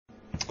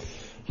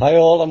Hi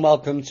all and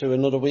welcome to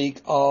another week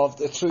of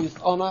the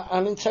Truth, Honour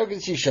and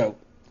Integrity Show.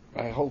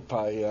 I hope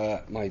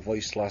my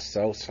voice lasts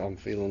out. I'm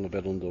feeling a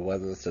bit under the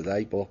weather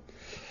today, but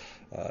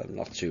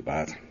not too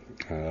bad.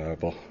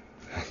 But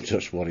I'm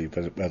just worried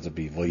whether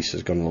my voice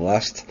is going to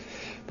last.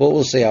 But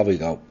we'll see how we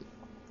go.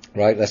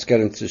 Right, let's get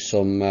into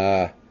some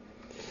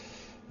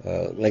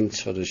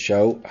links for the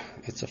show.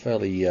 It's a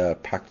fairly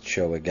packed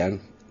show again.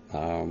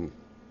 There's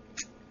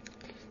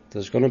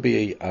going to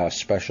be a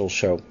special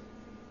show.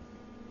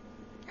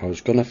 I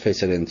was going to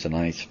fit it in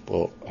tonight,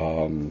 but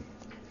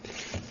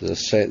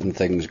there's certain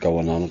things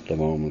going on at the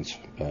moment.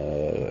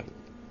 There's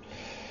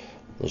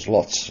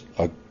lots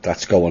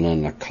that's going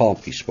on that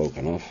can't be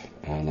spoken of,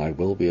 and I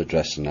will be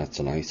addressing that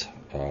tonight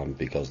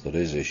because there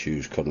is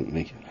issues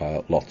currently,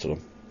 lots of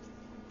them.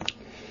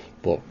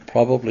 But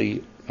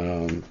probably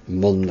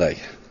Monday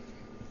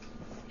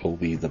will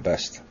be the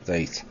best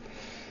date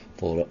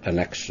for an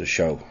extra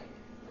show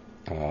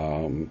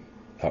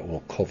that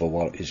will cover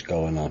what is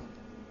going on.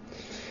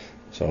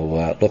 So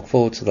look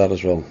forward to that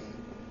as well.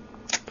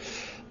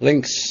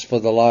 Links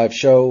for the live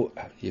show.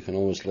 You can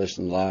always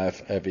listen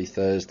live every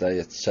Thursday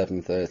at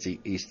 7:30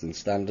 Eastern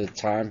Standard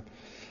Time.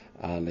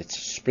 And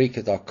it's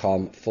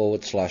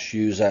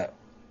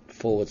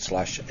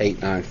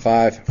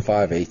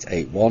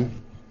Spreaker.com/user/8955881.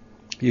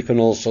 You can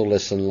also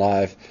listen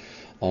live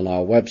on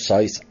our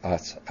website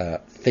at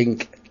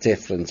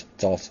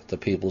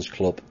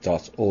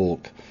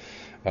thinkdifferent.thepeoplesclub.org.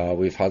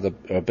 We've had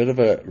a bit of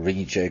a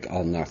rejig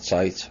on that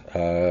site.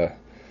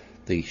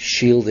 The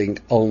shielding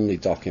only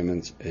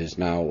document is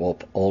now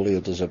up. All the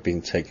others have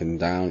been taken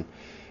down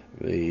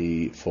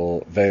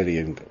for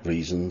varying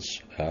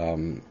reasons.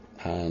 And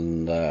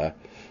the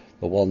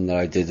one that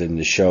I did in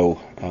the show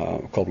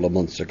a couple of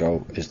months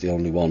ago is the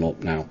only one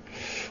up now.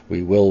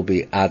 We will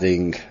be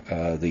adding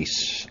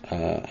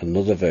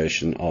another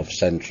version of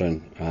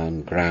centering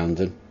and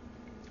grounding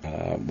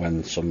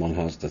when someone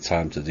has the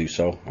time to do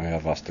so. I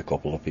have asked a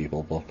couple of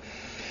people, but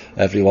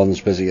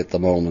everyone's busy at the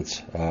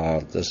moment.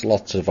 There's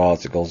lots of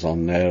articles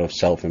on there of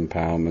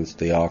self-empowerment,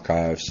 the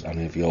archives, and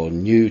if you're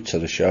new to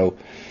the show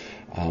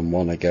and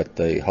want to get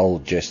the whole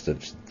gist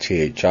of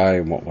THI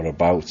and what we're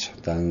about,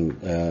 then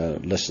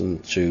listen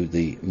to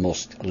the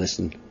must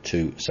listen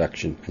to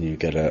section and you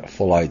get a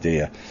full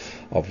idea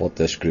of what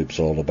this group's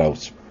all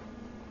about.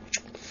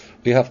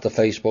 We have the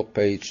Facebook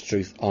page,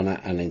 Truth,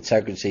 Honour and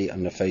Integrity,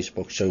 and the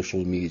Facebook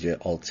social media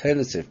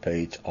alternative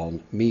page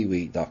on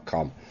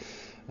MeWe.com.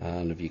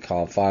 And if you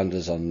can't find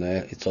us on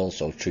there, it's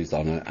also Truth,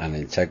 Honour and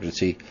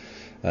Integrity.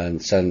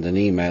 And send an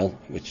email,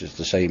 which is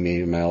the same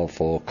email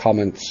for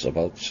comments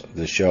about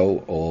the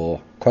show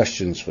or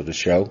questions for the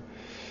show.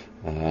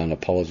 And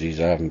apologies,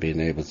 I haven't been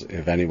able to,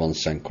 if anyone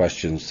sent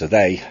questions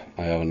today,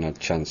 I haven't had a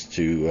chance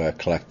to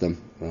collect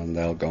them, and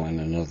they'll go in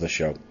another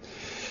show.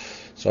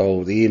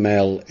 So the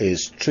email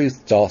is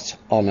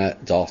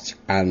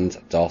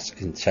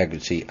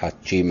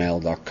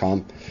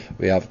truth.honour.and.integrity@gmail.com.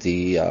 We have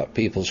the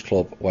People's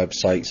Club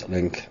website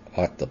link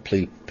at the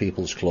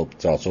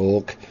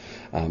peoplesclub.org,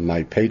 and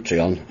my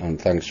Patreon, and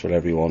thanks for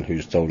everyone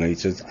who's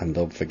donated. And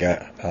don't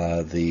forget,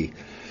 the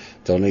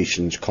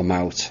donations come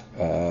out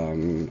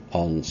from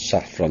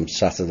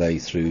Saturday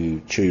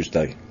through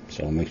Tuesday,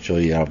 so make sure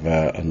you have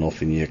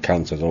enough in your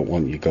account. I don't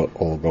want you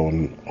all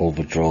going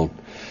overdrawn.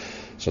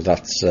 So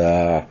that's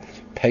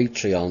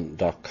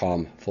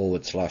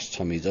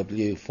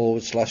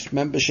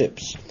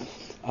patreon.com/TommyW/memberships.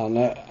 And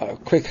a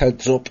quick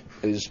heads up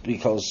is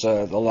because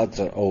the lads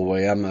at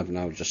OYM have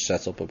now just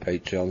set up a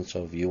Patreon,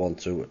 so if you want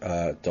to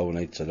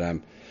donate to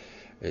them,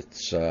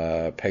 it's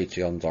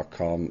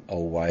patreon.com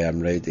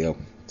OYM Radio,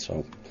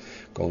 so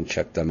go and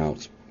check them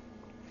out.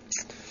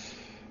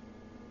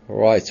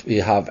 Right, we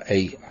have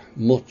a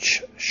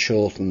much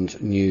shortened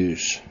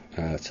news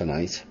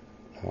tonight.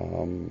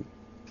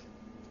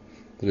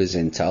 There is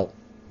intel,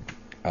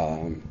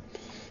 there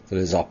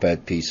is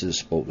op-ed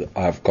pieces, but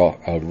I've got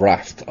a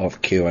raft of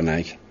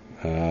Q&A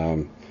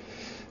that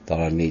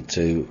I need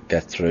to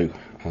get through,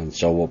 and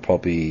so we'll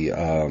probably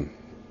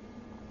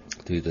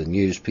do the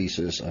news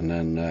pieces and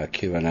then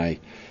Q&A,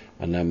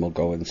 and then we'll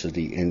go into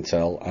the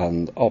intel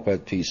and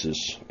op-ed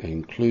pieces,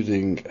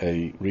 including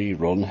a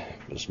rerun,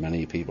 as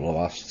many people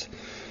have asked,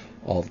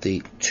 of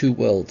the two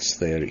worlds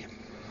theory.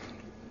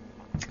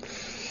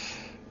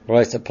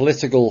 Right, a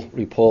political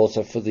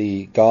reporter for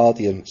The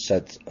Guardian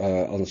said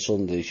on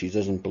Sunday she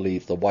doesn't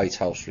believe the White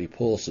House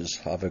reporters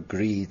have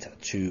agreed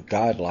to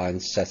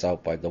guidelines set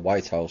out by the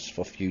White House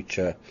for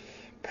future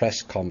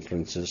press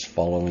conferences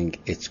following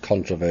its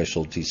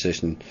controversial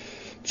decision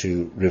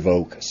to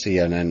revoke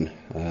CNN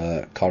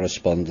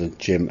correspondent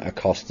Jim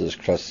Acosta's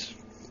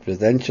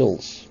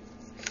credentials.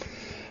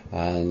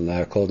 And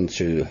according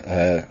to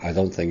her, I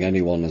don't think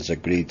anyone has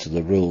agreed to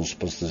the rules,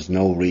 but there's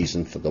no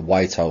reason for the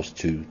White House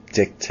to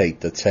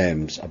dictate the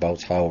terms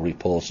about how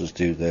reporters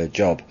do their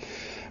job.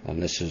 And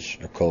this is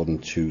according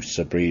to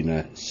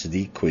Sabrina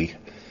Siddiqui,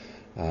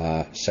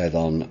 said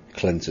on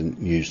Clinton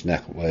News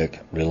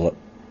Network's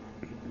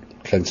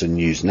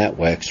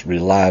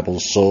Reliable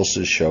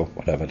Sources show,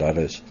 whatever that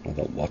is. I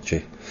don't watch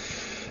it.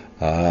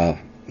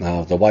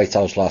 Now, the White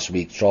House last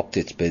week dropped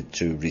its bid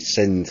to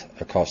rescind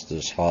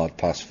Acosta's hard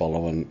pass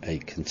following a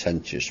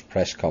contentious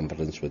press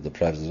conference with the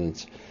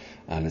president,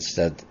 and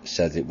instead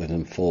said it would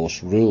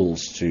enforce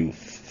rules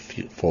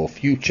for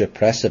future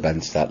press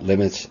events that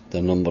limit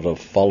the number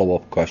of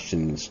follow-up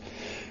questions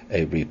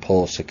a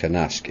reporter can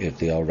ask if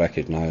they are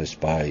recognised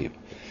by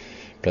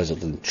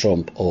President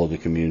Trump or the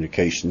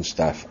communication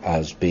staff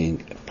as being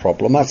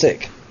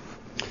problematic.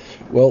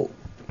 Well,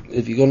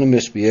 if you're going to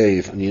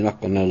misbehave and you're not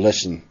going to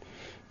listen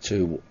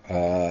to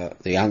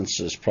the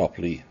answers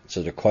properly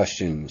to the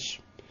questions,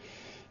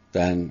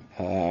 then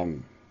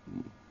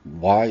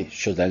why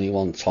should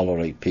anyone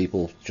tolerate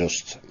people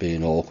just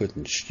being awkward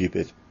and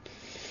stupid?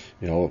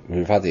 You know,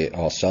 we've had it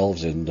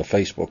ourselves in the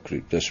Facebook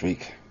group this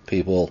week.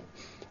 People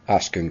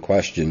asking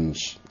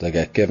questions, they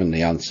get given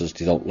the answers,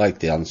 they don't like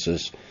the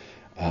answers,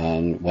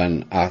 and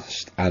when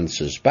asked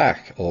answers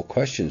back or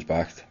questions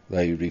back,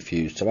 they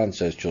refuse to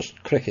answer. It's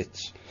just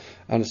crickets.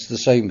 And it's the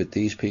same with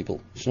these people.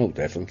 It's no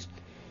different.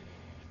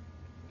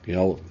 You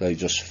know, they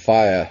just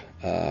fire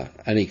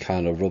any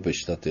kind of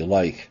rubbish that they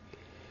like,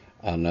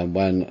 and then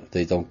when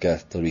they don't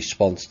get the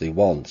response they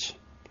want,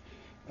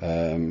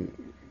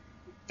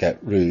 get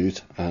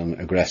rude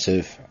and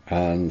aggressive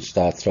and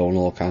start throwing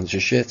all kinds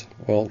of shit.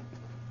 Well,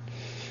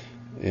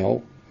 you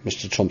know,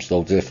 Mr. Trump's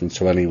no different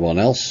to anyone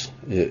else.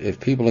 If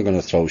people are going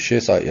to throw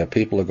shit at you,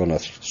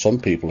 some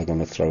people are going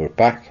to throw it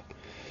back.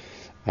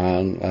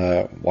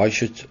 And why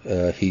should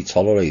he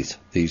tolerate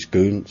these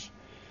goons?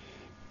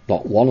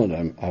 Not one of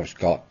them has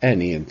got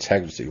any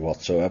integrity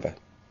whatsoever.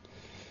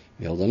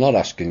 You know, they're not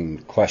asking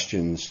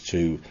questions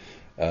to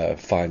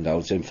find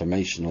out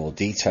information or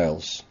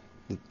details.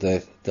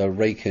 They're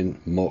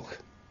raking muck.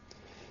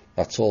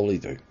 That's all they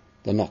do.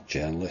 They're not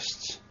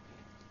journalists.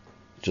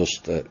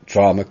 Just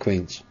drama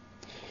queens.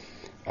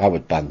 I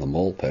would ban them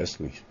all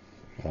personally.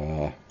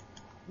 And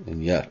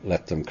yet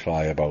let them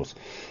cry about,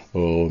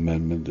 oh,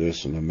 amendment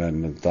this and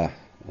amendment that.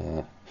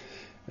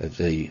 If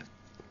they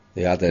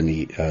had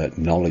any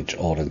knowledge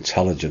or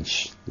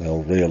intelligence,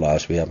 they'll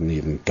realise we haven't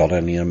even got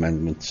any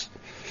amendments.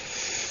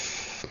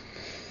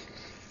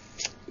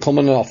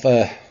 Coming off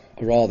a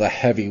rather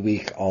heavy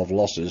week of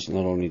losses,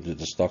 not only did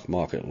the stock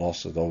market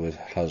loss, although it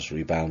has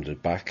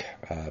rebounded back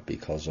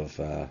because of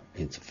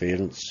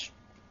interference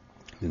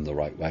in the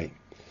right way.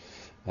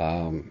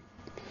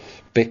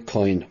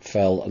 Bitcoin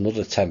fell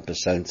another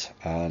 10%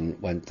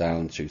 and went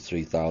down to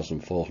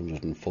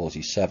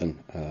 3,447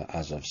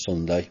 as of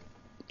Sunday,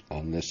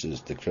 and this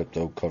is the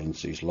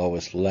cryptocurrency's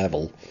lowest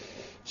level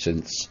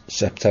since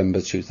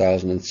September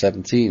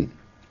 2017.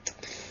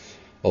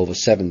 Over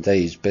 7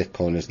 days,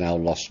 Bitcoin has now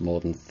lost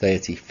more than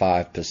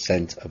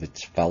 35% of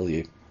its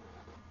value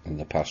in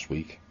the past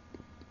week,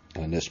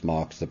 and this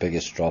marks the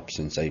biggest drop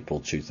since April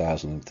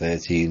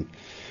 2013,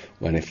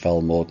 when it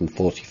fell more than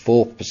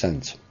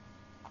 44%.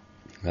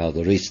 Now,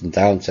 the recent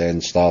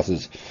downturn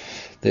started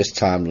this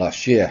time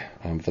last year,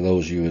 and for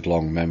those of you with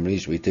long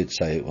memories, we did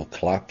say it will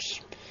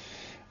collapse,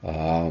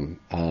 and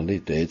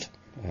it did.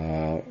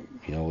 You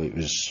know, it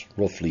was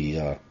roughly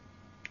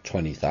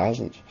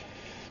 20,000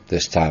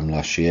 this time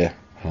last year,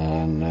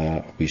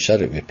 and we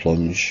said it would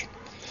plunge,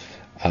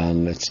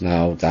 and it's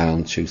now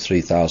down to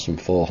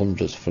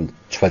 3,400 from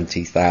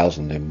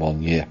 20,000 in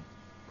 1 year,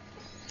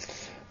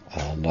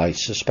 and I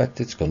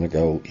suspect it's going to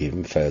go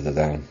even further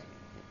down.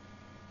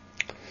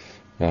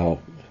 Now,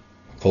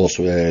 of course,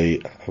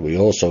 we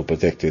also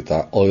predicted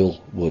that oil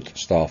would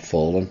start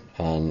falling,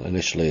 and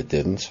initially it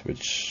didn't,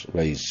 which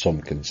raised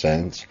some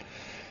concerns.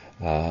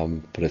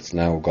 But it's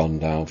now gone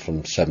down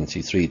from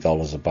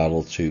 $73 a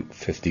barrel to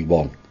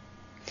 $51.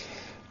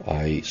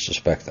 I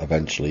suspect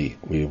eventually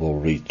we will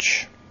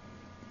reach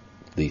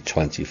the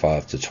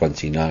 $25 to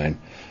 $29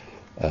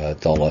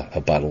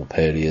 a barrel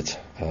period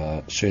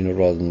sooner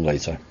rather than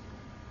later.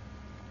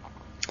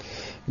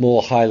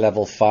 More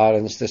high-level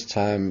firings, this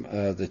time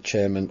the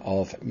chairman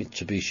of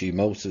Mitsubishi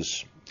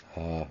Motors,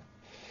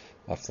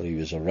 after he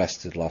was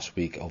arrested last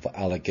week over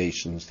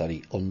allegations that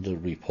he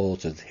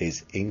underreported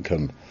his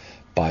income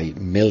by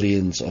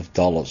millions of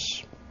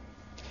dollars.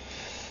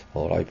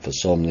 All right, for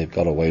some they've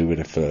got away with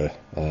it for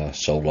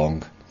so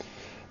long,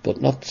 but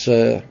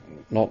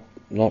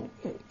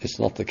it's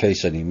not the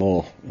case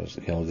anymore.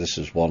 You know, this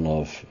is one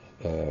of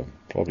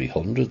probably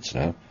hundreds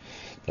now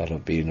that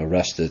have been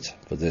arrested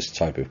for this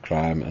type of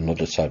crime,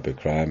 another type of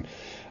crime,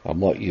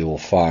 and what you will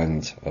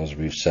find, as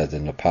we've said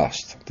in the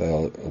past,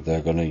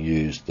 they're going to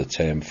use the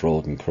term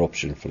fraud and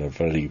corruption for a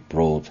very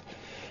broad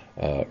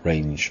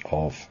range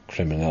of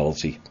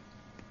criminality,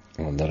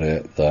 and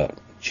that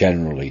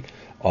generally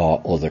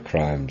are other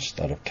crimes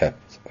that have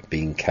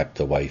been kept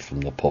away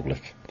from the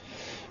public,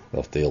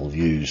 that they'll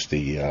use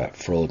the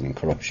fraud and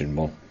corruption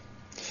one.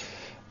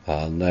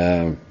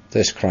 And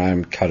this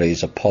crime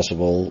carries a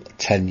possible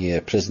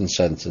 10-year prison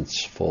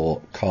sentence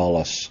for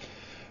Carlos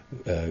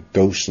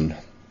Ghosn,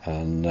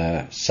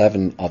 and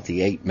 7 of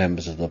the 8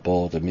 members of the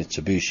board of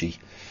Mitsubishi,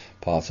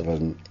 part of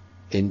an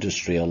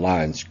industry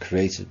alliance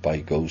created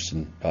by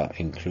Ghosn that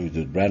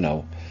included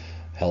Renault,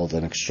 held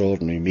an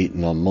extraordinary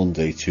meeting on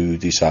Monday to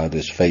decide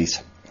his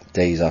fate.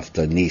 days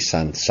after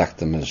Nissan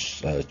sacked him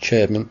as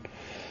chairman,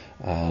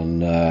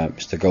 and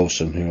Mr.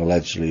 Gosen, who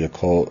allegedly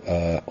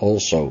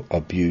also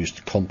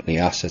abused company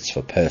assets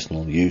for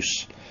personal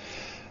use,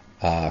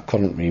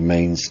 currently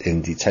remains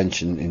in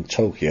detention in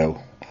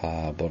Tokyo,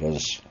 but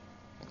has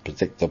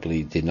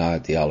predictably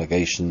denied the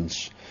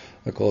allegations,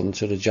 according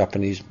to the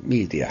Japanese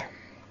media.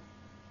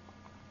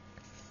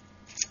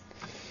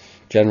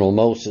 General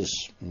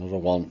Motors, another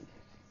one.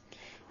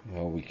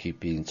 We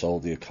keep being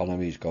told the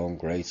economy's going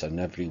great, and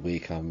every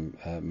week I'm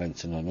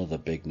mentioning another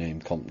big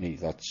name company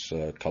that's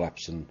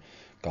collapsing,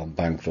 gone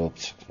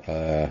bankrupt,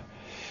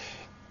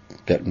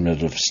 getting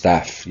rid of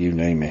staff, you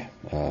name it.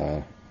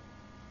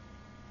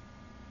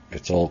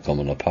 It's all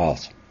coming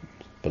apart,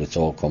 but it's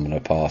all coming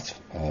apart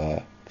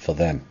for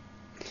them.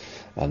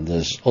 And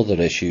there's other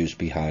issues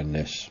behind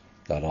this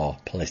that are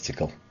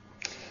political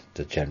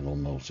to General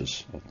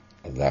Motors.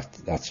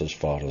 That's as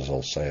far as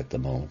I'll say at the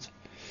moment.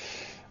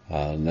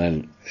 And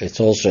then it's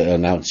also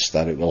announced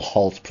that it will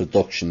halt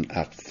production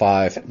at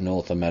 5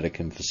 North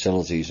American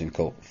facilities and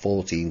cut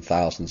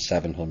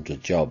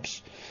 14,700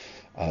 jobs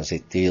as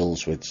it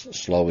deals with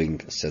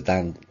slowing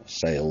sedan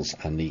sales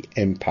and the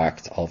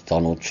impact of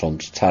Donald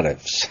Trump's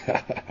tariffs.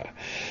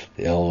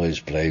 They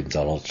always blame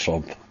Donald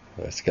Trump.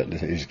 He's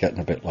getting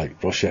a bit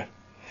like Russia.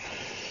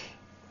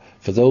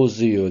 For those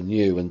of you who are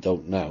new and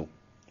don't know,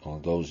 or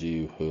those of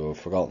you who have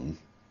forgotten,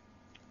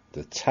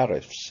 the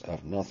tariffs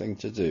have nothing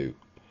to do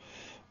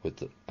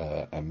with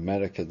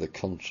America the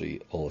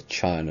country, or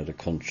China the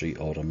country,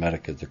 or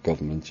America the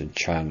government and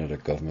China the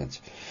government.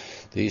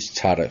 These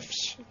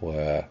tariffs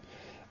were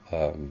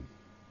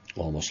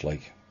almost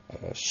like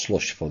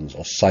slush funds,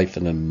 or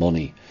siphoning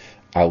money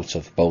out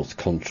of both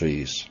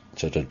countries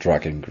to the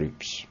dragon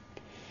groups.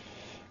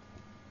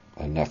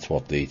 And that's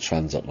what the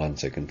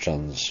transatlantic and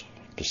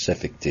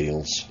trans-Pacific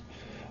deals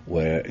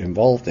were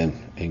involved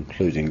in,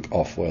 including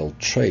off-world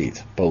trade,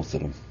 both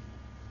of them.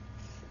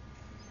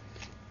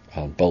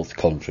 And both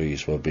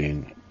countries were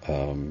being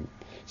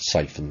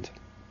siphoned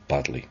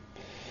badly.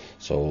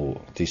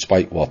 So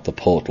despite what the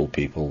portal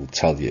people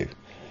tell you,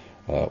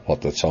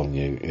 what they're telling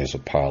you is a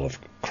pile of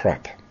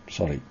crap.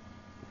 Sorry.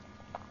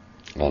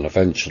 And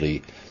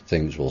eventually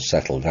things will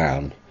settle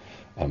down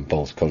and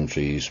both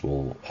countries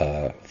will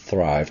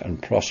thrive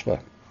and prosper.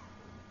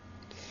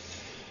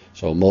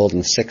 So more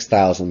than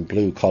 6,000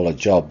 blue-collar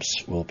jobs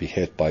will be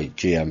hit by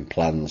GM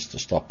plans to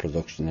stop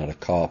production at a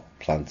car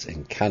plant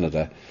in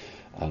Canada,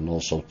 and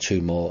also 2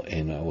 more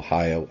in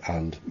Ohio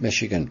and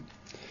Michigan.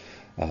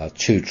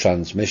 2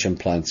 transmission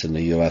plants in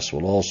the US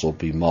will also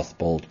be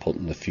mothballed,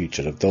 putting the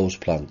future of those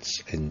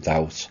plants in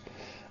doubt.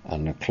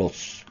 And the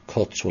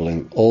cuts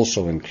will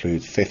also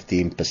include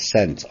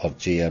 15% of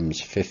GM's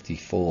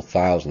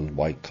 54,000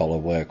 white-collar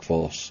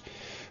workforce,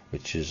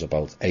 which is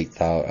about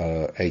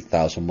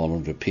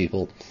 8,100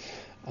 people.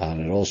 And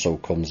it also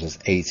comes as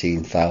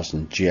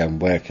 18,000 GM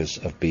workers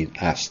have been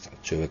asked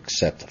to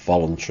accept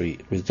voluntary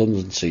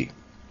redundancy.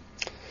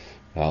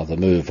 Now, the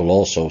move will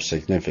also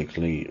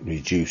significantly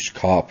reduce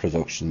car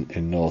production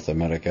in North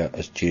America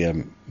as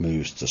GM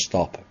moves to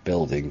stop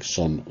building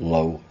some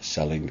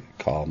low-selling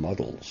car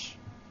models.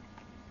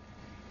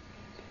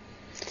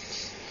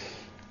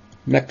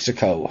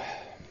 Mexico,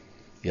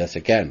 yet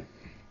again,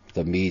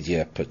 the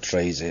media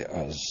portrays it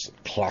as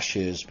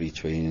clashes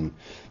between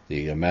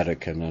the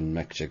American and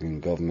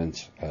Mexican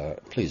government.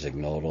 Please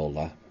ignore all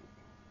that.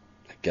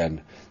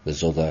 Again,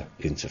 there's other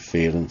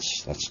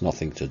interference that's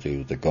nothing to do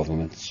with the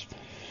governments.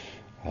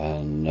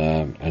 And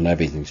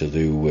everything to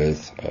do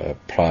with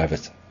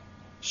private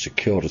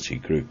security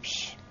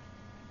groups.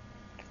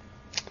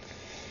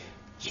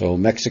 So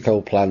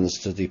Mexico plans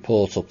to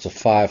deport up to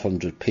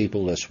 500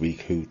 people this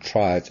week who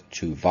tried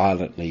to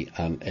violently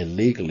and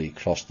illegally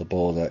cross the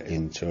border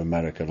into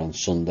America on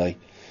Sunday.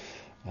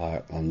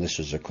 And this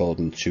is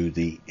according to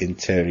the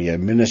Interior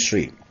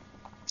Ministry.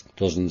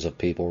 Dozens of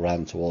people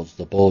ran towards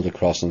the border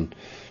crossing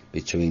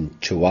between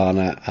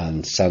Tijuana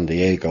and San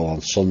Diego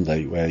on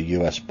Sunday, where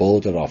US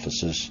border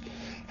officers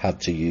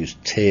had to use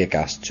tear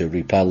gas to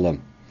repel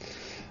them.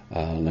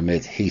 And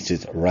amid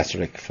heated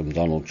rhetoric from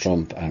Donald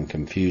Trump and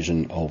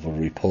confusion over a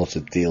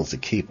reported deal to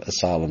keep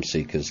asylum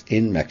seekers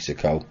in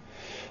Mexico,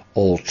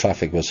 all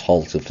traffic was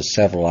halted for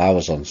several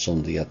hours on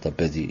Sunday at the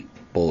busy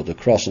border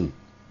crossing.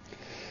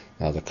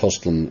 Now, the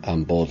Custom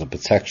and Border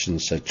Protection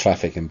said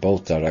traffic in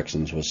both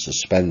directions was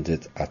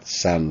suspended at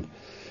San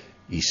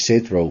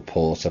Isidro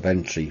port of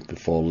entry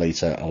before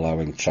later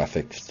allowing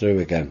traffic through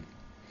again.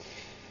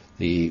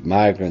 The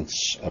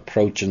migrants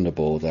approaching the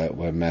border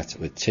were met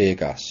with tear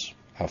gas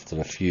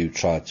after a few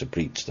tried to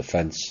breach the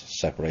fence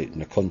separating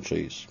the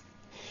countries.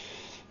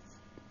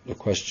 The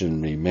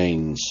question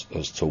remains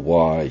as to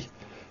why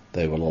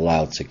they were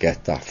allowed to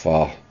get that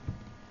far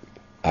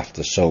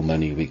after so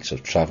many weeks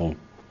of travel.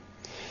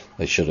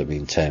 They should have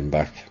been turned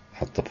back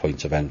at the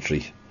point of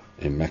entry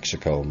in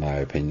Mexico, in my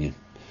opinion.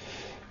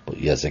 But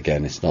yet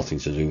again, it's nothing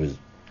to do with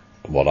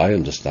what I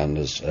understand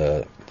as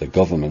the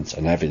government,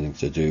 and everything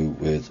to do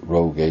with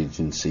rogue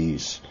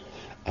agencies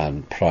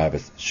and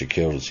private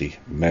security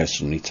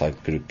mercenary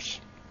type groups.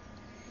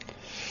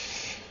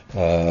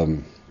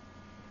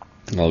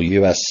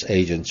 US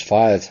agents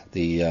fired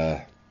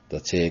the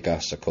tear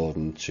gas,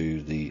 according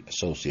to the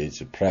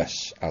Associated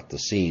Press, at the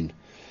scene,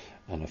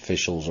 and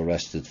officials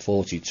arrested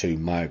 42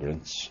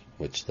 migrants,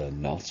 which they're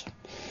not,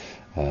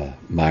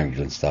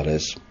 migrants that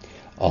is,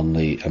 on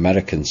the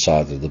American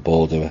side of the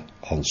border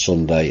on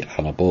Sunday,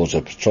 and a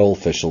border patrol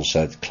official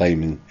said,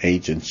 claiming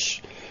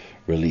agents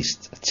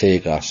released tear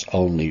gas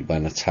only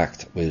when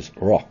attacked with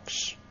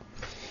rocks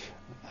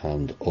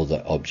and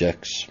other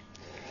objects.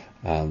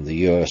 And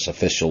the US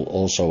official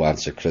also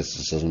answered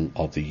criticism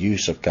of the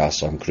use of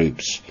gas on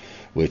groups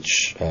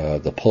which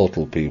the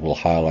Portal people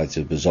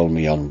highlighted was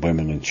only on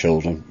women and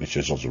children, which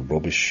is utter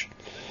rubbish.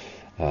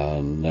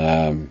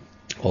 And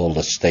all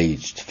the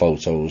staged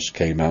photos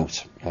came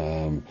out,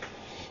 and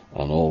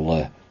all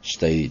the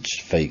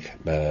staged fake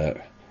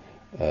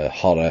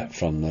horror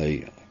from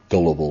the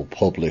gullible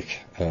public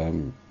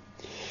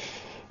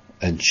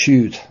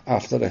ensued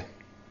after it.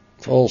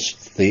 It's all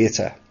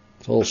theatre,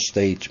 it's all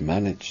stage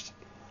managed,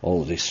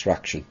 all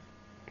distraction.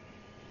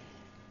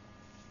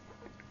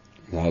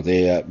 Now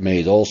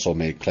they also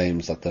made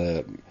claims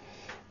that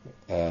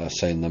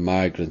saying the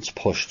migrants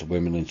pushed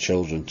women and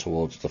children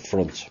towards the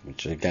front,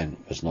 which again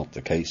was not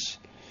the case.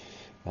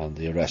 And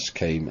the arrest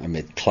came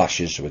amid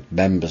clashes with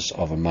members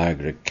of a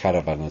migrant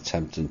caravan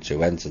attempting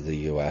to enter the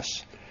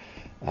US,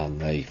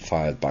 and they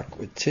fired back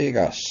with tear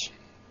gas.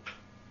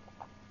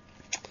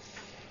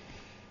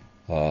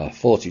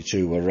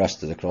 42 were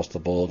arrested across the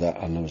border,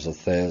 and there was a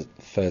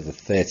further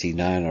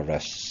 39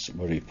 arrests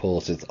were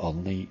reported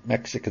on the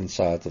Mexican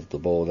side of the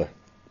border.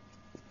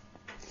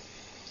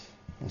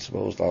 I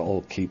suppose that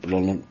will keep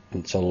running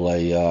until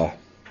they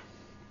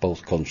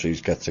both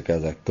countries get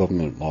together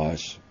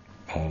government-wise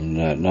and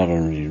not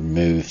only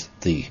remove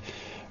the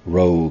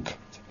rogue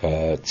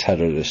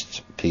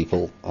terrorist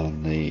people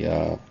and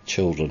the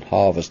children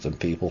harvesting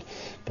people,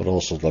 but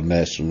also the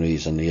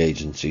mercenaries and the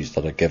agencies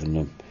that are giving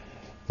them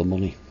the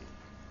money.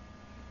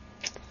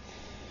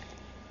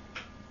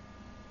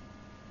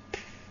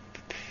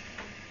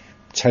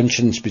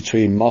 Tensions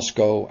between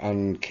Moscow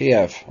and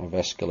Kiev have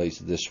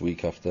escalated this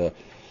week after,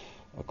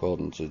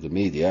 according to the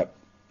media,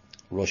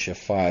 Russia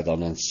fired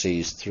on and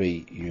seized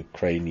 3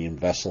 Ukrainian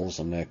vessels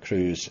and their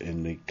crews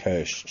in the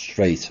Kerch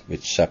Strait,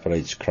 which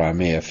separates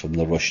Crimea from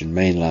the Russian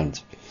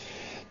mainland.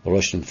 The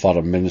Russian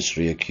Foreign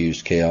Ministry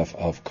accused Kiev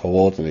of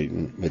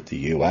coordinating with the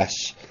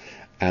US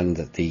and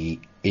the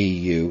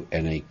EU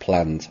in a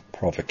planned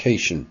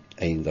provocation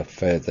aimed at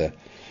further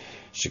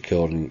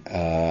securing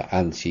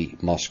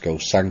anti-Moscow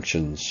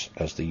sanctions,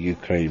 as the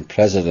Ukraine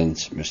President,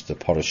 Mr.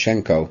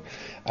 Poroshenko,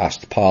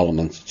 asked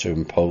Parliament to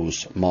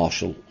impose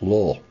martial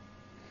law.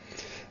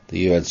 The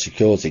UN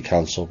Security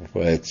Council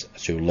prepared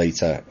to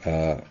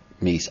later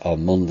meet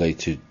on Monday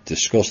to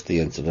discuss the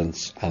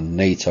incidents, and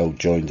NATO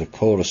joined a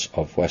chorus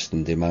of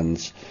Western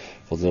demands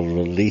for the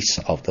release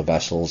of the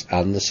vessels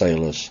and the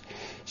sailors,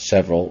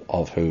 several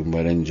of whom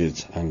were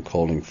injured, and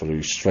calling for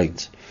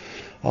restraint.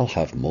 I'll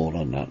have more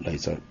on that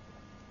later.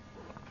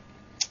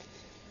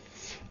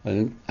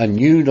 A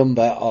new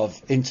number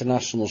of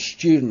international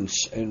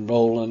students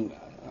enrolling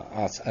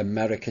at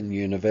American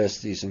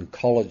universities and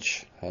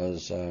college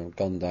has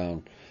gone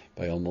down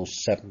by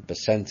almost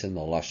 7% in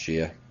the last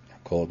year,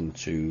 according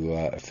to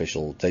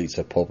official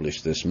data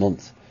published this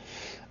month.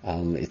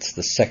 And it's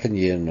the second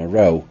year in a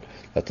row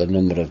that the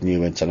number of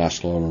new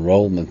international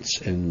enrolments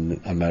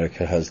in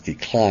America has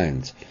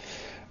declined,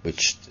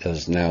 which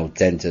has now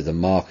dented a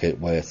market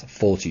worth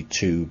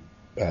 $42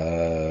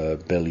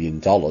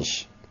 billion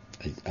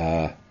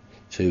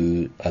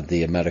to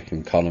the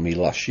American economy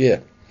last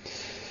year.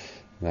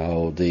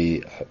 Now,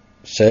 the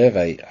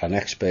survey, an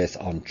expert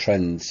on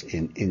trends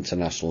in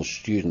international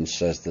students,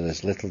 says there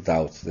is little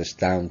doubt this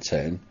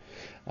downturn,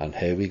 and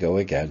here we go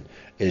again,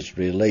 is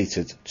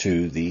related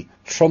to the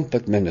Trump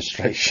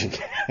administration.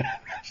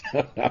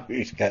 So now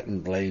he's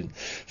getting blamed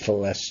for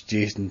less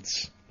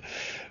students.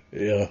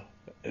 You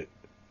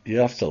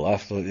have to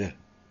laugh, don't you?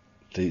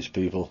 These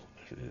people.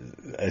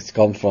 It's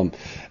gone from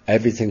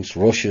everything's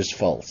Russia's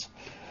fault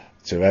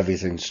to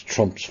everything's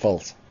Trump's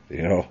fault,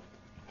 If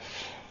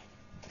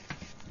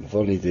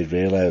only they'd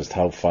realised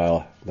how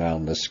far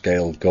down the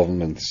scale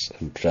governments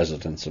and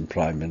presidents and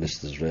prime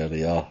ministers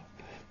really are,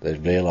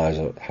 they'd realise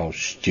how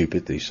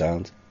stupid they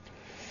sound.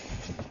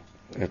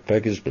 It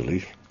beggars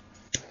belief.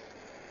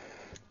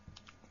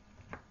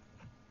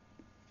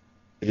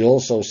 He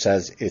also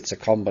says it's a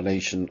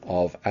combination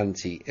of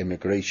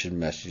anti-immigration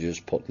messages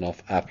putting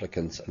off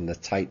applicants and the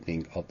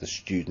tightening of the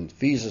student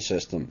visa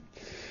system,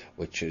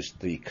 which is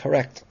the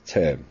correct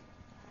term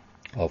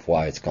of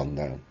why it's gone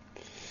down.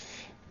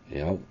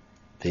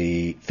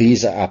 The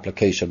visa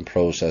application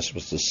process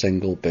was the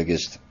single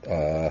biggest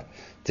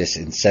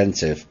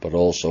disincentive, but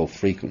also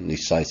frequently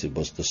cited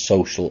was the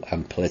social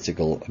and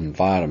political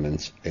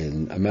environment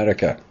in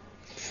America.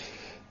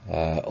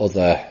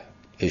 Other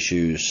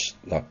issues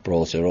that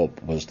brought it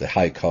up was the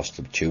high cost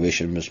of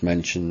tuition was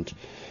mentioned,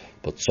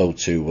 but so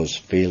too was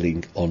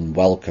feeling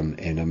unwelcome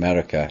in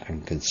America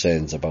and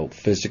concerns about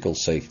physical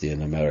safety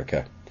in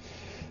America.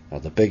 Now,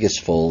 the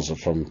biggest falls are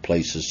from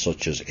places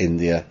such as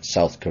India,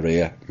 South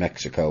Korea,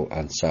 Mexico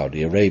and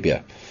Saudi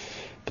Arabia.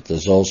 But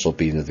there's also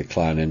been a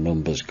decline in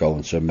numbers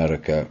going to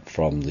America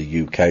from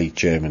the UK,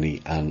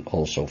 Germany and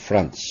also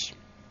France.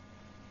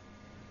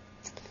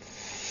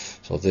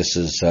 So this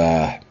is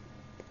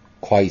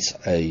quite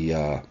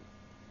a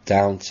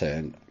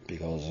downturn,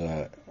 because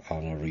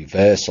on a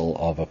reversal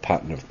of a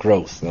pattern of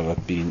growth that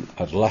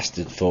had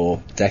lasted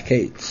for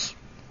decades.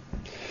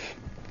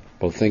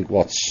 But I think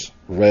what's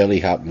really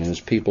happening is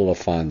people are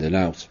finding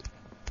out,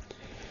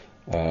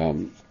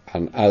 and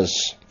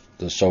as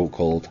the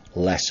so-called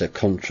lesser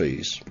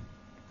countries,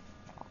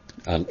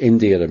 and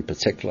India in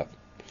particular,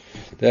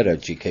 their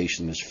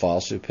education is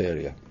far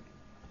superior,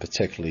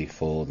 particularly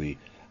for the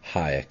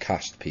higher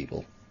caste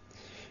people,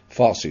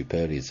 far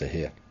superior to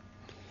here,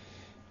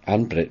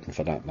 and Britain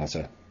for that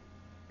matter.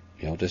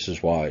 You know, this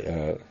is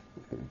why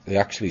they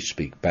actually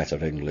speak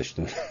better English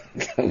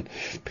than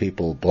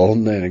people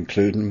born there,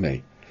 including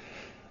me.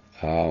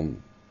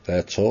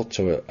 They're taught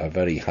to a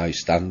very high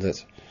standard,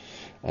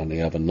 and they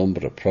have a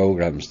number of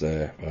programs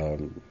there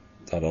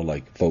that are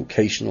like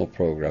vocational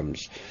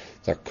programs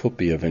that could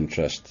be of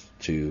interest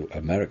to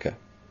America,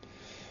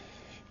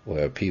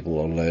 where people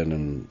are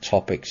learning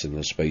topics in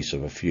the space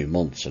of a few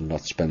months and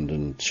not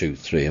spending 2,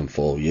 3 and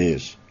 4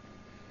 years.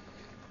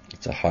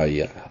 It's a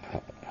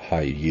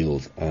high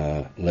yield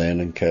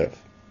learning curve.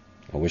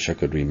 I wish I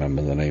could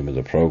remember the name of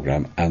the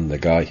program and the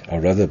guy. I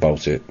read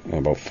about it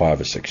about 5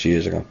 or 6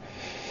 years ago.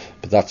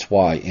 But that's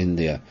why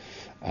India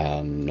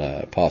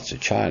and parts of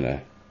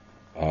China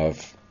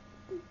have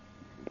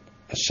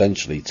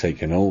essentially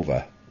taken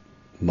over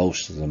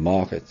most of the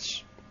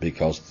markets,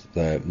 because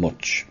they're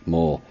much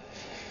more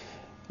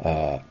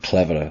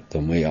cleverer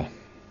than we are,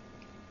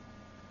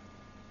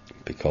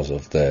 because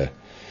of their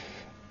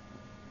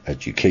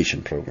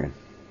education program.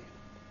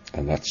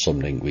 And that's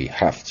something we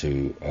have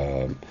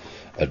to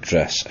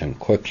address, and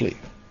quickly.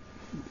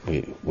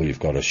 We've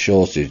got a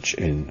shortage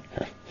in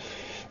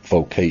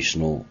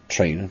vocational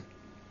training,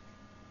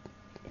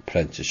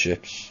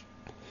 apprenticeships,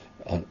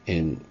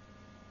 in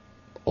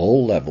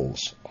all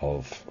levels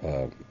of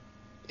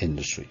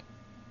industry.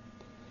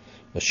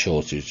 A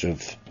shortage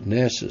of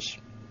nurses.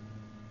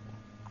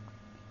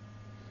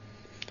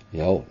 You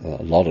know,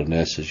 a lot of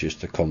nurses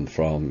used to come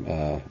from,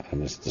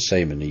 and it's the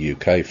same in the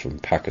UK, from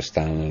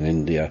Pakistan and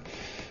India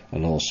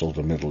and also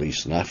the Middle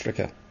East and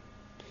Africa.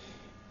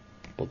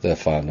 But they're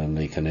finding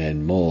they can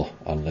earn more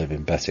and live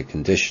in better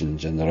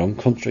conditions in their own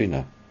country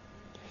now.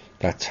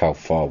 That's how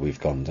far we've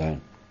gone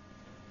down.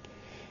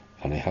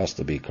 And it has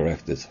to be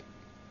corrected.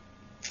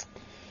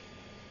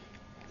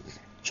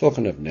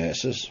 Talking of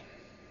nurses,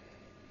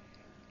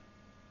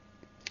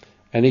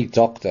 any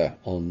doctor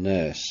or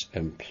nurse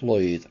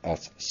employed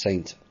at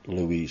St.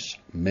 Louis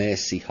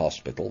Mercy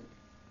Hospital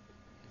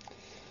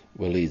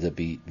will either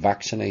be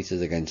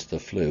vaccinated against the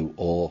flu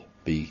or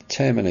be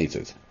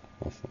terminated.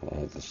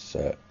 That's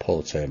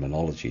poor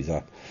terminology,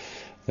 that.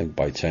 I think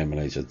by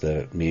terminated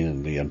they're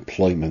meaning the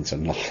employment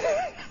and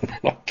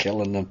not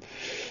killing them.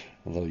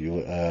 Although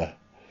you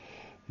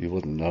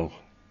wouldn't know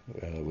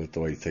with the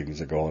way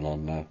things are going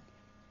on now.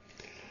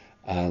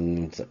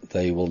 And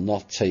they will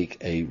not take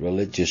a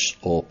religious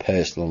or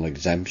personal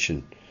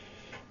exemption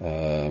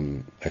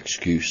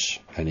excuse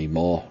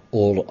anymore,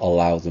 or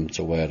allow them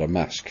to wear a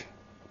mask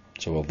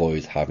to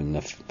avoid having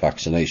the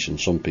vaccination.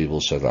 Some people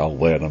said, I'll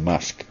wear a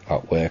mask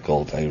at work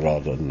all day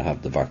rather than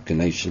have the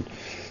vaccination.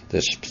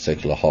 This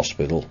particular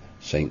hospital,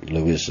 St.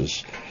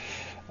 Louis's,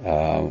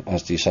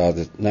 has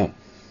decided no.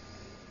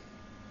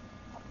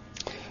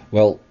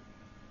 Well,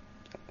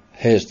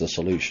 here's the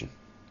solution.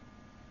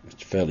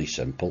 It's fairly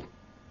simple.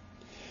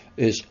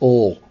 Is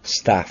all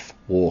staff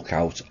walk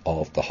out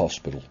of the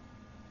hospital.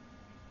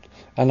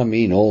 And I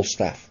mean all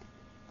staff.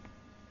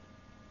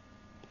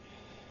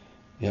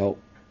 You know,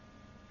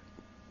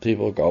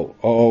 people go,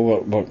 oh,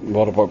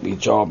 what about my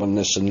job and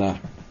this and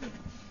that?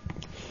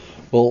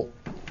 Well,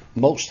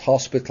 most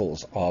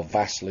hospitals are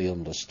vastly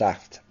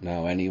understaffed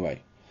now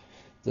anyway.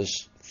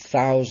 There's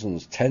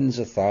thousands, tens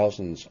of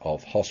thousands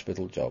of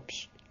hospital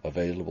jobs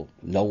available.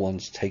 No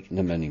one's taking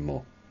them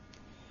anymore.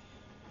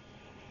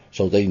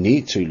 So they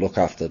need to look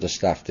after the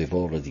staff they've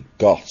already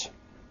got.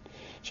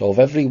 So if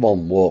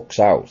everyone walks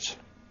out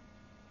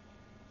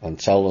and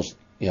tell us,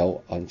 you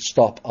know, and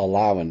stop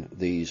allowing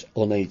these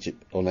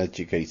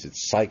uneducated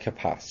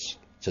psychopaths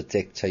to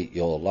dictate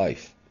your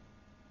life,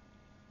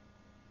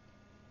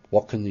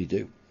 what can they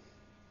do?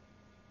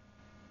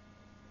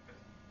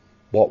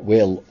 What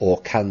will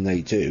or can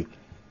they do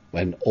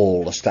when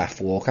all the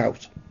staff walk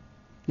out?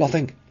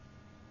 Nothing.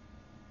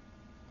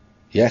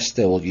 Yes,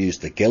 they will use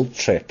the guilt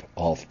trip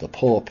of the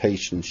poor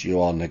patients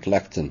you are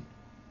neglecting.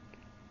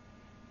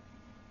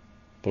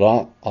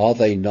 But are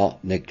they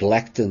not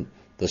neglecting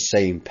the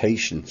same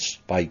patients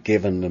by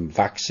giving them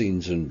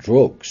vaccines and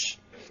drugs?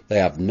 They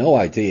have no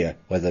idea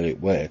whether it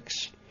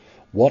works,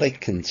 what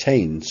it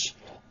contains,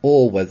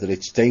 or whether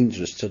it's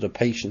dangerous to the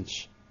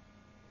patients.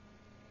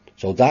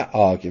 So that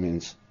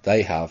argument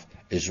they have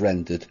is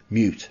rendered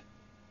mute.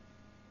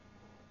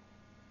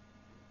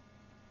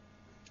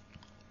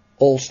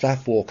 All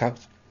staff walk out.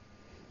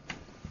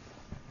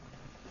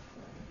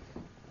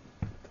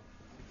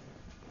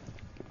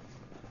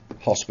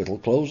 Hospital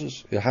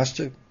closes. It has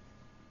to.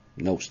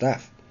 No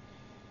staff.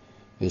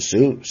 Will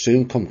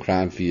soon come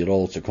crying for you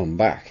all to come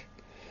back.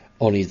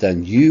 Only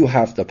then you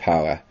have the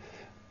power.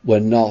 We're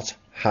not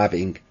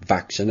having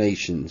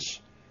vaccinations.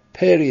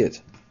 Period.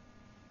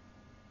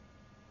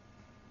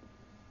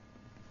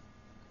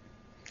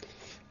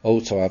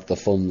 To have the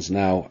funds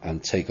now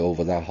and take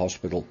over that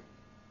hospital.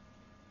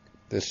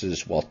 This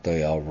is what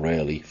they are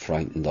really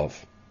frightened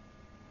of.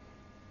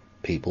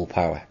 People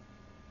power.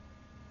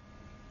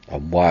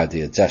 And why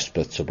they are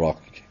desperate to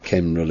block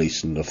Kim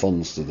releasing the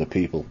funds to the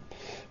people.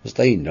 Because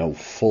they know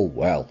full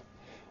well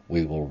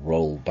we will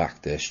roll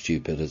back their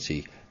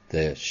stupidity,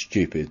 their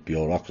stupid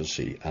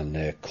bureaucracy and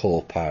their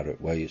core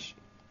pirate ways.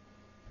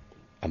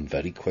 And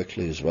very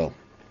quickly as well.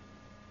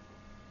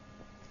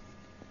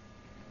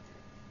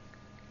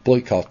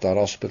 Boycott that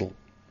hospital.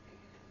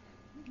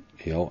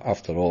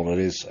 After all, it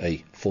is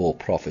a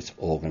for-profit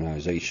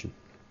organisation.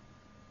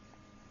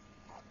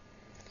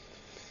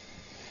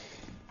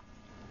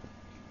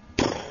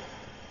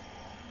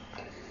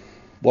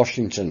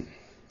 Washington.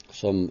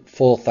 Some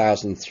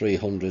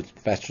 4,300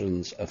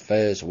 Veterans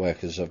Affairs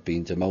workers have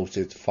been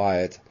demoted,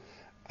 fired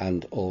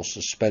and or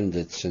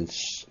suspended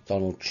since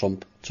Donald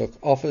Trump took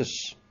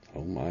office.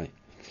 Oh my.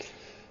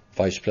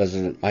 Vice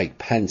President Mike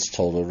Pence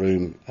told a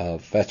room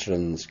of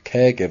veterans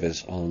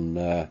caregivers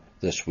on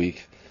this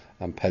week,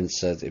 and Pence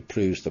said it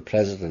proves the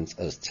president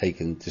has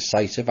taken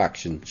decisive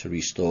action to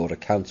restore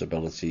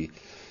accountability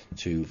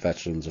to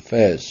Veterans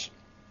Affairs,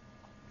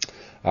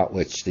 at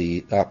which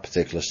that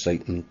particular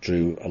statement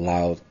drew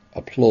loud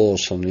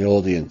applause from the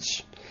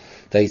audience.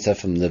 Data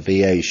from the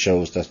VA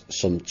shows that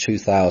some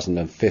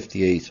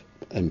 2,058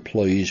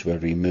 employees were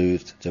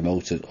removed,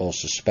 demoted or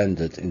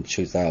suspended in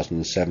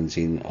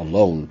 2017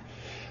 alone,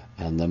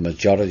 and the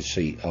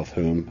majority of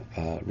whom,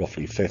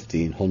 roughly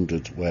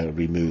 1,500, were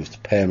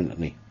removed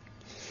permanently.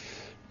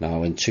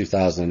 Now in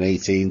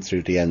 2018,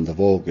 through the end of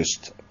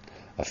August,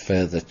 a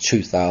further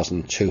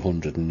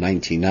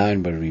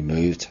 2,299 were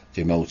removed,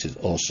 demoted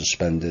or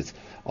suspended,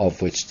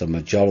 of which the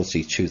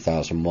majority,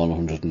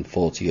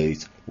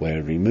 2,148,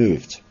 were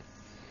removed.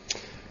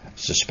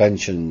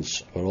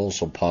 Suspensions were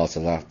also part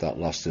of that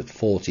lasted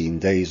 14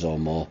 days or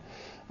more,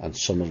 and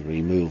some of the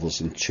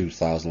removals in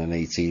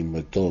 2018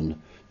 were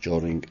done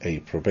during a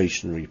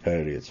probationary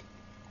period.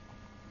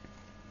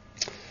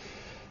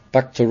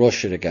 Back to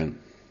Russia again.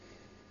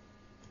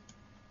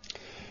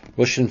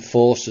 Russian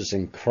forces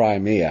in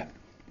Crimea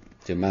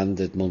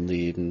demanded Monday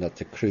evening that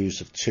the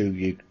crews of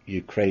 2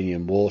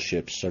 Ukrainian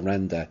warships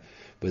surrender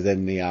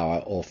within the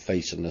hour or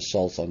face an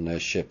assault on their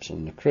ships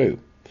and the crew.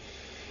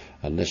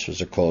 And this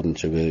was according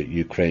to a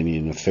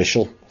Ukrainian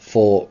official.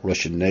 4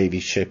 Russian Navy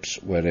ships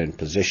were in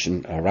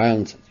position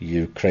around the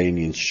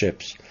Ukrainian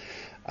ships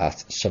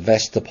at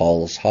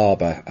Sevastopol's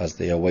harbour as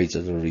they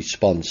awaited a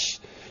response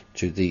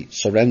to the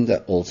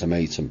surrender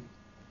ultimatum.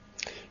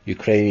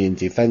 Ukrainian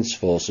Defence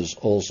Forces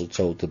also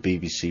told the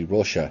BBC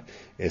Russia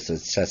it had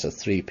set a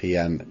 3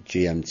 p.m.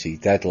 GMT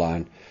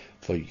deadline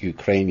for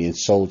Ukrainian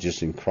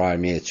soldiers in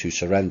Crimea to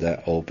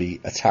surrender or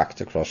be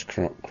attacked across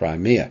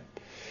Crimea,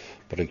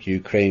 but a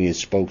Ukrainian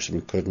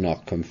spokesman could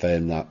not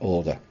confirm that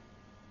order.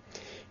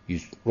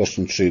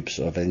 Russian troops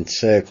have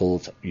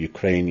encircled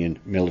Ukrainian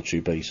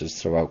military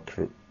bases throughout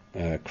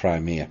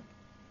Crimea.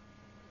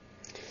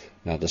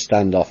 Now, the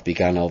standoff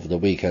began over the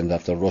weekend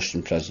after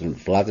Russian President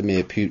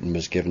Vladimir Putin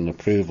was given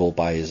approval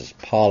by his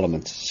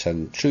parliament to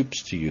send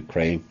troops to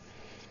Ukraine.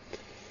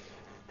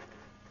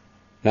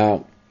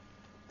 Now,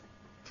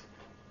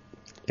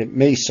 it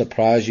may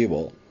surprise you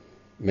all,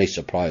 it may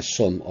surprise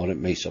some, or it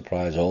may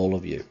surprise all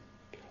of you.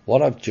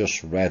 What I've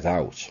just read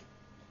out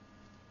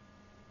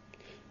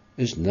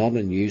is not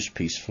a news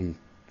piece from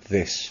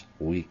this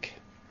week.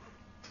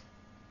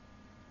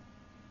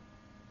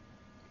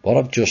 What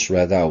I've just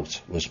read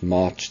out was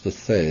March the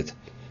 3rd,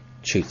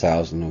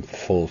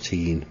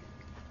 2014.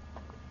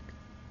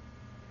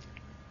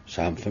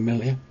 Sound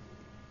familiar?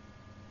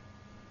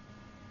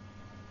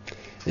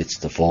 It's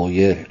the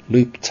 4-year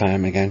loop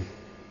time again.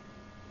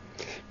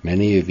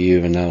 Many of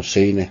you have now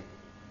seen it.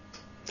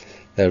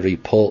 They're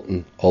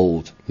reporting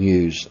old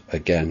news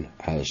again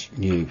as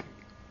new.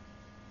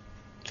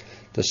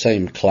 The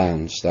same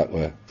clowns that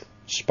were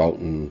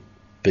spouting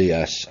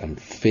BS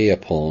and fear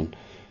porn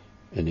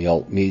in the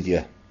alt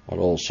media are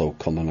also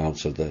coming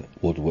out of the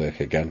woodwork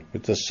again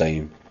with the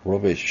same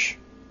rubbish.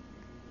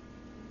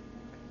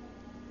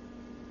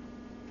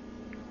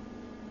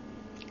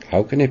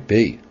 How can it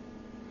be?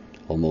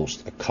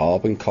 Almost a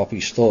carbon copy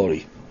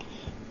story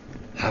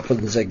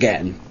happens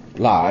again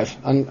live,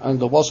 and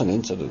there was an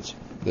incident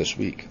this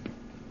week.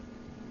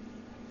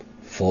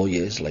 4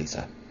 years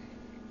later.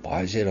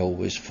 Why is it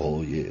always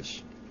 4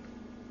 years?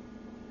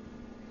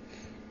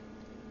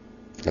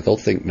 I don't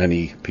think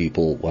many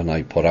people, when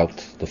I put out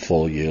the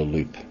 4-year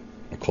loop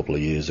a couple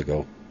of years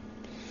ago,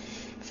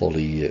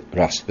 fully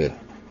grasped it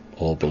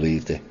or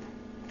believed it.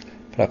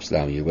 Perhaps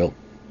now you will,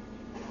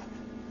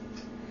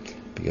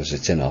 because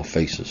it's in our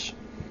faces.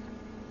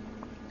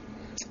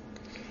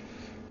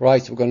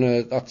 Right,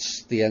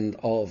 that's the end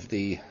of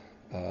the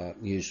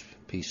news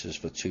pieces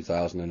for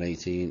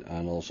 2018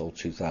 and also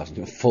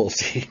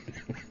 2014.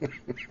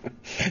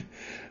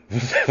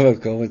 We're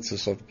going to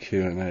some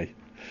Q&A.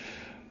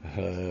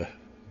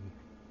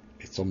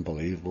 It's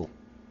unbelievable,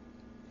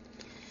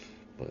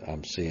 but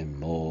I'm seeing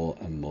more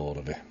and more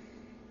of it.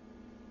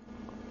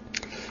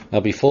 Now,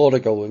 before I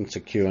go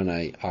into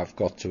Q&A, I've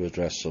got to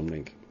address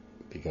something,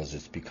 because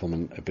it's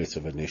becoming a bit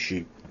of an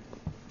issue,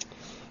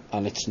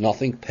 and it's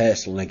nothing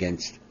personal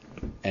against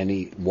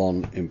any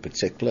one in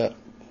particular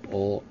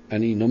or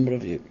any number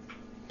of you.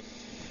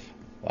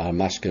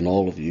 I'm asking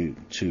all of you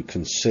to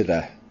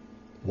consider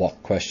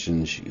what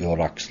questions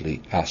you're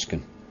actually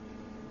asking,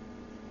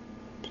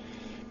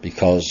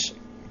 because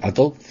I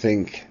don't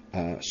think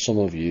some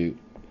of you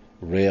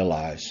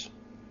realise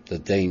the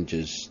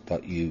dangers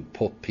that you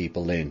put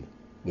people in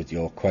with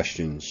your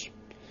questions.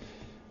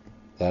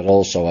 That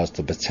also has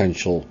the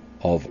potential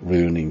of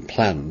ruining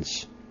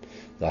plans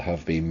that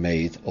have been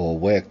made or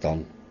worked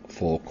on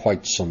for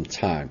quite some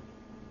time.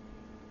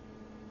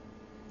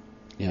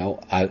 You know,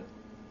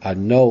 I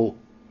know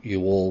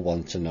you all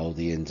want to know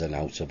the ins and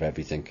outs of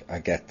everything. I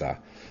get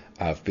that.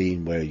 I've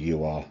been where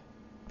you are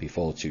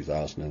before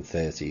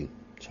 2013,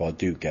 so I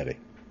do get it.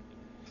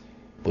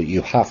 But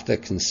you have to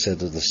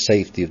consider the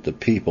safety of the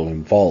people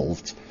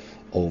involved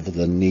over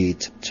the need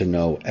to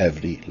know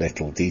every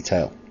little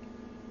detail.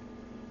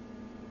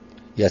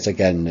 Yet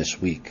again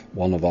this week,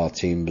 one of our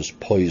team was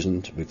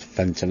poisoned with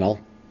fentanyl.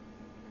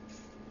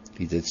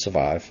 He did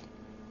survive.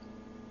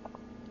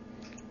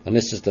 And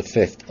this is the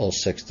 5th or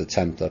 6th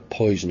attempt at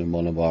poisoning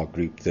one of our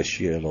group this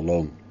year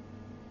alone.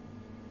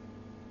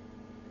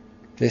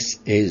 This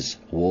is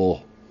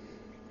war,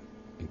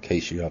 in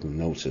case you haven't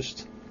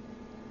noticed.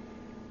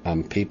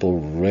 And people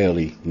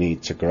really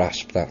need to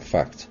grasp that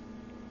fact.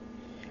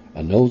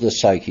 I know the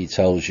psyche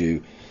tells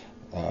you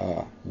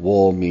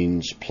war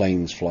means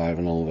planes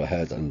flying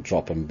overhead and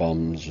dropping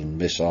bombs and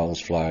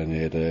missiles flying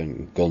here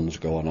and guns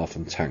going off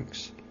and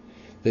tanks.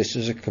 This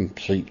is a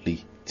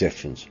completely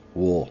different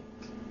war.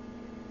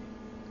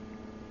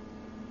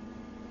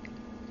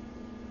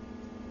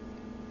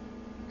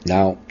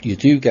 Now, you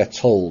do get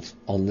told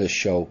on this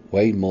show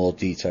way more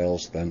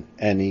details than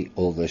any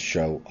other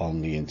show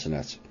on the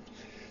internet.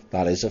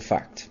 That is a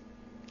fact.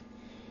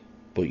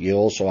 But you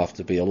also have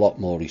to be a lot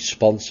more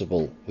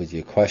responsible with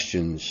your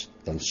questions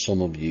than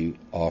some of you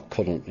are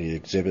currently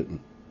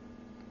exhibiting.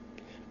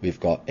 We've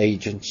got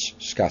agents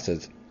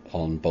scattered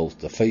on both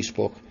the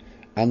Facebook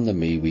and the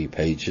MeWe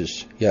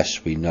pages.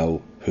 Yes, we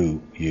know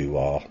who you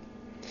are,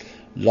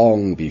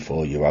 long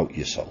before you out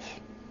yourself.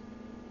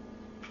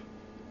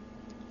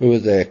 Who are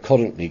there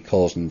currently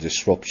causing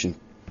disruption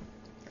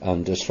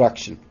and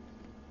distraction.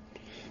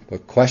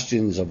 But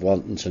questions of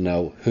wanting to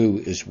know who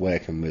is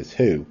working with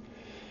who,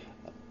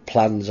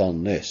 plans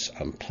on this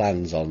and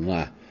plans on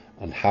that,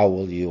 and how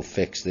will you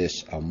fix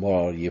this and what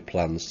are your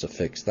plans to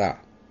fix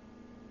that?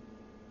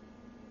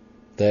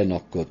 They're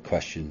not good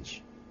questions.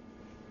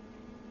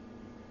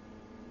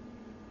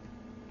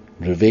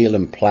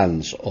 Revealing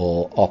plans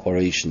or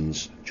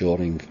operations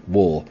during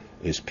war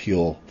is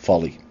pure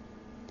folly,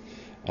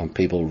 and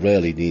people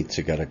really need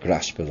to get a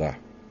grasp of that.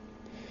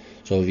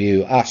 So if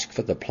you ask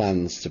for the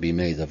plans to be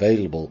made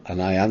available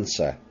and I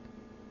answer,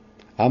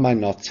 am I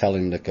not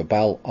telling the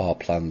cabal our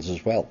plans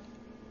as well?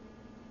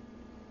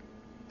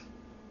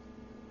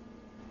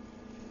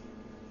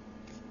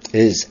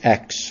 Is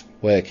X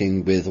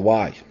working with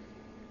Y?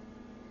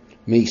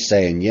 Me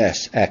saying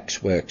yes,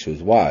 X works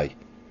with Y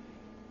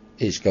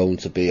is going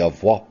to be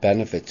of what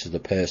benefit to the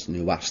person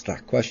who asked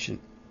that question?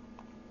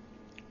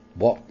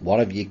 What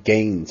have you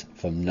gained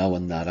from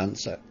knowing that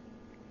answer?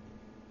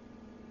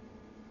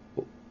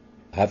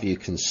 Have you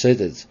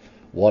considered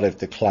what if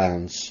the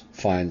clowns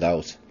find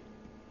out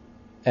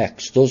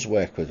X does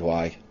work with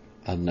Y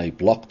and they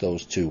block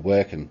those two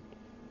working,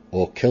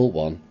 or kill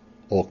one,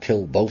 or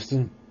kill both of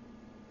them?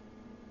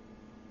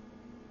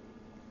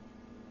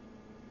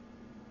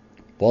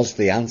 Was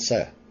the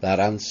answer, that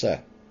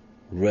answer,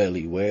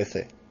 really worth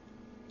it?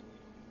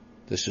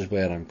 This is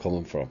where I'm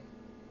coming from.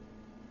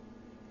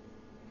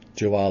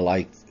 Do I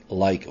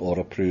like or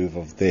approve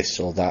of this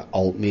or that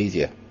alt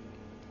media?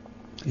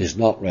 Is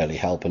not really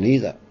helping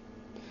either.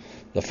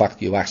 The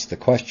fact you ask the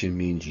question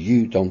means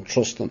you don't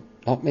trust them,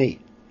 not me.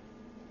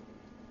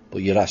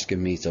 But you're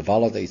asking me to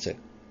validate it.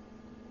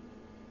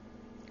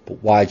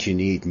 But why do you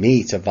need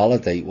me to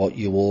validate what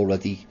you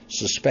already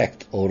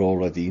suspect or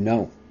already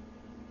know?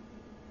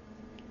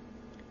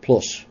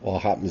 Plus,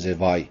 what happens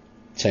if I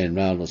turn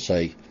around and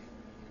say,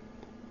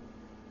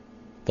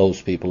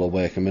 those people are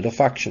working with a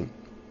faction?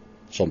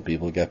 Some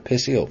people get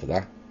pissy over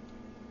that.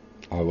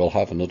 I will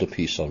have another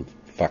piece on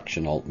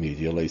faction alt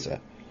media later.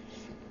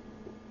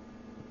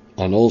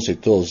 And all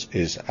it does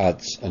is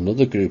adds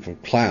another group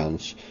of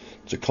clowns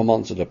to come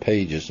onto the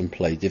pages and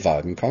play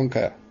divide and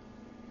conquer.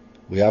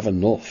 We have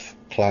enough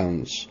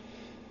clowns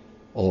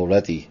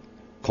already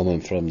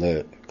coming from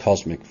the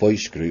Cosmic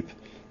Voice group,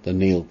 the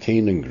Neil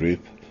Keenan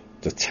group,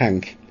 the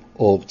Tank,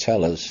 Orb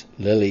Tellers,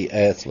 Lily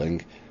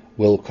Earthling,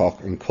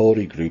 Wilcock and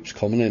Corey groups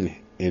coming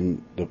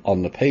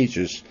on the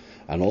pages,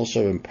 and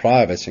also in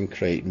private, and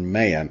creating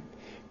mayhem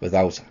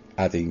without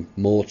adding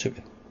more to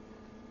it.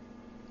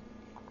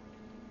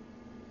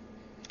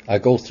 I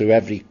go through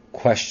every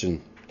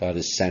question that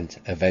is sent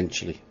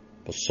eventually,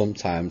 but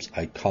sometimes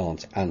I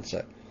can't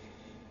answer.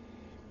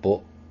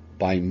 But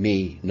by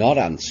me not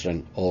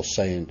answering or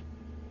saying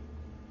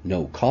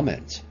no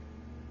comment,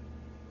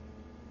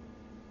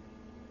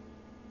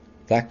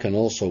 that can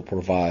also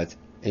provide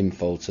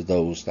info to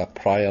those that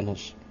pry on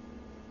us.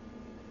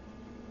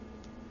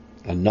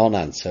 A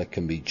non-answer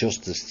can be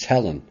just as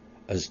telling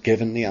as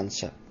giving the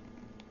answer.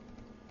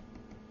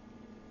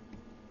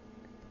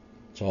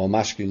 So I'm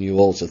asking you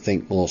all to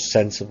think more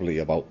sensibly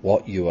about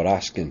what you are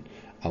asking,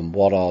 and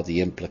what are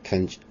the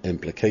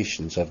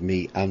implications of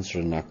me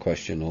answering that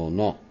question or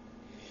not.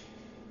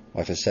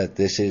 Like I said,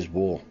 this is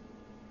war.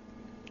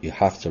 You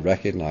have to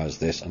recognise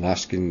this, and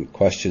asking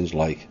questions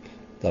like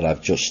that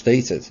I've just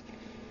stated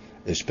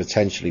is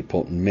potentially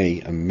putting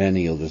me and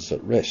many others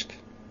at risk.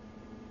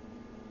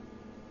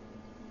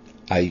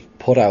 I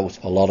put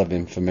out a lot of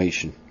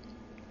information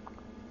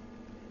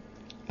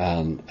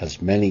and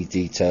as many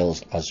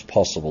details as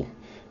possible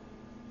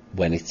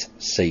when it's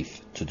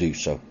safe to do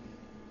so.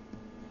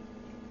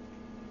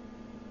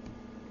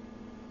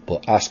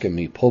 But asking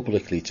me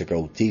publicly to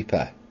go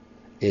deeper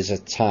is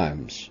at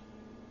times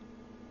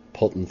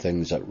putting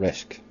things at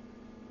risk.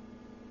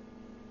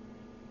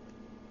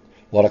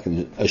 What I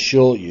can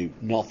assure you,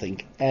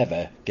 nothing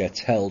ever gets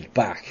held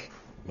back,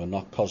 we're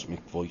not Cosmic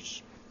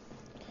Voice,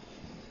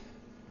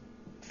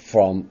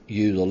 from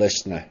you the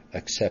listener,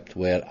 except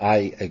where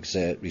I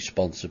exert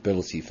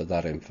responsibility for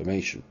that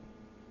information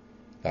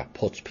that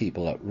puts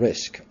people at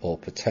risk or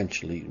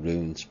potentially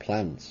ruins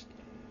plans.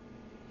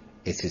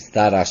 It is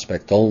that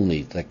aspect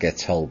only that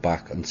gets held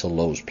back until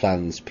those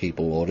plans,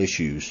 people or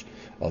issues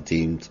are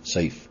deemed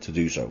safe to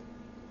do so.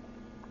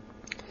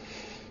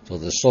 So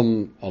there's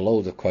a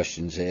load of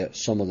questions here.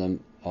 Some of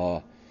them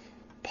are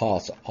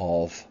part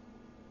of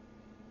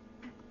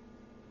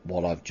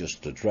what I've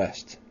just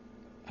addressed,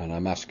 and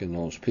I'm asking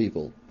those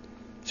people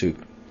to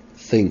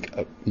think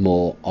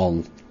more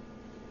on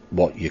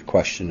what you're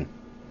questioning.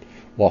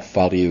 What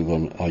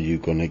value are you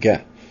going to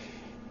get?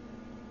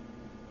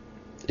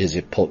 Is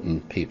it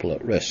putting people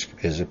at risk?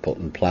 Is it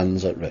putting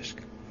plans at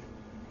risk?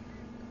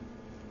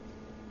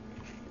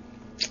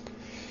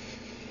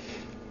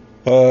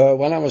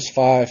 When I was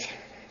 5,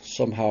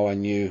 somehow I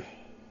knew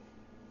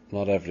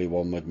not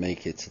everyone would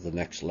make it to the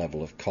next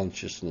level of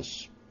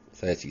consciousness.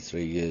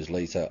 33 years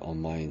later,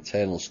 on my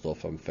internal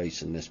stuff, I'm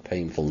facing this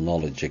painful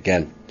knowledge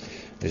again.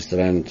 Is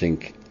there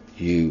anything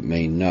you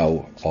may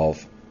know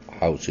of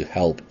how to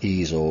help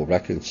ease or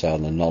reconcile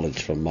the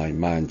knowledge from my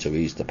mind to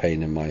ease the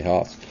pain in my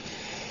heart?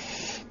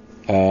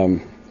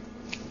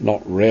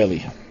 Not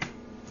really.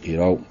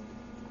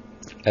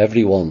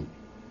 Everyone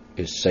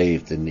is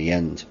saved in the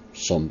end,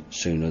 some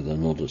sooner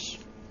than others.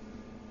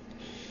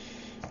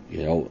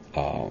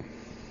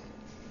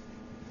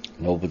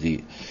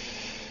 Nobody.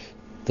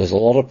 There's a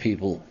lot of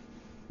people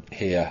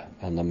here,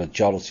 and the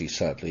majority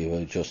certainly,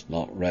 who are just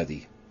not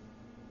ready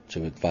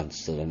to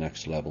advance to the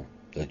next level.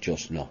 They're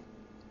just not,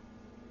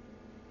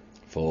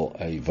 for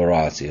a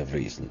variety of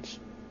reasons.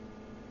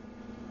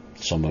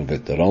 Some of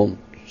it their own,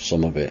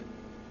 some of it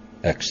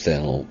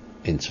external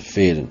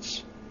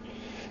interference.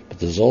 But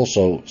there's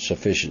also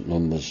sufficient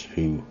numbers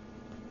who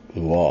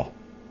are.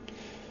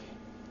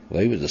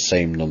 They were the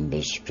same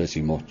numbers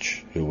pretty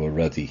much who were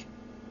ready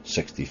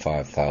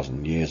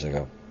 65,000 years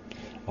ago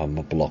and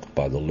were blocked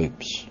by the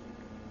loops.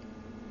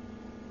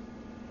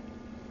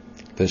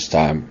 This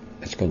time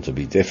it's going to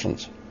be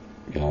different.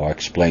 I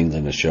explained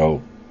in a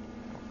show,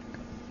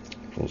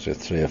 was it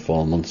 3 or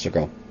 4 months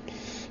ago?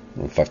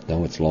 In fact,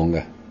 no, it's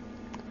longer.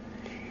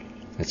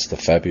 It's the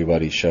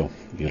February show.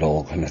 You're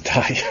all going to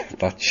die.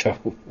 That show.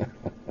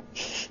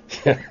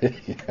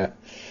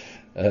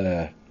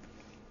 Yeah.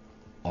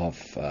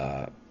 Of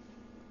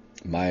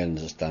my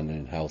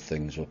understanding how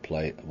things will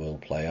play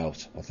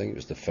out. I think it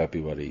was the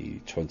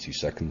February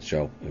 22nd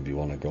show, if you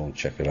want to go and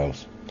check it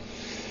out.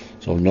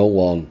 So no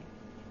one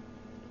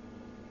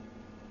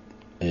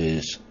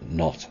is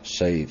not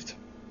saved.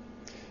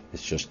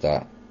 It's just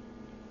that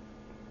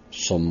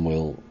some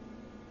will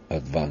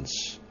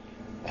advance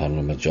and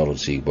the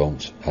majority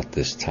won't at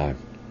this time.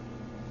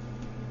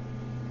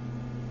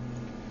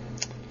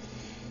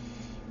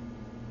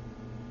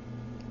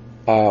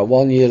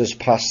 One year has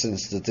passed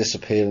since the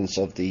disappearance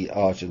of the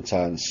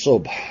Argentine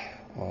sub.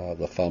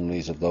 The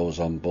families of those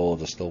on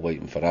board are still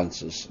waiting for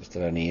answers. Is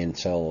there any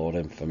intel or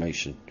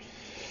information?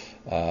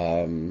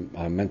 I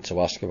meant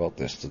to ask about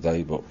this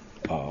today, but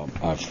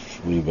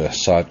we were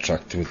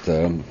sidetracked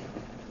with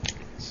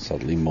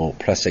sadly more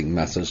pressing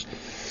matters.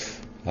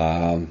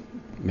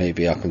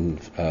 Maybe I can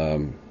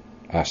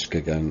ask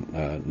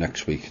again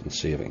next week and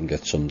see if I can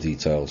get some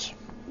details.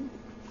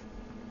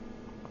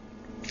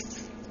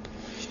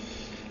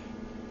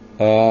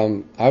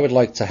 I would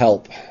like to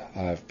help.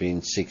 I've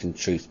been seeking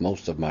truth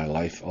most of my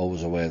life,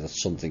 always aware that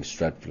something's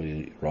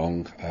dreadfully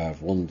wrong.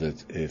 I've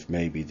wondered if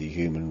maybe the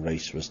human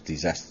race was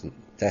destined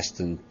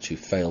destined to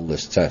fail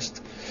this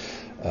test.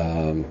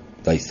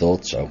 They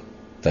thought so.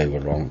 They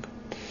were wrong.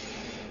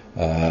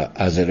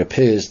 As it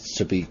appears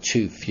to be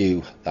too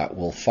few that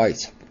will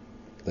fight.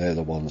 They're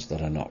the ones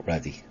that are not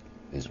ready,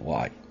 is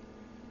why.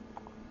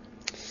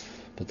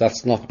 But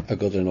that's not a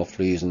good enough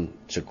reason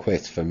to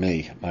quit for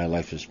me. My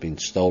life has been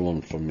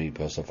stolen from me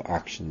because of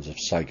actions of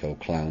psycho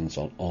clowns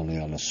only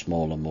on a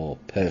smaller, more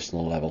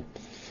personal level.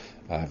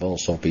 I've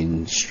also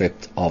been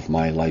stripped of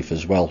my life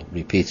as well,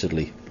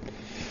 repeatedly.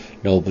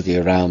 Nobody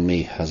around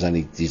me has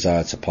any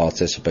desire to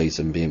participate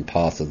in being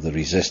part of the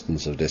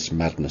resistance of this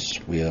madness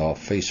we are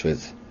faced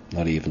with.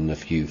 Not even a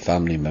few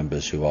family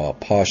members who are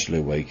partially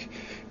awake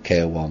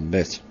care one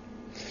bit.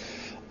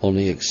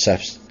 Only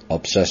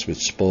obsessed with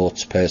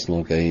sports,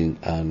 personal gain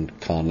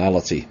and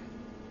carnality.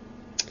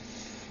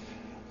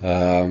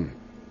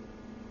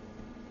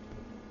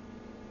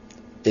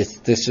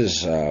 This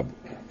is a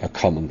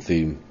common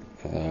theme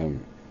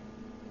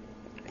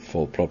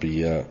for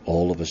probably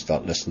all of us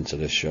that listen to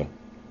this show.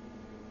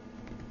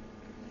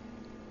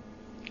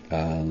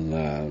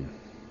 And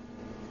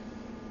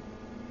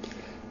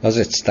as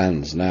it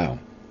stands now,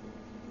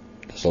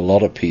 there's a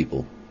lot of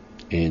people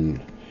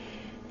in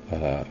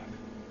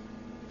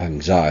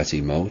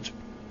anxiety mode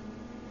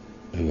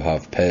who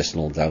have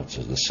personal doubts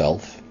of the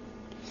self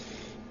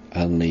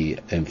and the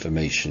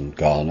information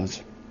garnered,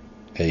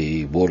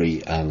 a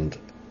worry and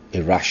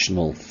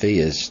irrational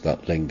fears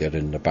that linger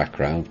in the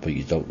background but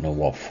you don't know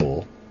what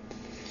for,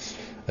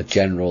 a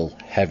general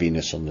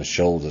heaviness on the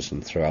shoulders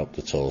and throughout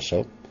the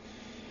torso,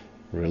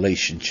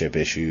 relationship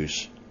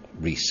issues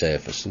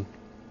resurfacing,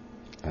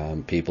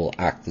 people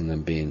acting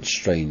and being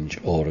strange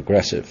or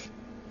aggressive.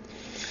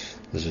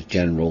 There's a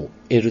general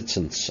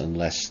irritance and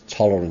less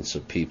tolerance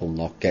of people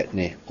not getting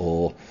it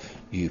or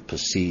you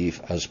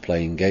perceive as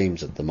playing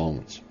games at the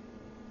moment.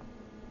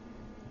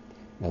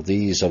 Now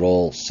these are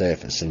all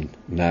surfacing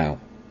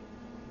now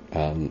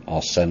and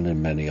are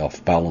sending many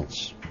off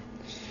balance.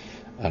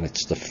 And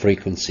it's the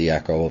frequency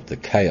echo of the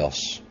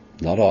chaos,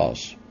 not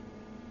ours,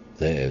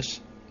 theirs.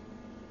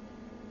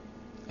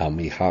 And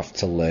we have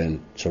to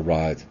learn to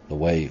ride the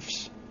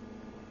waves.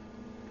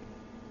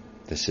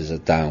 This is a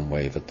down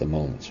wave at the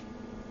moment.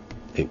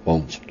 It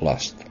won't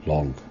last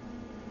long.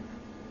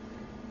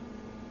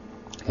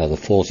 Now the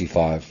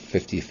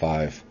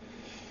 45-55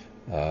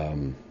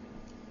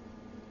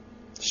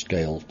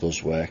 scale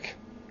does work.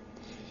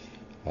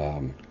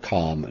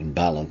 Calm and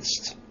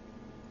balanced.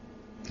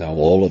 Now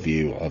all of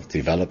you have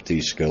developed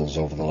these skills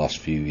over the last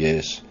few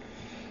years.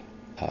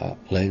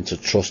 Learn to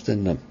trust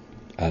in them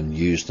and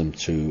use them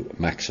to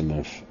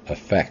maximum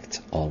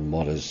effect on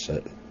what is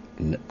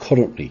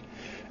currently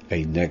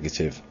a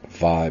negative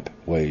vibe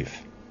wave.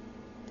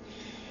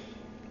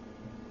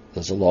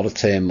 There's a lot of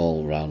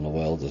turmoil around the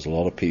world. There's a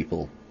lot of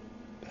people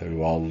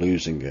who are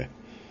losing it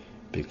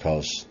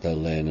because they're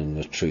learning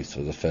the truth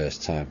for the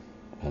first time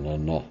and are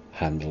not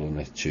handling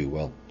it too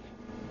well.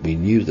 We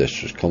knew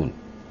this was coming.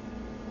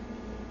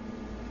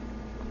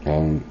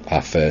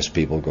 At first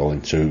people go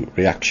into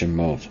reaction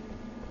mode.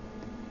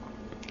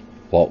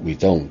 What we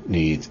don't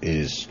need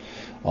is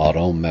our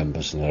own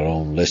members and our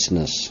own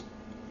listeners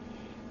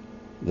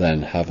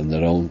then having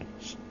their own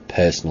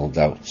personal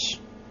doubts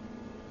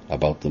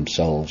about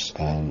themselves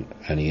and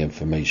any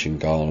information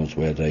garnered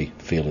where they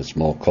feel it's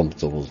more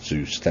comfortable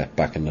to step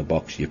back in the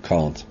box. You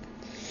can't.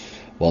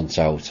 Once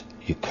out,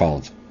 you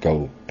can't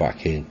go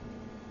back in.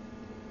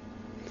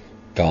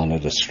 Garner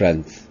the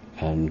strength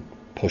and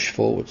push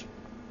forward.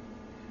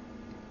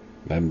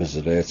 Members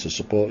are there to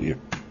support you.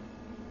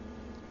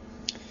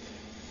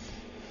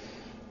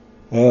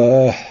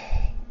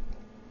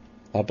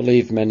 I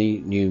believe many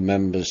new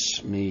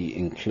members, me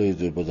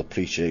included, would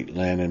appreciate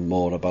learning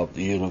more about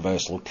the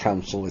Universal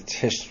Council, its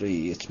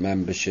history, its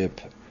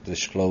membership,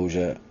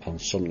 disclosure, and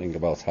something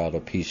about how the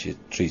peace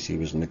treaty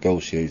was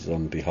negotiated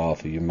on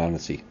behalf of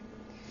humanity.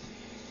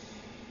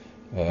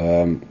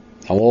 And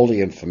all the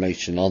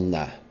information on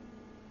that,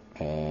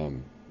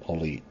 all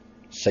the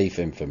safe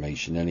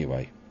information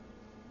anyway,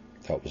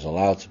 that was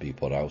allowed to be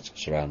put out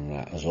surrounding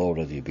that has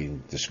already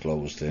been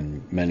disclosed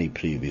in many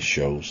previous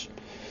shows,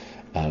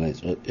 and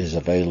it is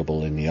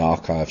available in the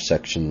archive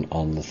section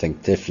on the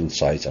Think Different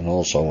site and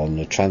also on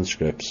the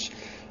transcripts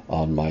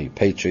on my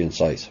Patreon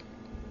site.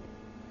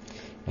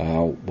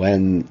 Now,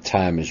 when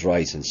time is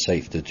right and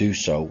safe to do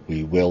so,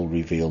 we will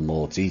reveal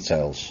more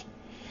details,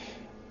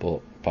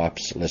 but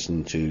perhaps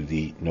listen to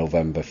the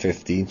November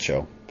 15th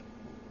show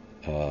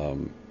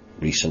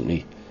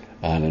recently,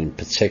 and in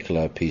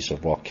particular a piece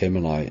of what Kim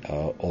and I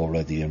are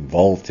already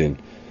involved in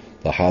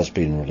that has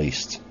been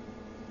released.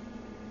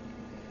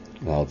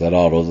 Now there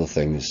are other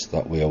things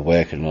that we are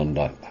working on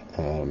that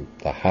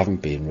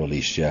haven't been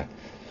released yet,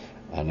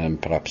 and then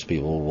perhaps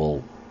people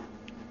will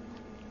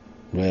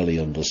really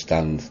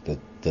understand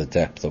the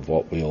depth of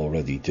what we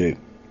already do.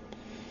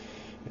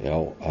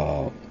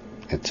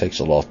 It takes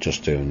a lot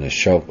just doing this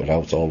show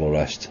without all the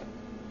rest,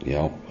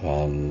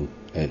 and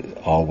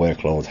our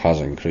workload has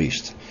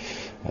increased.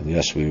 And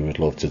yes, we would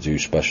love to do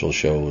special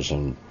shows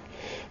and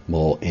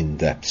more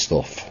in-depth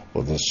stuff,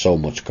 but there's so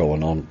much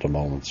going on at the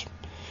moment.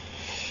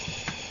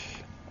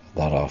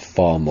 that are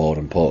far more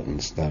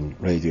important than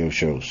radio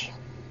shows.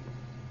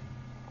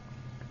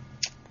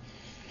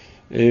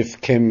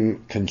 If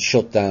Kim can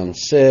shut down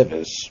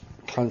servers,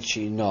 can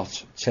she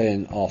not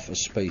turn off a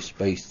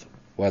space-based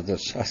weather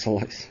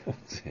satellite?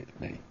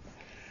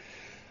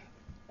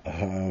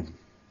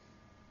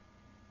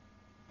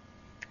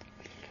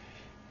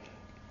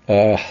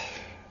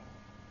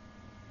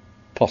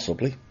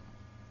 Possibly.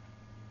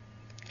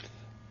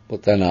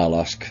 But then I'll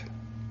ask,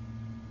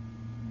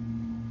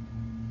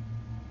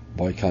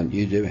 why can't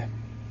you do it?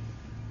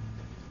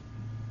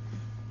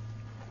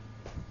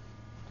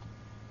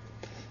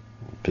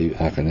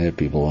 I can hear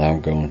people now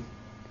going,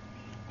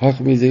 how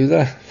can we do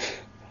that?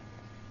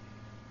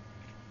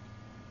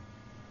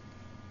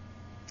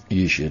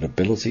 Use your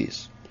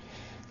abilities.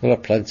 There are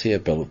plenty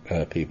of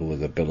people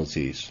with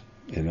abilities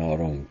in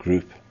our own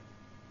group.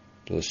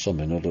 There's some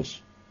in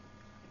others.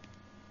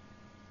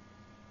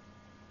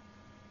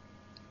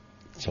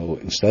 So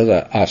instead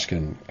of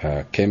asking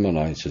Kim and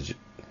I to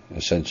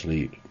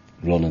essentially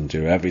run and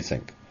do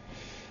everything,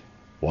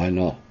 why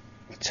not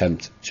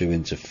attempt to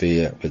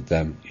interfere with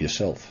them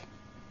yourself?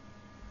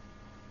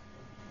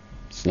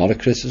 It's not a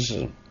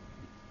criticism.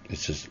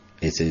 It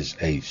is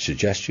a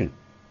suggestion.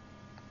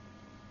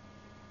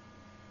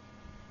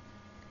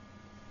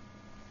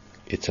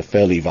 It's a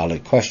fairly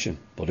valid question,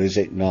 but is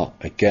it not,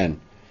 again,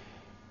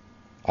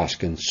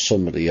 asking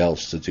somebody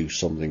else to do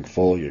something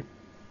for you?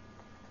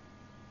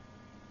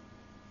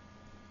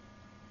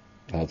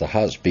 Now, there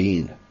has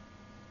been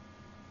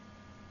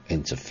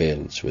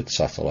interference with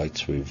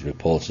satellites. We've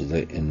reported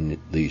it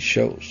in these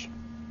shows.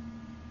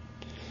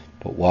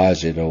 But why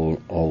is it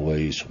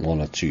always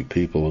one or two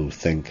people who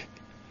think,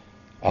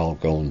 I'll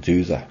go and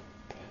do that?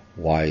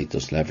 Why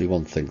doesn't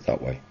everyone think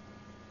that way?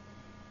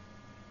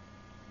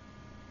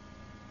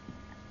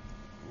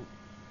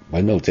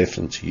 We're no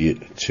different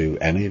to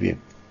any of you.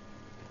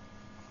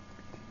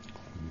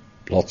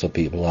 Lots of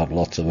people have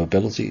lots of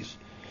abilities,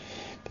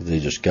 but they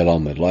just get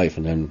on with life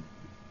and then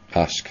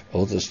ask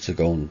others to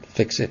go and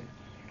fix it.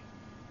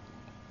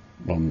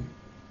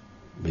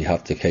 We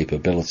have the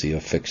capability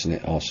of fixing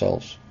it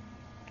ourselves.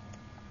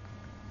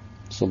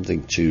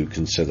 Something to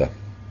consider.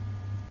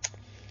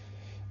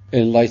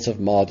 In light of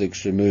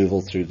Marduk's removal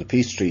through the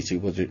peace treaty,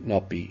 would it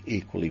not be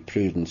equally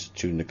prudent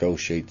to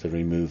negotiate the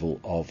removal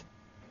of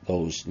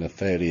those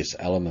nefarious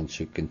elements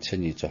who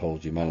continue to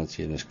hold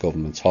humanity and its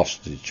government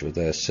hostage with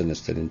their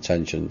sinister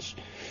intentions,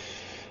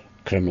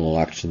 criminal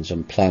actions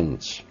and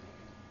plans?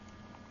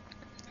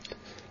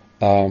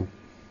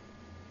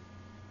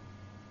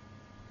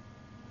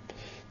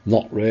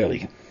 Not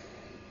really,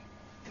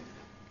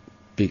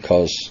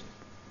 because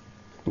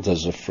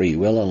there's a free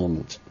will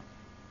element,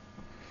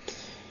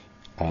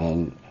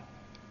 and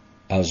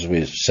as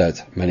we've said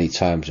many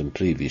times in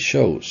previous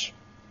shows,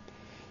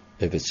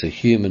 if it's a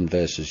human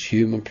versus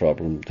human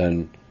problem,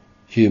 then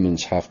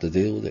humans have to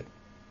deal with it.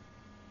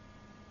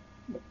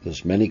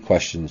 There's many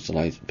questions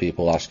tonight,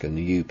 people asking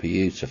the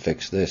UPU to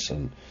fix this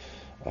and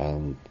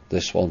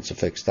this one to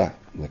fix that,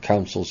 and the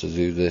council to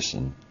do this,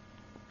 and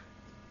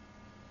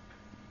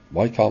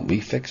why can't we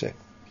fix it?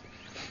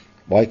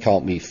 Why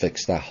can't we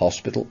fix that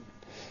hospital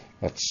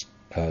that's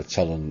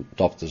telling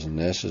doctors and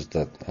nurses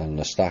and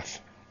the staff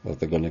that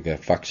they're going to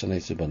get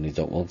vaccinated when they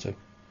don't want to?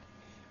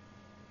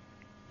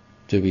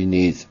 Do we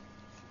need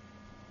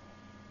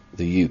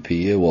the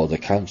UPU or the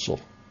council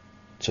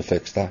to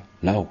fix that?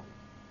 No.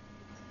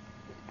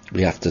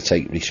 We have to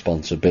take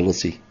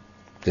responsibility.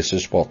 This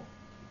is what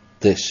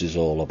this is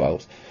all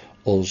about.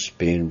 Us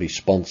being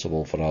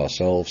responsible for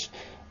ourselves,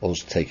 us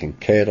taking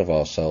care of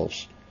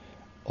ourselves,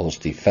 us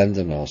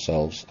defending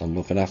ourselves and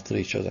looking after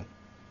each other.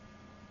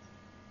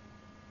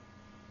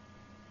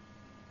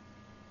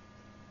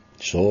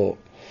 So,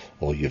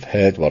 or you've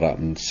heard what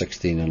happened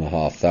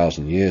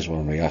 16,500 years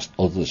when we asked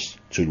others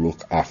to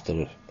look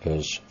after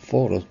us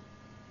for us.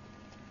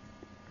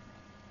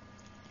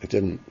 It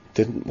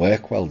didn't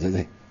work well, did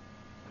it?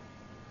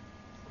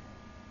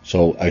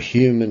 So a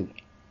human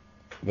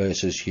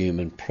versus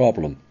human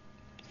problem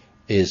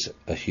is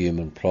a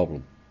human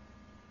problem.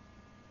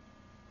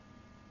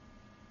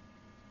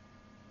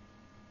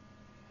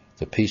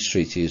 The peace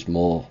treaty is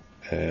more,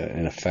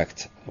 in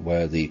effect,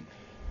 where the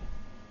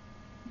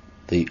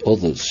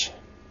others,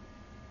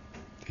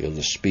 the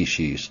other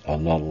species, are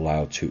not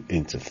allowed to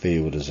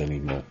interfere with us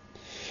anymore,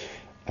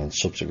 and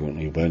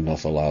subsequently we're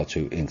not allowed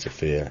to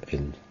interfere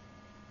in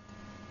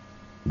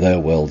their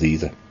world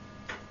either.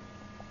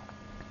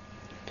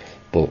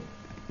 But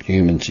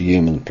human to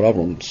human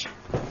problems,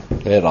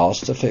 they're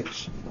ours to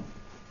fix.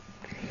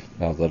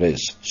 Now, there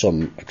is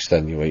some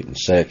extenuating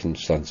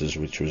circumstances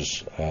which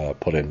was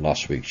put in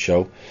last week's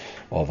show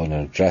of an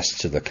address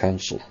to the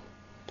council,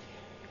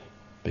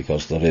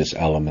 because there is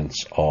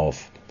elements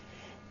of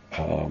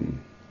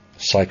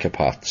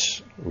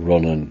psychopaths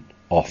running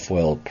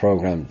off-world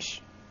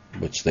programs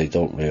which they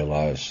don't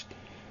realise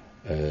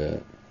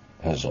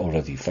has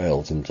already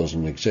failed and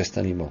doesn't exist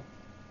anymore.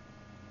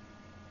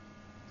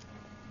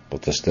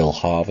 But they're still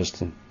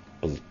harvesting,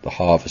 but the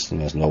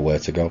harvesting has nowhere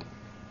to go.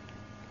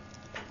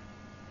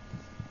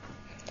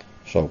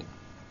 So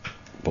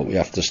But we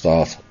have to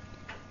start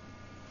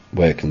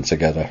working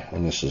together,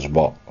 and this is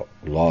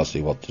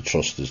largely what the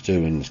Trust is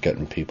doing, is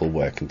getting people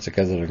working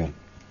together again.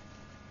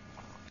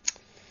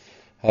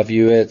 Have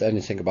you heard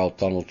anything about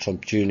Donald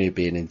Trump Jr.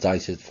 being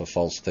indicted for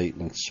false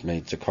statements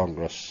made to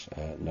Congress?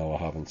 No, I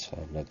haven't. I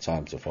haven't had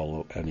time to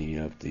follow any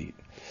of the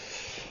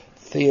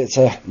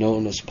theatre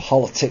known as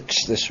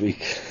politics this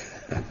week.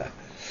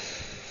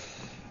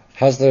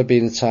 Has there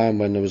been a time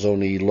when there was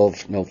only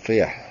love, no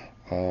fear?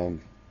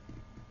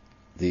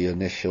 The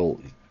initial,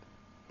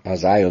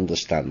 as I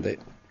understand it,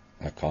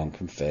 I can't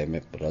confirm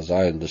it, but as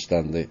I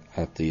understand it,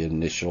 at the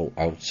initial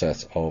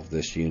outset of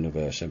this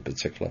universe in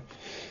particular,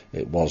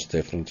 it was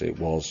different. It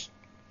was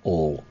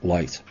all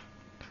light.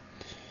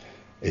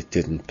 It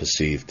didn't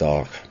perceive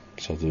dark,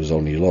 so there was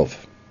only love.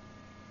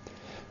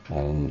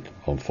 And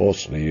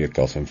unfortunately, it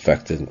got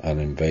infected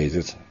and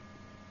invaded,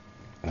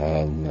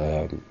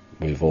 and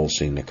we've all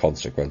seen the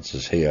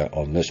consequences here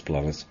on this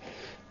planet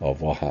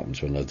of what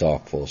happens when the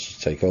dark forces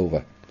take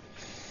over.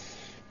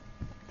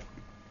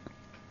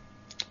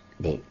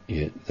 But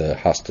there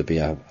has to be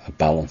a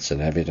balance in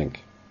everything.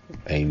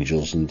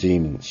 Angels and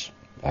demons,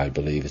 I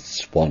believe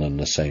it's one and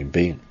the same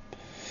being,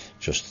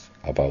 just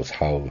about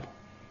how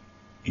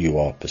you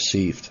are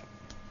perceived.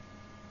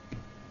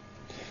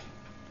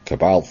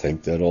 Cabal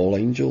think they're all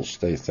angels.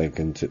 They think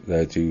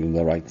they're doing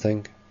the right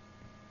thing.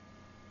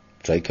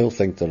 Draco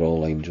think they're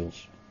all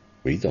angels.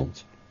 We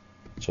don't.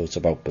 So it's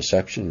about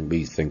perception.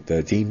 We think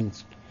they're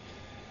demons.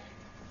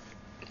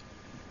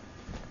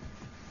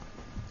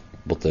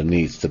 But there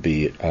needs to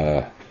be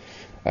a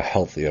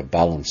healthier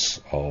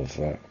balance of,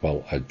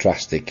 a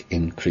drastic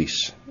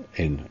increase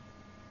in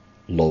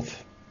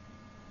love,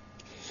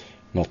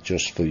 not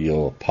just for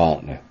your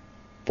partner,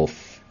 but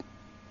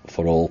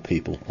for all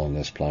people on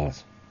this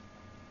planet.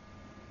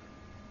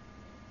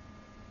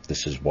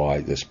 This is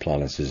why this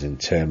planet is in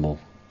turmoil,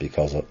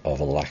 because of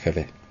a lack of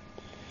it.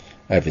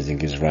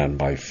 Everything is run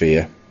by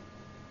fear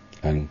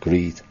and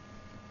greed,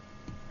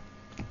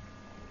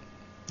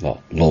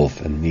 not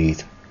love and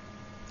need.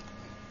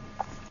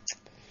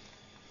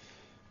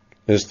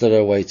 Is there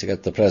a way to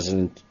get the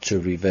President to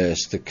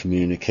reverse the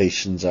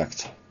Communications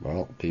Act?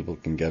 Well, people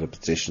can get a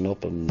petition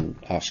up and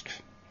ask.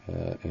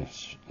 I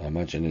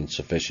imagine in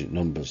sufficient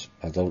numbers.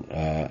 I don't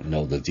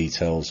know the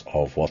details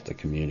of what the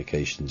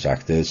Communications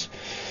Act is,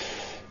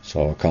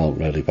 so I can't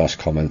really pass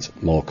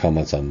more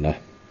comment on that.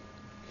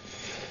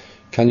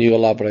 Can you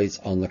elaborate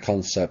on the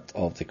concept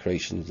of the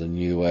creation of the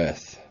new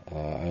Earth?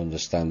 I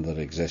understand that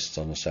it exists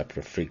on a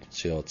separate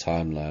frequency or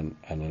timeline,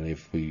 and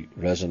if we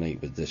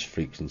resonate with this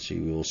frequency,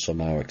 we will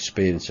somehow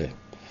experience it.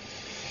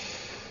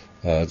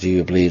 Do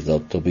you believe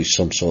that there'll be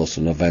some sort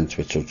of event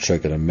which will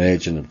trigger a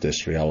merging of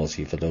this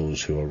reality for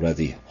those who are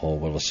ready, or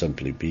will it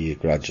simply be a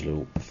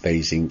gradual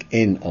phasing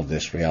in of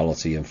this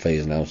reality and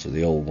phasing out of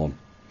the old one?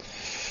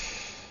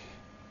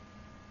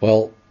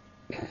 Well,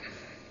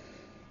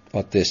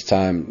 at this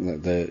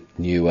time, the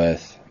new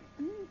Earth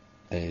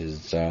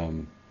is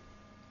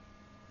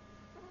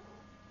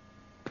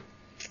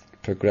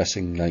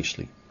progressing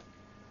nicely,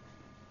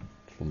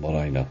 from what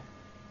I know.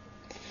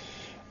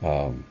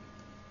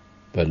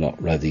 We're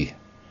not ready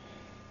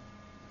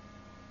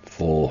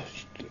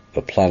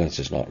the planet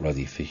is not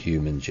ready for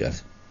humans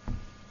yet,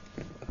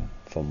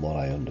 from what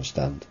I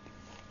understand.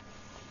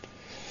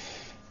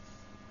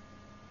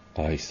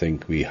 I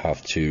think we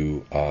have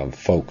to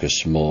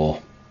focus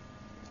more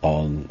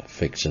on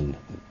fixing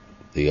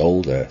the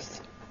old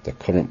Earth, the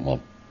current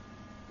one,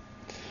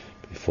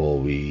 before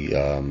we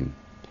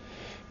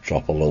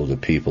drop a load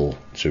of people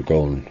to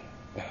go and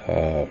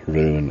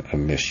ruin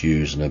and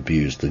misuse and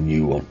abuse the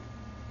new one.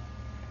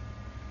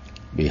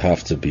 We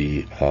have to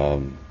be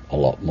a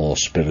lot more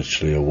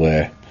spiritually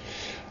aware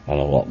and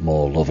a lot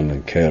more loving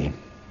and caring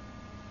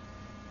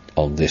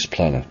on this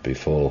planet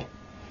before,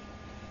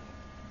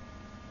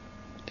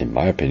 in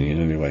my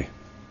opinion anyway,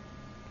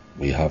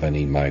 we have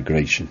any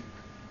migration.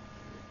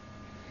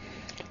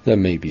 There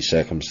may be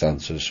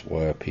circumstances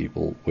where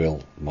people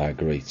will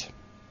migrate.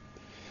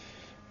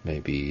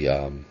 Maybe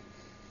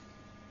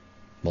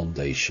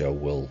Monday's show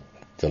will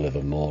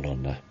deliver more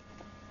on that.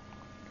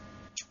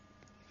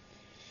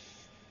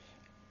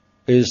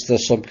 Is there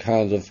some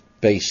kind of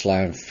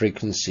baseline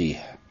frequency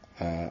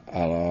at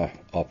our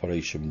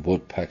Operation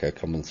Woodpecker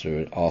coming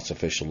through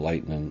artificial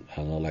lighting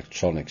and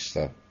electronics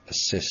that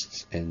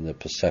assists in the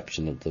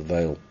perception of the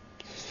veil?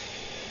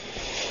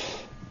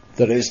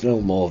 There is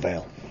no more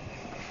veil.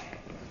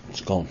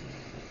 It's gone.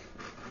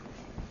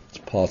 It's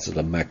part of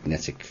the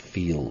magnetic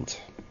field.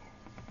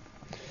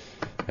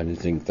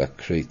 Anything that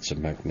creates a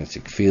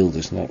magnetic field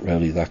is not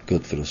really that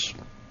good for us.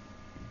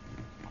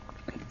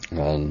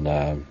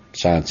 And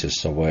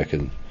scientists are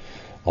working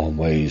on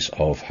ways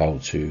of how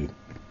to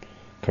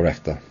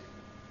correct that.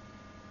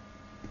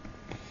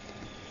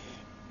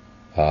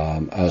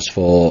 As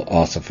for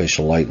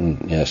artificial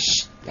lighting, yes,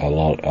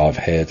 I've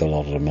heard a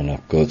lot of them are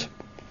not good.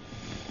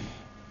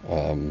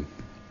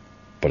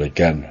 But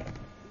again,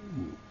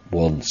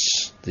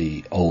 once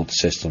the old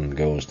system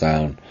goes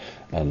down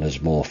and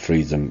there's more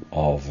freedom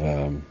of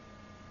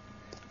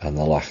and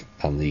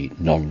the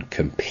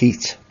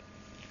non-compete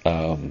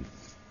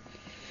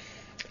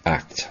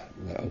act,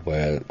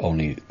 where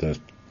only the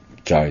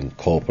giant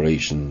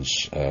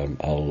corporations are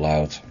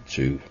allowed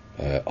to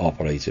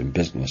operate in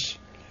business,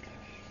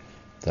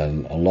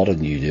 then a lot of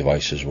new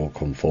devices will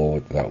come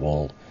forward that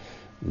will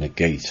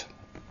negate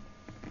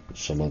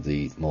some of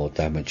the more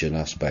damaging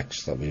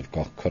aspects that we've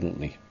got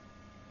currently.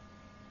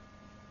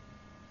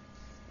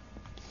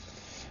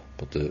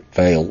 But the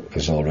veil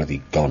is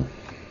already gone.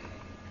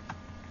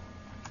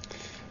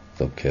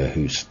 Don't care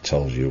who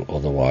tells you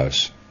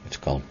otherwise, it's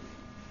gone.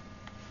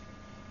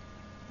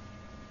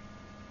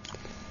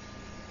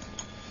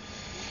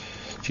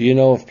 Do you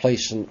know if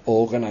placing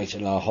organite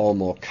in our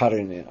home or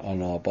carrying it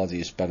on our body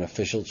is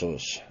beneficial to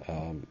us?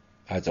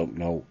 I don't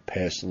know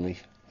personally.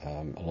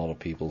 A lot of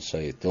people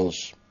say it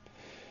does.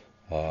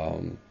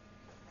 And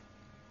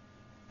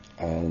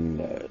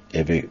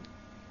if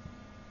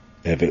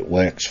it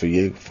works for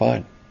you,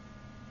 fine.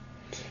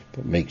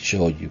 But make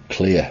sure you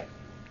clear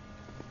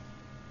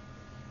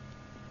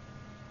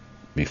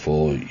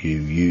before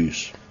you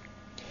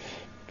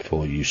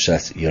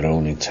set your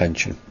own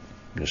intention.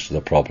 This is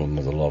the problem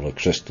with a lot of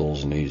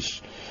crystals and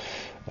these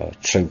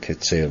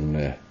trinkets here and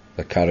there.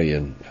 They're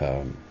carrying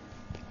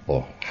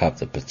or have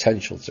the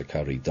potential to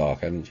carry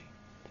dark energy,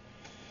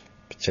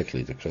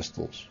 particularly the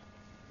crystals,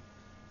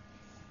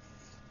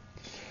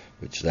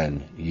 which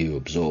then you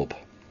absorb.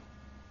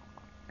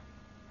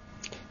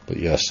 But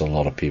yes, a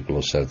lot of people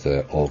have said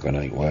that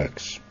organite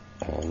works,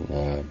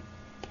 and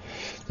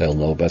they'll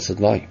know better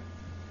than I.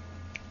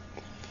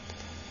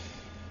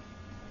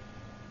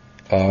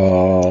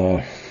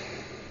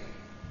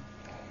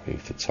 Wait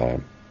for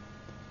time.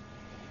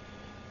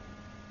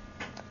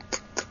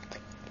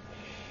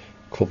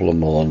 Couple of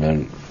more, and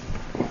then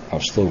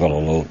I've still got a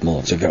load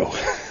more to go.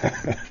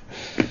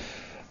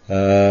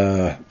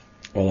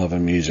 We'll have a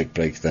music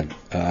break then.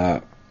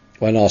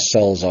 When our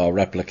cells are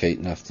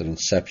replicating after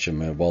inception,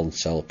 where one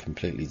cell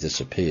completely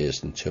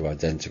disappears and two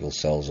identical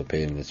cells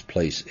appear in its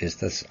place, is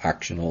this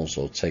action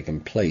also taking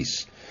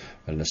place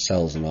when the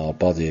cells in our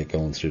body are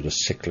going through the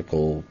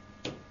cyclical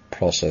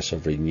process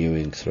of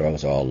renewing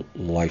throughout our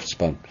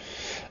lifespan?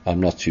 I'm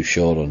not too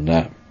sure on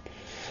that,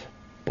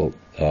 but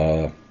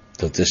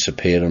the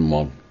disappearing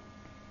one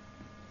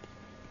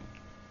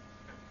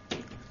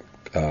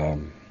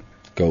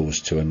goes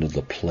to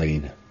another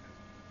plane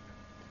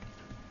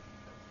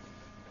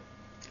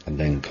and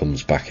then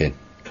comes back in.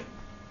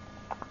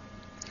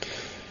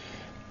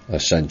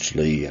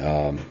 Essentially,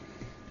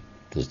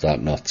 does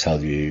that not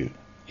tell you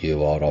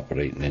you are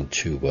operating in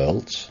two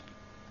worlds?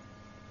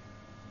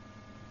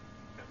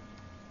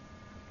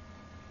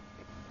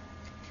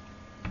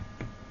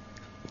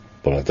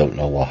 But I don't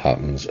know what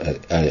happens.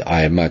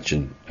 I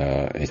imagine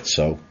it's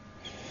so,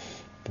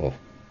 but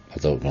I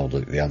don't know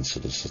the answer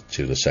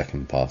to the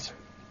second part.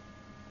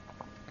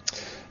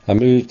 I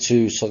moved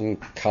to Southern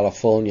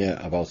California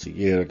about a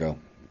year ago.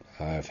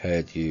 I've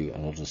heard you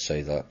and others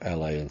say that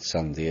LA and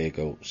San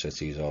Diego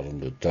cities are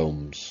under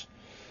domes.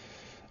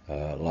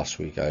 Last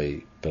week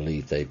I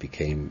believe they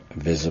became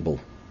visible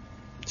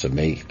to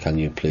me. Can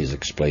you please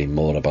explain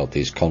more about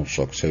these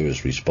constructs? Who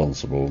is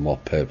responsible and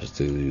what purpose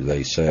do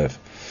they serve?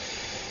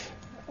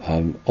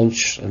 I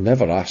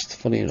never asked,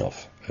 funny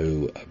enough,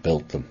 who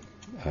built them.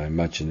 I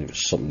imagine it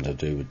was something to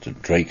do with the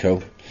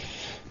Draco,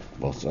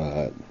 but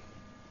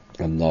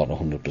I'm not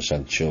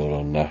 100% sure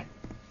on that.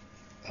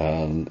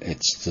 And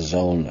it's to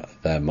zone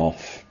them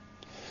off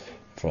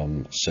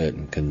from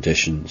certain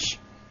conditions,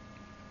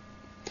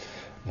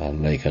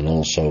 and they can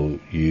also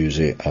use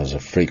it as a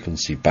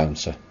frequency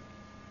bouncer.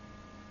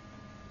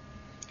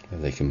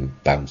 They can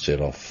bounce it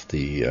off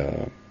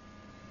the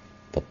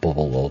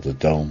bubble or the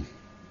dome,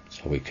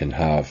 so we can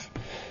have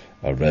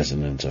a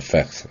resonant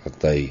effect that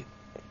they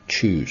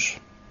choose.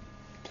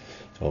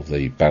 So if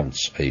they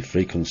bounce a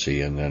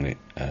frequency, and then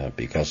it,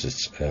 because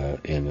it's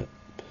in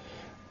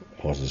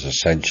what is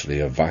essentially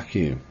a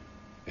vacuum,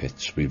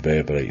 it's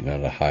reverberating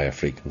at a higher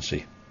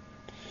frequency.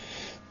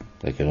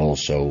 They can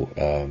also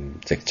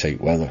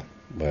dictate weather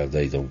where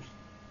they don't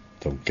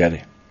get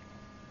it.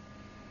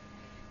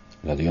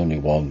 Now the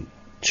only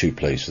two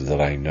places that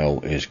I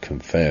know is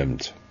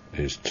confirmed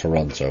is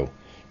Toronto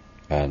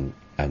and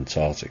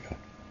Antarctica.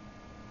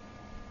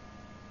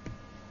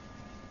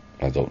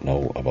 I don't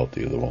know about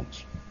the other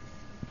ones.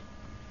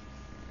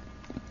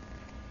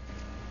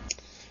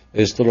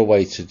 Is there a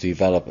way to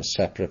develop a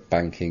separate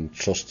banking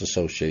trust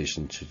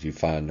association to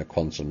define the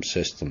quantum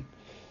system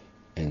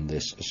in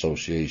this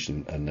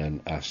association and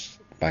then ask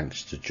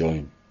banks to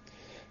join,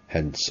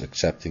 hence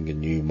accepting a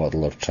new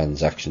model of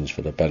transactions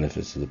for the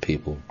benefit of the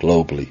people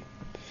globally?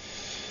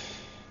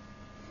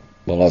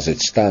 Well, as it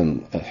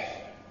stands,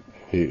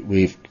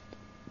 we've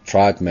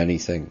tried many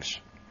things,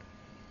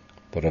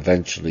 but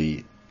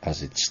eventually,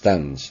 as it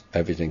stands,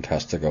 everything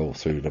has to go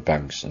through the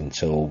banks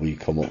until we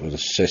come up with a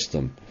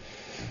system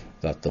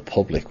that the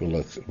public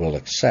will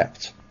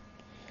accept,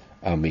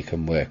 and we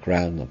can work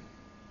around them.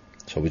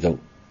 So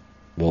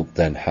we'll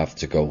then have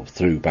to go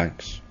through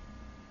banks.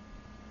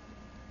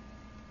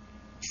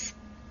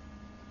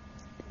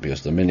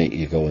 because the minute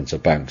you go into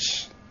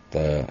banks,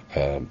 they're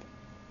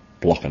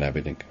blocking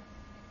everything,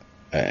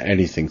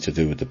 anything to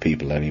do with the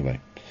people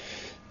anyway.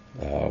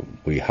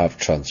 We have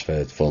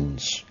transferred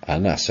funds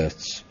and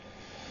assets.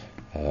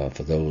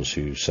 For those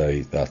who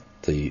say that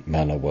the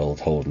Manor World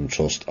Holding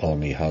Trust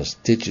only has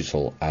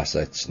digital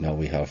assets, now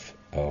we have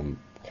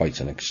quite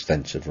an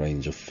extensive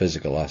range of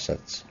physical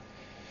assets.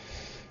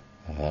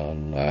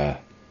 And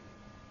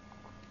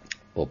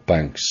but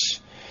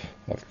banks,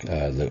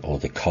 or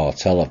the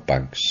cartel of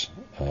banks,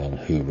 and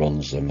who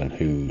runs them and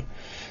who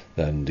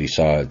then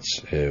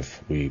decides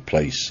if we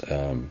place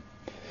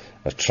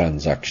a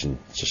transaction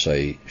to,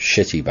 say,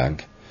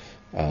 Citibank,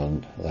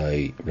 and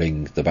they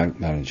ring the bank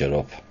manager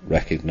up,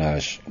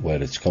 recognise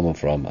where it's coming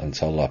from, and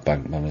tell that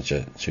bank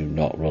manager to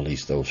not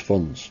release those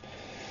funds.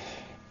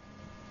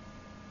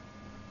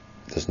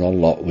 There's not a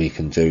lot we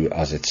can do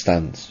as it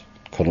stands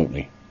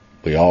currently.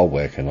 We are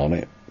working on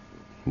it,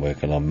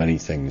 working on many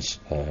things,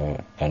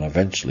 and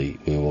eventually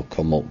we will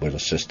come up with a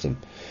system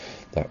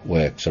that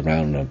works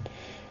around them,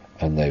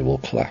 and they will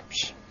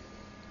collapse.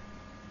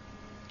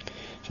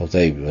 So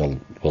they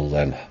will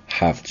then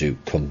have to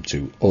come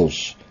to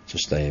us to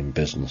stay in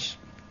business.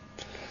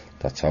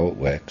 That's how it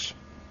works,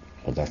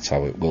 or that's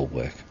how it will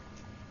work.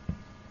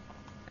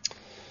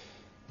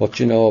 What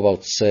do you know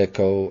about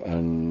Serco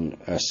and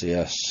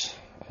SES?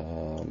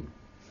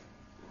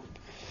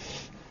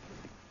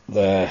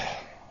 They're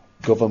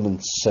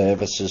government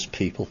services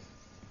people,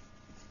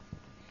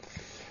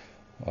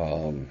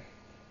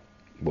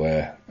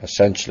 where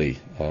essentially,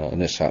 and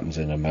this happens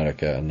in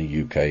America and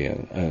the UK,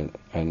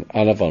 and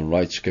Anna von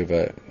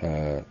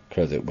Reitschgeber,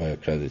 credit where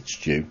credit's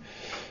due,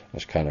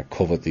 has kind of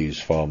covered these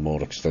far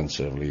more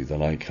extensively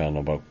than I can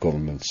about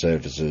government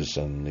services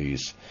and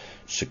these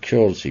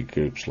security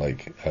groups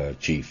like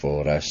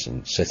G4S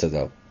and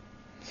Citadel.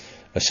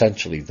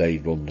 Essentially, they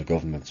run the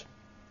government.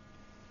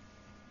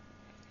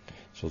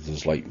 So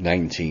there's like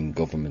 19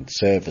 government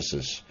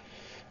services,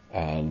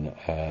 and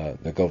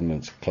the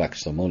government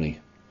collects the money.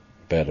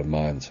 Bear in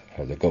mind,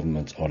 the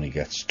government only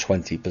gets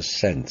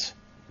 20%.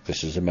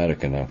 This is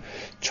America now.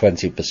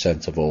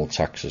 20% of all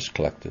taxes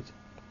collected.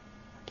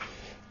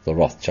 The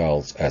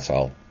Rothschilds et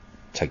al.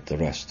 Take the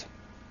rest.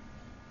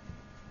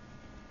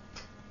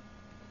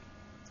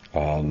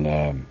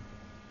 And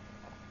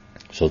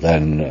so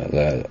then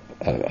the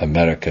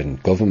American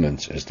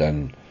government is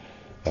then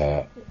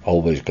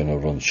always going to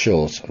run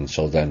short, and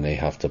so then they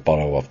have to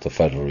borrow off the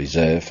Federal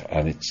Reserve,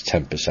 and it's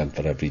 10%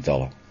 for every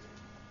dollar.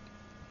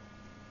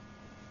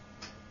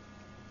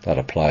 That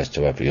applies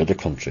to every other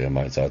country, I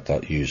might add,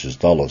 that uses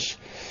dollars.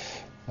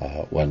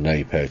 When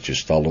they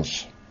purchase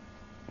dollars,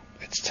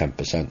 it's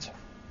 10%.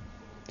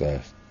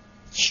 They're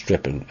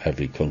stripping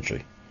every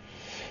country,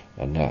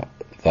 and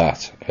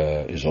that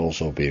is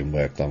also being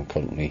worked on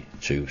currently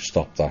to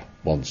stop that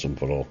once and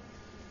for all.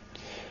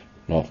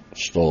 Not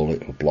stall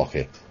it or block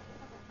it,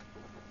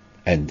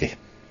 end it.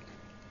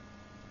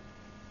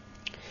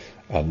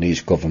 And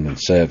these government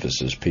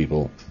services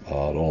people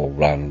are all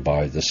run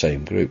by the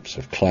same groups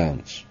of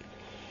clowns,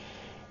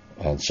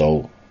 and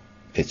so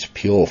it's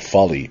pure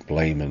folly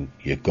blaming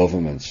your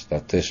governments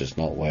that this is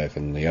not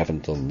working, they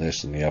haven't done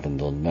this and they haven't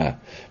done that,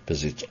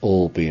 because it's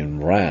all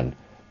being ran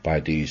by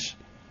these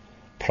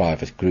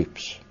private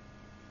groups.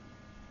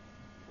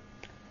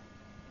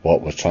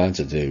 What we're trying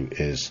to do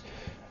is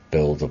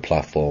build a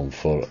platform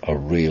for a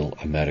real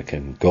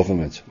American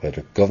government, where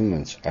the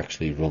government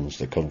actually runs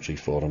the country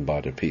for and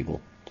by the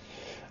people,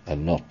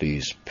 and not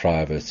these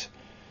private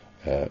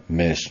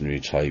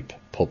mercenary type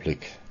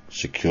public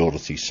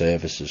security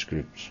services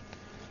groups.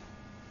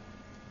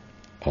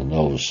 And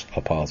those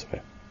are part of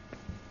it.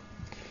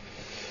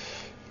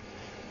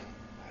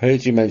 I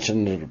heard you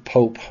mention that the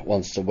Pope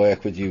wants to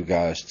work with you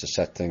guys to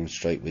set things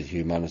straight with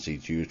humanity.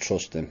 Do you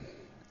trust him?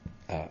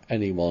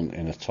 Anyone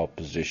in a top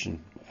position,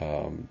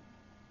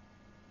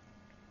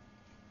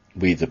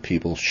 we the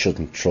people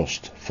shouldn't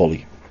trust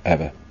fully,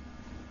 ever,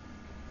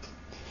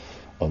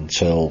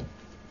 until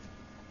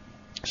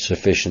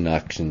sufficient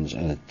actions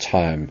and a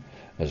time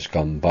has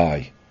gone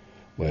by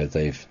where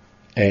they've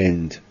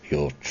earned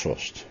your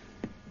trust.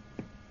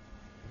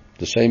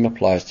 The same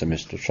applies to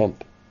Mr.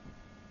 Trump.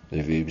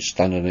 If he was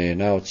standing here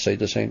now, I'd say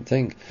the same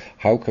thing.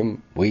 How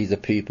can we the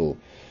people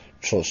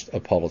trust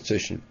a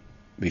politician?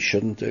 We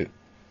shouldn't do.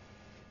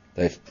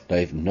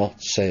 They've not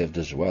served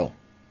us well.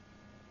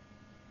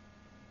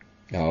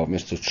 Now, if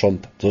Mr.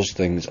 Trump does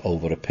things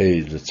over a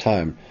period of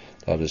time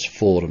that is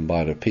for and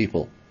by the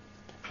people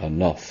and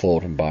not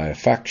for and by a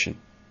faction,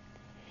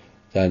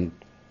 then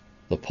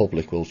the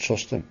public will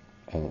trust him,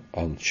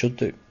 and should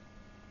do.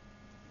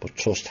 But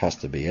trust has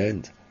to be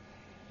earned.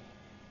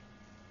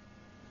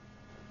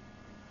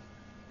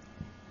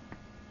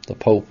 The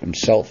Pope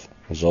himself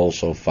has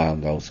also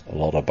found out a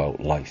lot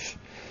about life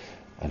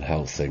and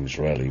how things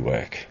really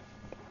work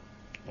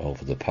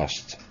over the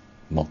past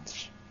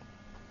months.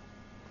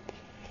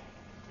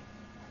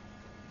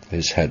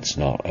 His head's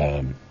not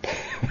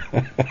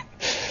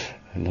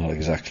not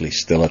exactly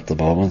still at the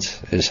moment.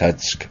 His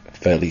head's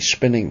fairly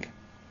spinning,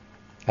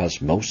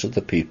 as most of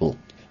the people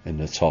in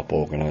the top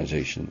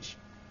organisations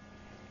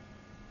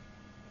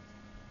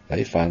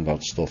They found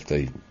out stuff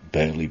they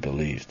barely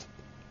believed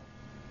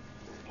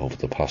over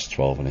the past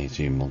 12 and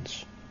 18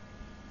 months.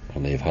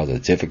 And they've had a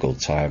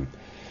difficult time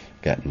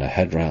getting their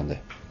head around it.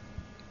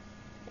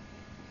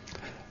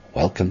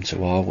 Welcome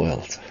to our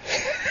world.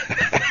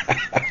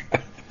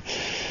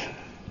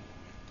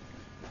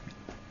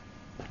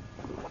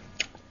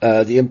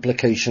 The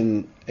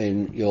implication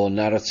in your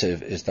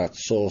narrative is that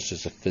Source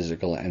is a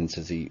physical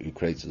entity who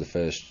created the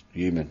first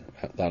human.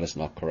 That is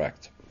not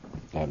correct.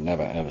 I've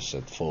never ever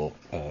said for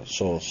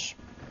Source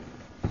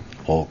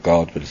or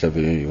God, whatever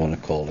you want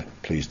to call it.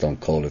 Please don't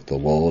call it the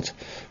Lord,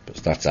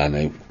 because that's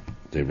Anu,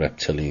 the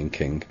reptilian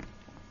king.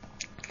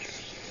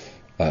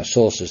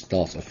 Source is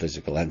not a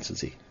physical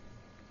entity. It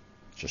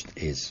just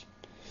is.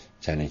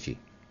 It's energy.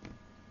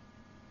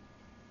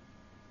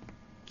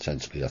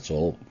 Essentially, that's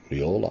all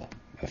we all are.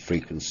 A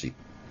frequency.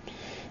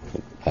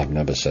 I've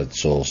never said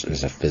Source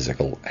is a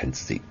physical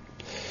entity.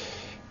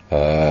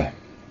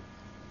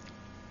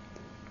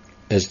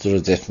 Is there a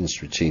difference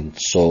between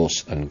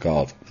Source and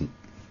God?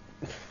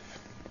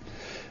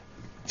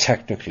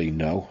 Technically,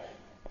 no.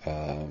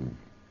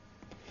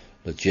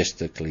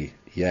 Logistically,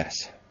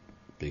 yes,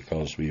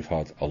 because we've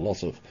had a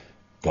lot of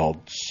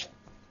gods,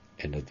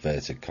 in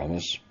inverted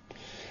commas,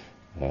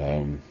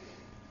 who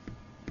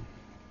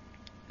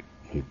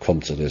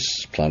come to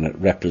this planet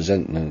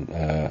representing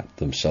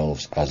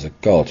themselves as a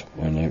god,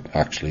 when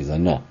actually they're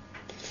not.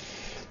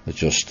 They're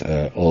just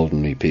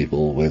ordinary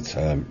people with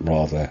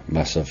rather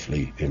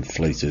massively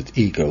inflated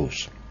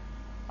egos.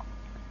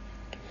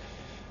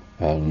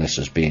 And this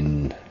has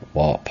been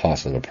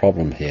part of the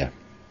problem here.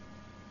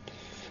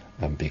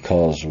 And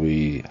because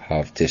we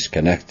have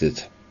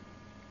disconnected,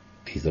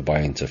 either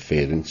by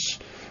interference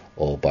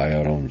or by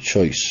our own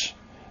choice,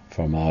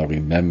 from our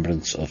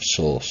remembrance of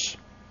Source,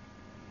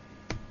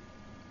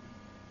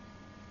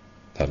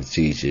 that it's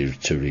easier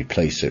to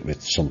replace it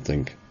with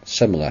something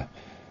similar,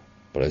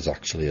 but it's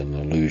actually an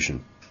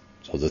illusion.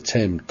 So the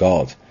term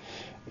God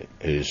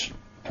is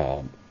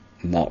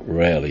not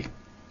really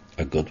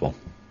a good one,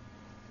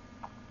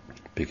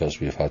 because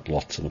we've had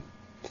lots of them,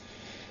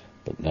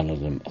 but none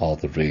of them are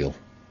the real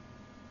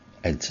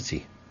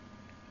entity.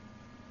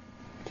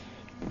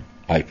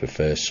 I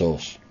prefer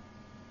Source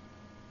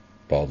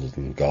rather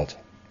than God.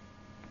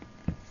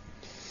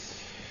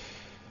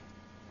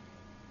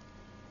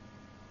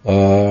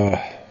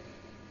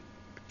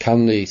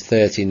 Can the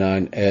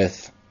 39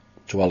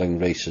 Earth-dwelling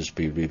races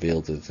be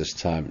revealed at this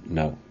time?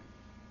 No.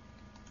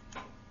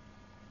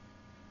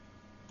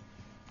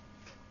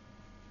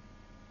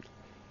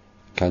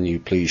 Can you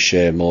please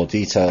share more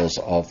details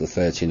of the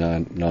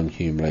 39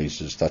 non-human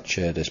races that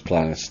share this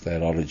planet,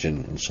 their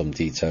origin, and some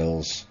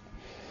details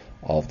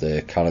of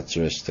their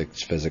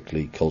characteristics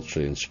physically,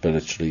 culturally and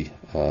spiritually?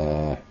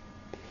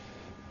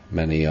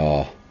 Many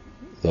are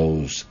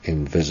those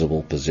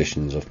invisible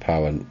positions of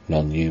power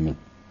non-human.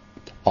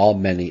 Are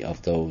many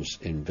of those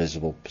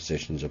invisible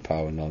positions of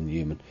power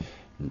non-human?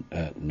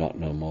 Not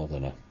no more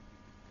than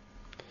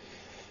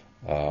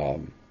that.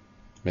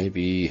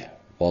 Maybe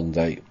one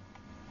day,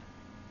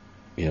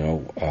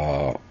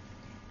 the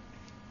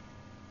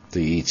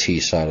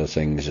ET side of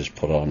things is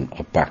put on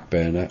a back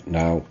burner.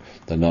 Now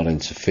they're not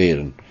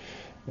interfering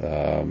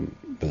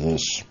with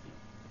us.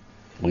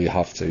 We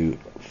have to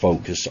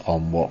focus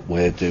on what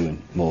we're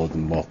doing more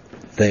than what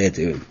they're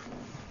doing.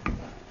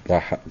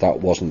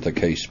 That wasn't the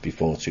case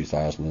before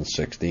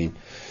 2016.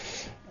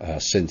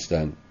 Since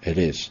then, it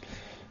is.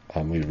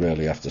 And we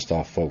really have to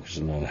start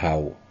focusing on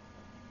how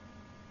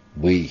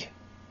we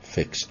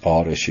fix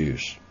our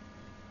issues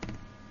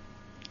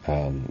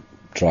and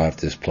drive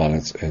this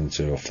planet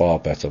into a far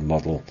better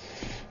model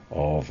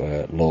of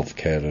love,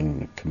 care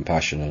and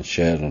compassion and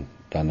sharing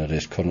than it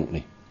is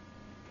currently.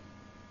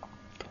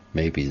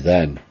 Maybe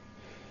then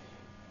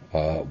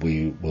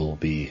we will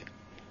be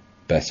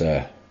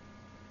better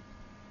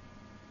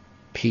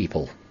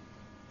people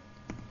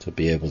to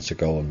be able to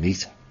go and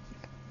meet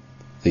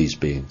these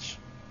beings.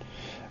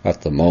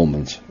 At the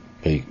moment,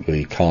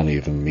 we can't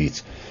even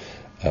meet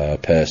a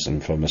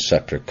person from a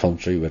separate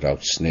country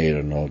without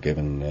sneering or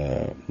giving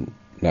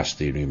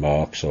nasty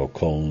remarks or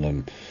calling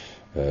them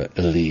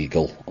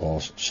illegal or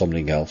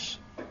something else.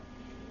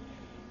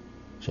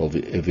 So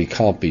if we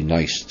can't be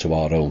nice to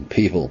our own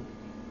people,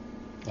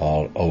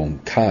 our own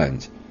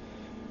kind,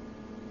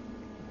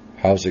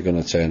 how's it going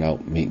to turn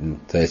out meeting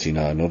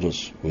 39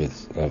 others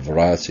with a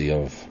variety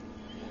of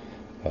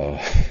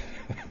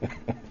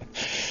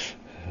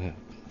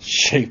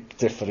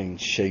differing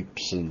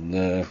shapes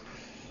and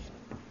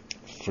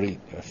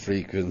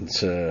frequent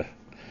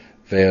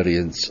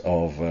variants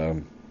of,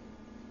 I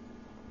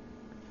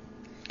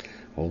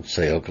won't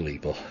say ugly,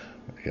 but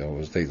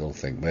they don't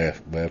think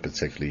we're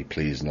particularly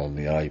pleasing on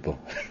the eye, but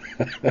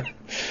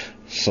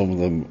some of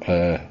them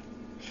are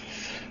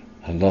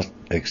not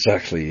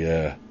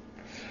exactly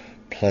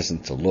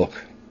pleasant to look,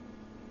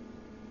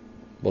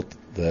 but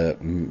the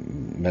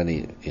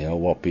many,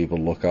 what people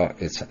look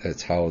at,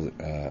 it's how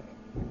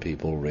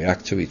people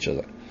react to each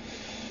other.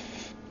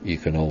 You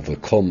can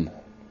overcome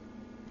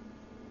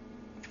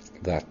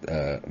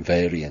that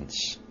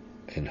variance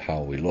in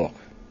how we look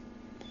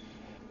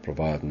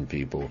providing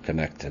people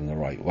connect in the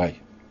right way.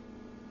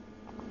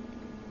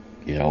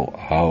 You know,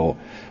 how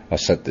I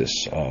said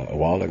this a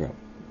while ago.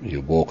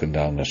 You're walking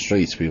down the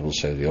streets, people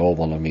say they all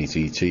want to meet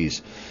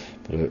ETs,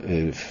 but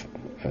if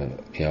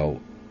you know,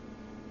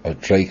 a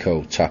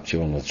Draco tapped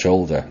you on the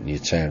shoulder and you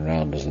turn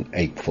around as an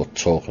 8-foot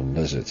talking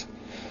lizard,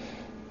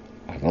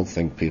 I don't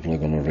think people are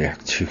going to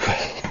react too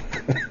well.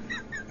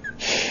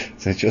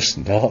 They're just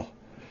not.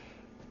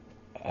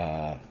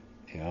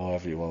 You know,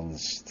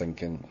 everyone's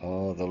thinking,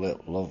 oh, the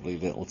lovely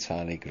little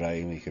tiny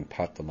grey, and you can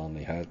pat them on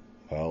the head.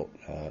 Well,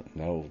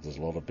 no, there's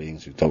a lot of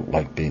beings who don't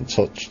like being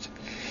touched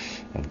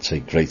and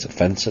take great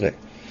offence at it.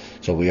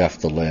 So we have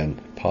to learn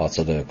part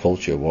of their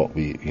culture. What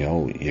we, you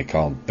know, you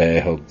can't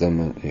bear hug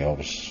them. You know,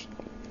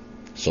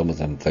 some of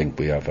them think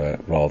we have a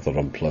rather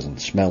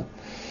unpleasant smell.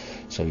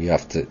 So you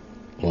have to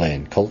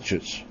learn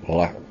cultures. Well,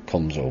 that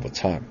comes over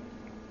time.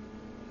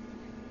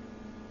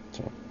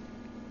 So,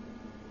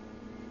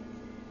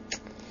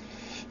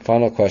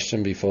 final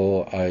question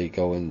before I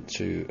go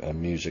into a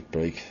music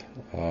break.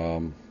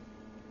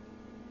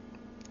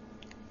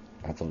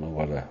 I don't know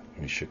whether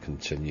we should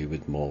continue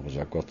with more because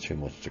I've got too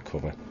much to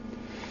cover.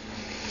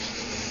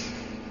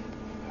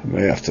 I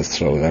may have to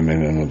throw them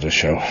in another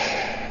show.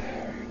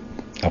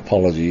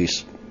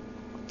 Apologies.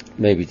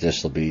 Maybe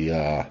this will be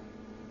a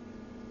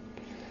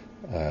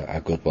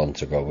good one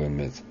to go in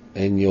with.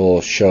 In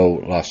your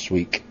show last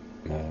week,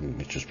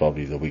 which was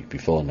probably the week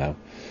before now,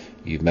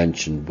 you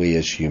mentioned we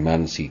as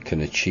humanity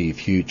can achieve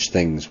huge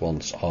things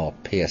once our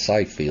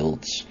PSI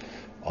fields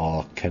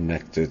are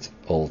connected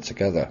all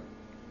together.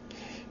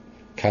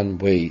 Can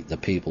we, the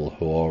people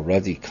who are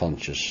already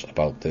conscious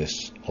about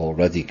this,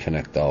 already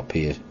connect our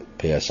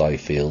PSI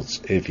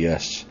fields? If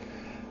yes,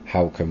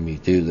 how can we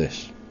do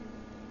this?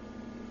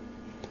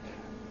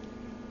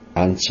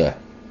 Answer: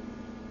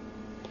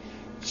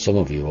 some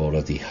of you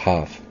already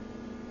have.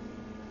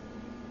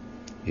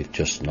 You've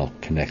just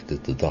not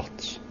connected the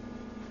dots.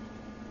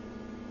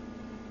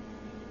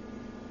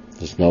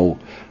 There's no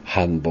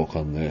handbook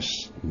on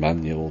this,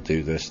 manual,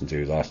 do this and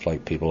do that.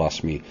 Like people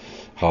ask me,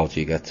 how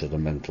do you get to the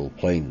mental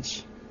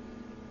planes?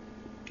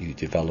 You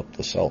develop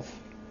the self.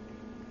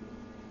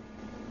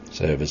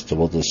 Service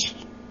to others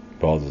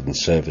rather than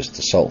service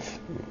to self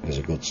is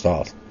a good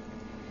start.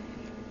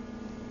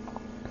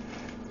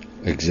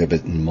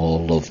 Exhibiting more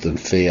love than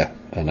fear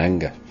and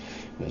anger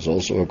is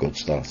also a good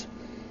start.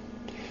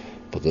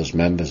 But there's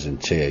members in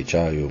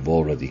THI who have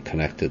already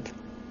connected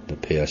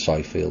the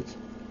PSI field.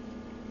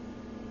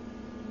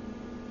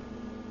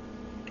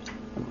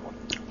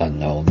 And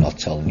no, I'm not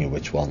telling you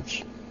which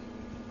ones.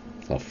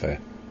 It's not fair.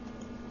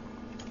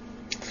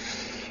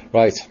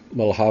 Right,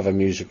 we'll have a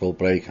musical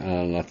break,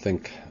 and I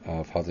think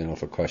I've had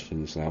enough of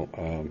questions now.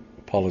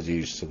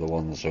 Apologies to the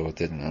ones who I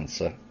didn't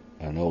answer.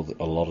 I know that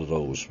a lot of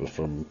those were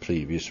from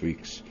previous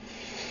weeks,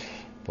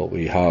 but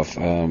we have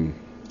some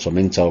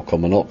intel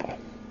coming up,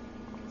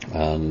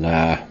 and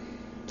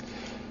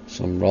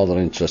some rather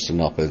interesting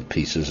op-ed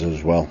pieces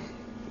as well.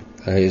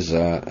 Here's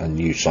a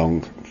new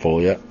song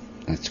for you.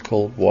 It's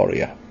called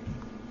Warrior.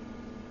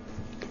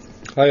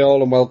 Hi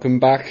all and welcome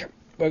back.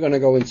 We're going to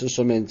go into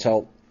some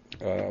intel.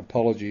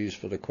 Apologies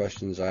for the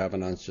questions I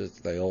haven't answered.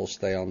 They all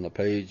stay on the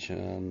page,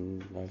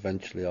 and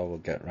eventually I will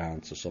get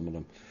round to some of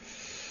them.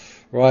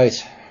 Right.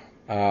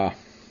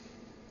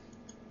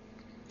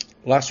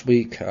 Last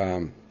week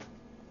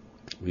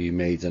we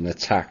made an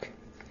attack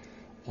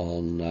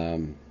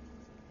on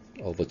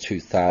over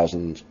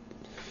 2,000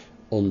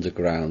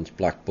 underground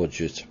black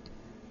budget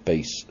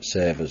base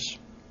servers.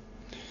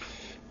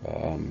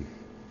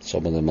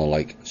 Some of them are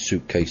like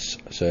suitcase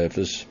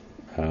servers,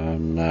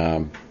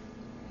 and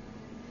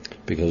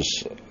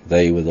because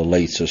they were the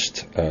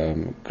latest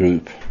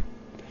group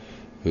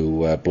who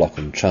were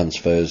blocking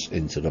transfers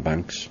into the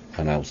banks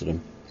and out of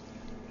them.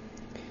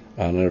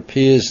 And it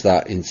appears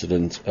that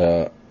incident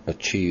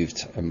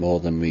achieved more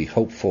than we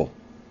hoped for,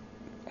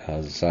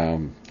 as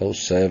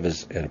those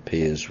servers, it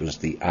appears, was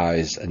the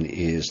eyes and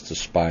ears to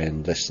spy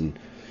and listen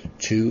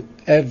to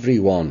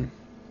everyone,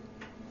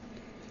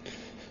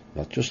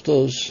 not just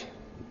us,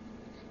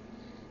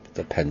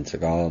 the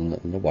Pentagon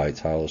and the White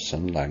House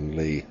and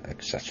Langley,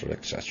 etc.,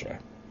 etc.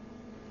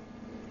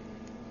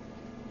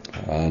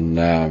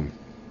 And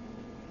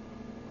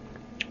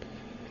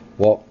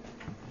what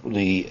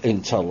the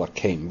intel that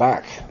came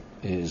back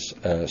is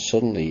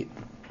suddenly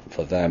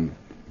for them,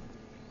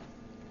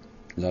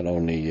 not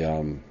only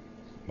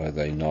were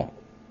they not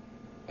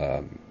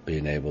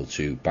being able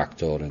to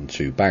backdoor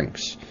into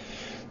banks,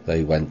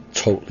 they went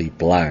totally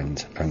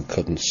blind and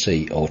couldn't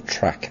see or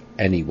track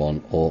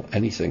anyone or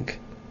anything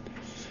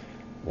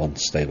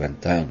once they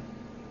went down.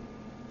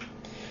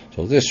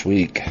 So this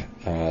week,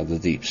 the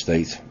Deep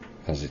State,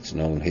 as it's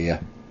known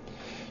here,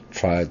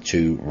 tried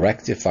to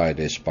rectify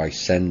this by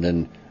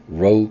sending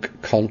rogue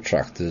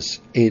contractors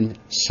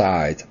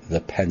inside the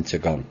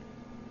Pentagon.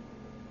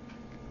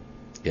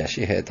 Yes,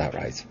 you heard that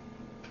right.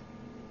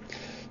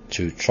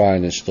 To try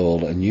and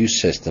install a new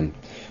system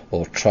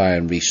or try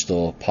and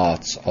restore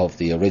parts of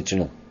the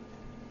original.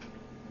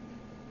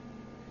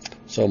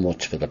 So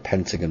much for the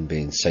Pentagon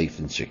being safe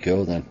and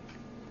secure then.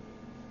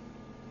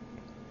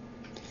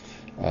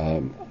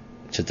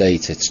 to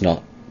date it's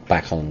not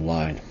back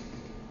online.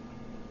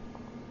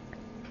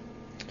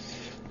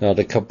 Now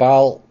the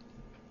cabal,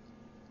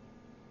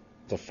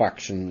 the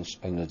factions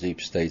and the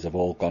deep state have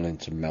all gone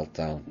into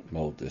meltdown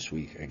mode this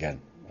week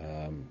again,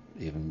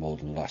 even more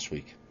than last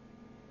week,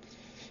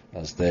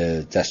 as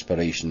their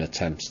desperation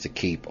attempts to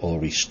keep or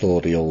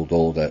restore the old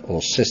order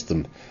or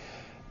system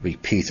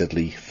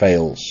repeatedly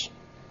fails.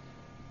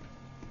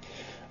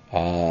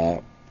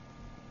 And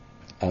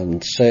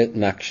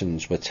certain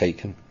actions were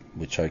taken,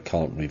 which I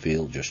can't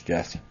reveal just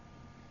yet,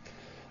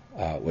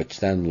 which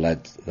then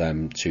led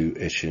them to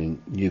issue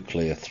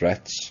nuclear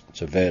threats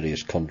to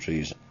various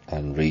countries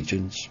and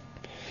regions,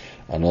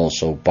 and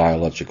also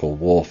biological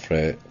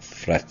warfare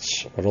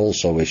threats were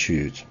also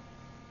issued,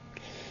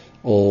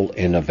 all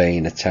in a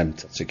vain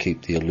attempt to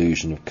keep the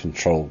illusion of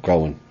control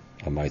going,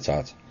 I might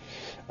add.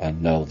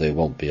 And no, they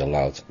won't be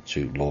allowed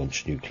to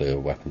launch nuclear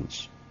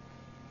weapons.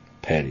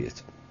 Period.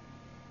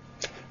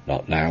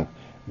 Not now,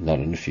 not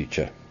in the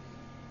future.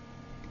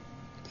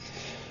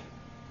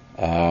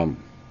 The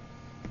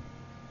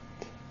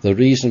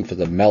reason for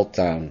the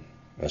meltdown,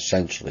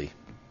 essentially,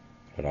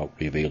 without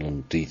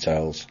revealing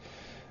details,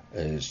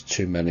 is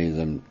too many of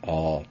them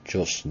are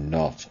just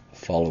not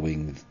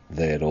following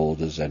their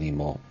orders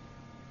anymore.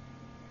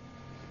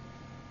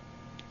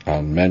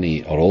 And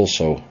many are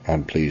also,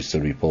 I'm pleased to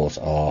report,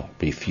 are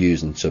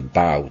refusing to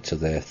bow to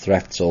their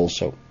threats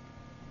also.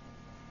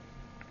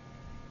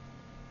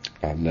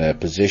 And their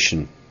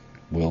position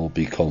will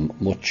become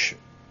much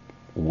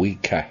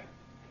weaker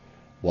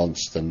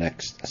once the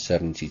next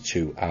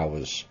 72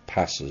 hours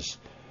passes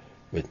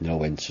with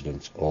no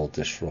incident or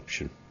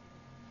disruption.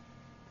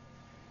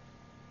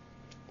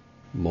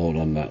 More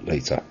on that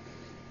later.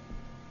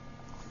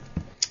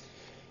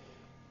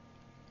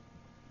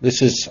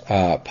 This is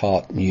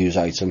part news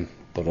item,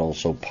 but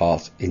also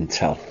part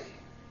intel.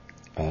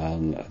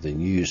 And the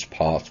news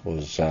part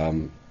was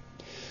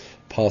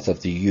part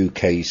of the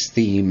UK's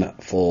theme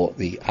for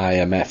the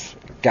IMF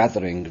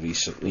gathering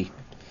recently.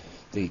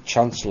 The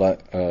Chancellor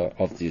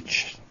of the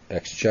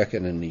Exchequer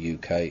in the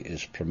UK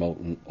is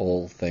promoting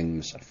all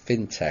things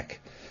fintech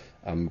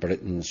and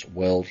Britain's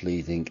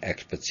world-leading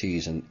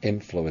expertise and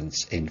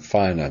influence in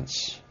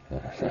finance.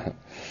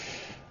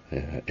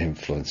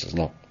 Influence is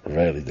not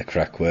really the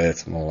correct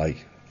word, more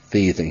like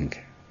feeding.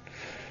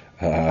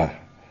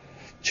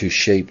 To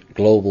shape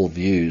global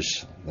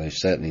views, they've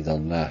certainly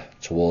done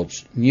that,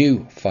 towards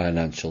new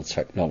financial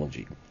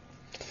technology.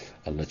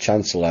 And the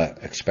Chancellor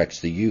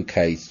expects the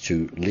UK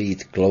to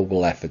lead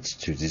global efforts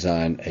to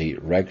design a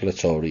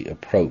regulatory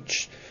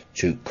approach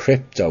to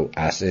crypto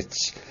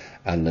assets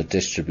and the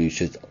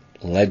distributed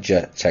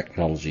ledger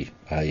technology,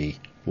 i.e.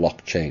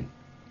 blockchain.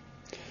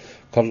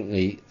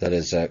 Currently, there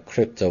is a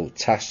crypto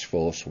task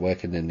force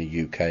working in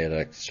the UK that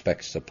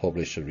expects to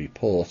publish a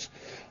report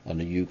on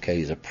the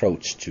UK's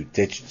approach to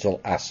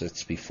digital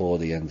assets before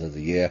the end of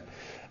the year,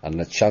 and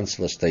the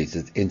Chancellor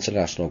stated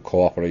international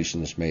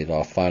cooperation has made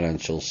our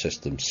financial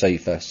system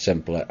safer,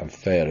 simpler and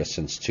fairer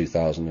since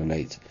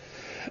 2008.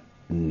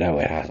 No,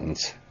 it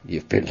hasn't.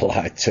 You've been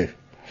lied to.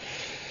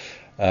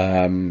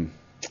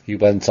 He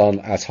went on,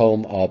 at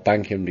home our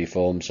banking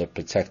reforms have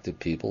protected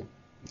people.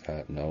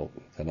 No,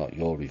 they're not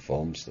your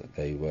reforms,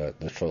 they were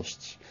the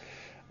trusts,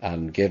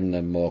 and given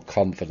them more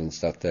confidence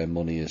that their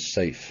money is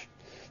safe.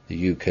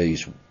 The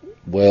UK's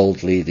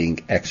world-leading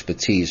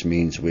expertise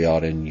means we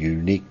are in a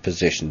unique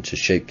position to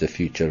shape the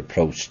future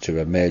approach to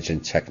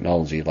emerging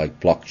technology like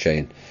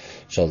blockchain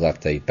so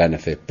that they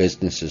benefit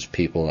businesses,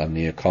 people and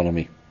the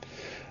economy.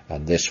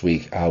 And this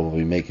week I will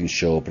be making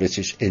sure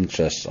British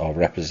interests are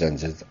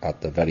represented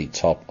at the very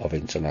top of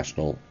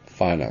international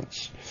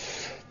finance.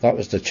 That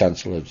was the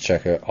Chancellor of the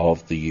Exchequer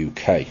of the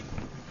UK.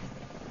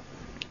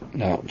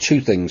 Now,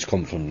 two things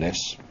come from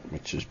this,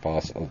 which is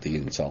part of the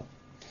intel.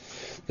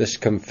 This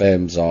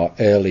confirms our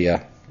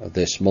earlier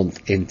this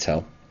month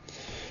intel,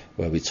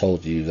 where we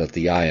told you that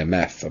the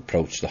IMF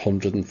approached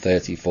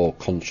 134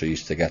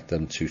 countries to get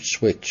them to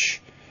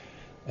switch,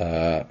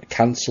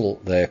 cancel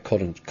their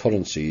current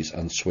currencies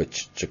and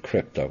switch to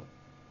crypto.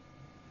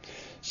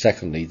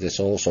 Secondly, this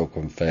also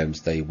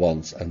confirms they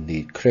want and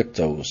need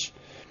cryptos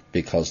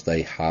because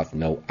they have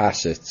no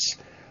assets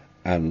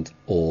and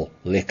or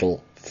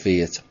little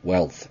fiat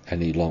wealth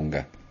any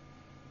longer.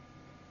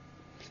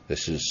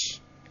 This is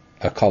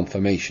a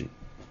confirmation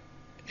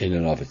in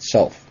and of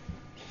itself.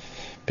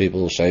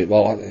 People will say,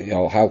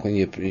 well, how can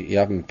you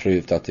haven't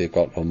proved that they've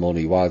got no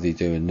money, why are they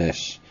doing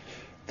this?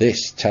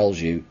 This tells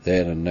you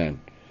there and then,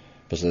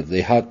 because if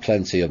they had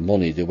plenty of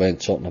money, they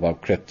weren't talking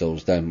about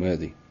cryptos then, were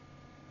they?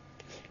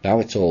 Now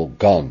it's all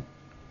gone.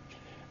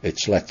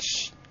 It's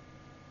let's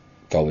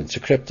go into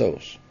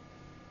cryptos.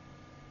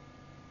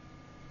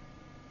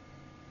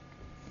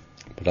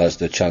 But as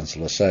the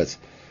Chancellor said,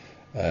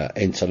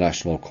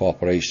 international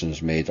cooperation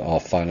has made our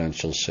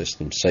financial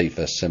system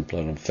safer,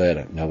 simpler and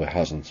fairer. No, it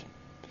hasn't.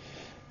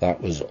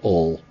 That was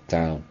all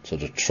down to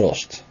the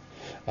trust.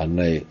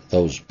 And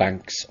those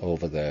banks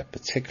over there,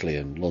 particularly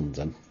in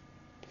London,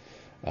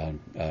 and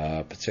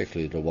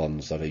particularly the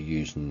ones that are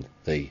using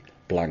the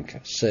blank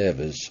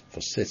servers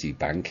for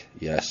Citibank,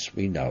 yes,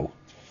 we know,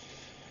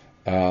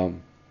 have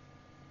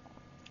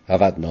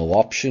had no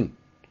option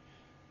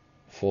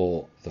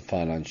for the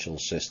financial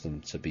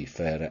system to be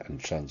fairer and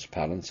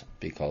transparent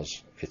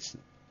because it's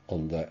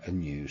under a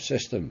new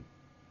system.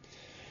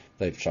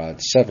 They've tried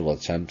several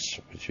attempts,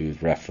 which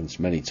we've referenced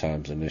many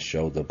times in this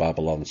show, the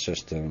Babylon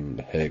system,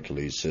 the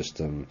Hercules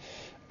system,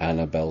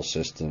 Annabelle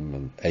system,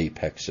 and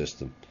Apex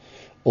system,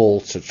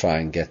 all to try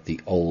and get the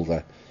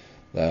older,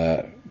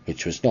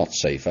 which was not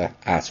safer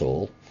at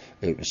all.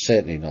 It was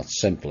certainly not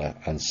simpler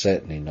and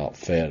certainly not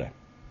fairer.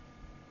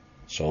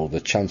 So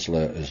the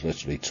Chancellor is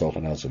literally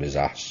talking out of his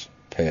ass,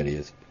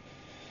 period.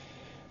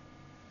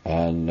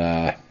 And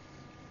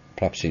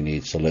perhaps he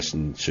needs to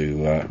listen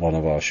to one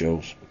of our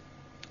shows.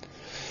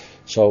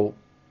 So,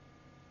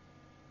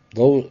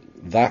 though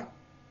that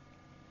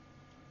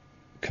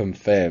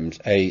confirms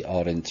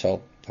our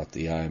intel that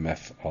the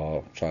IMF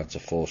are trying to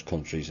force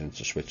countries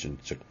into switching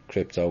to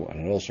crypto,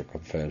 and it also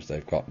confirms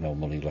they've got no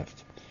money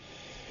left.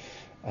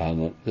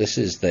 And this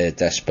is their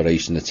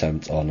desperation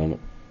attempt on,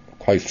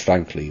 quite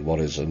frankly, what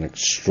is an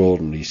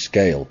extraordinary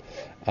scale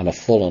and a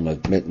full-on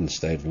admittance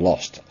they've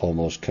lost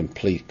almost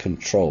complete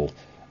control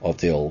of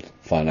the old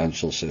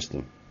financial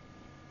system.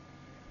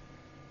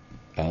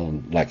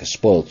 And like a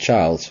spoiled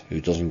child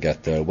who doesn't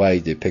get their way,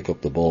 they pick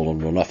up the ball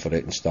and run off at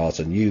it and start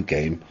a new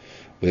game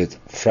with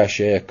fresh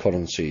air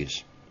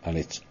currencies and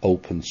its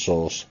open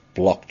source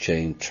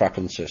blockchain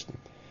tracking system.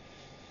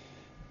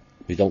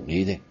 We don't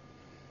need it.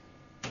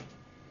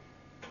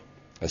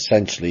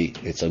 Essentially,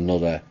 it's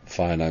another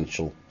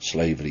financial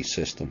slavery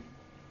system.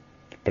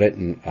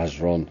 Britain has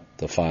run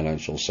the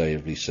financial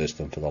slavery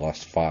system for the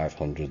last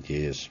 500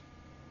 years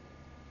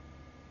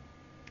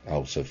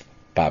out of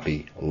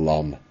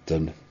Babylon.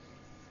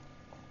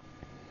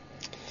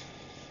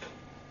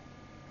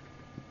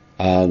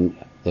 And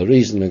the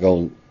reason they're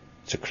going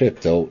to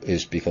crypto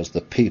is because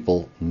the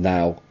people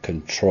now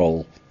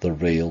control the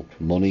real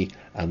money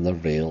and the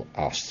real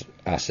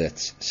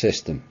assets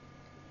system.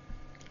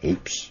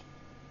 Oops.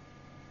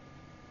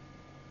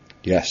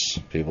 Yes,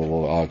 people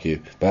will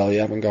argue, well, you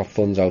haven't got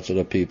funds out to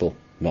the people.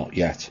 Not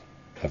yet.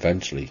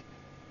 Eventually,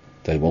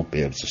 they won't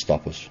be able to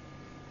stop us.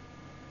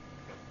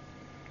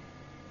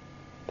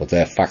 But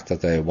the fact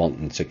that they're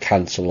wanting to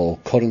cancel all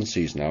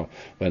currencies now,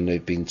 when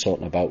they've been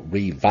talking about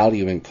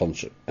revaluing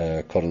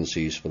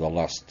currencies for the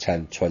last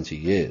 10, 20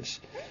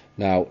 years.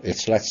 Now,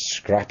 it's let's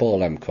scrap all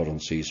them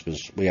currencies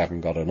because we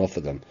haven't got enough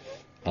of them,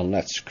 and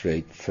let's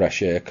create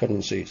fresh air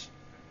currencies.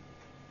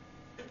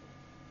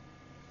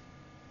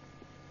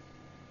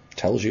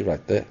 Tells you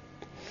right there.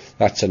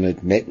 That's an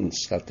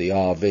admittance that the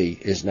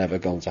RV is never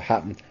going to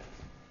happen.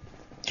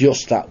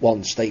 Just that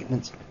one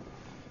statement.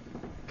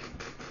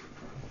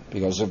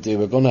 Because if they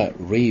were going to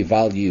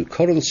revalue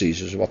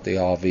currencies, is what the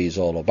RV is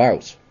all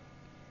about,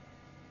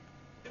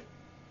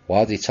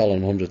 why are they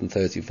telling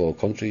 134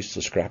 countries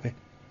to scrap it?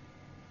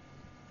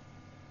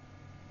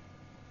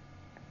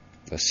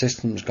 The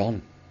system's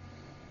gone.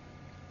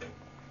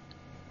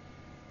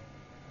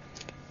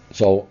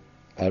 So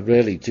I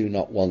really do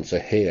not want to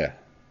hear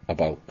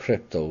about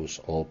cryptos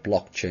or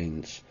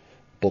blockchains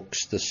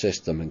bucks the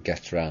system and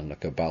gets around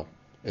like a bell.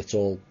 It's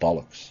all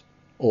bollocks.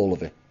 All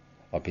of it.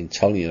 I've been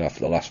telling you that for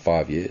the last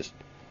 5 years.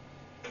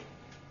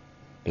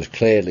 Because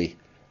clearly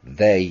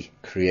they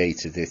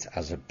created it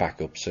as a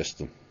backup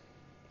system.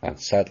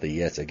 And sadly,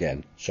 yet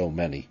again, so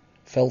many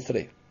fell for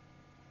it.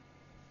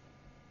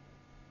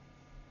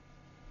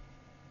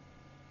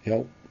 You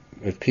know,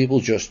 if people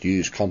just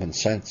use common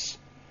sense,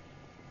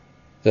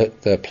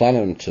 they're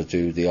planning to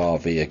do the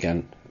RV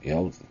again. You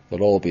know,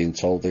 they're all being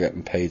told they're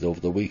getting paid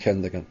over the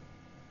weekend again.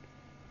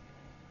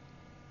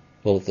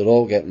 Well, if they're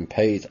all getting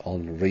paid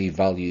on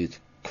revalued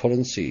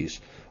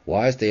currencies,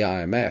 why is the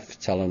IMF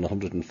telling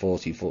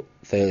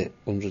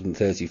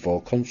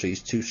 134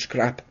 countries to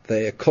scrap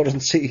their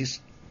currencies?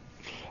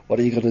 What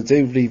are you going to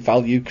do?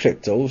 Revalue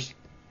cryptos?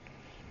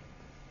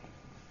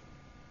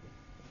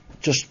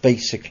 Just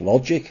basic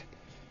logic.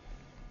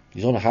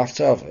 You don't have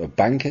to have a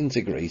banking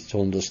degree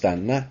to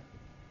understand that.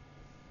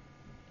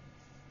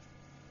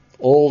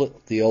 All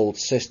the old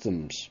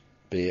systems,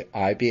 be it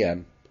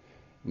IBM,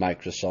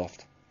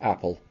 Microsoft,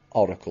 Apple,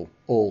 Oracle,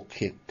 all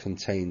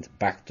contained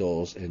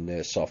backdoors in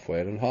their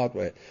software and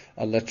hardware,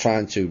 and they're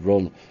trying to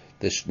run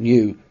this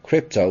new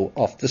crypto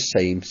off the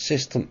same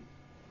system.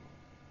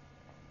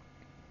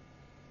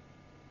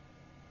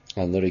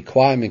 And the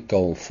requirement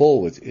going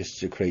forward is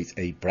to create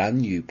a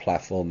brand new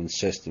platform and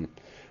system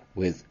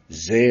with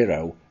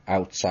zero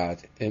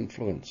outside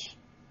influence,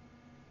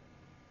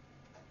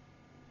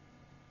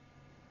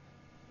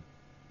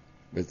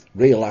 with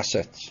real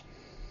assets,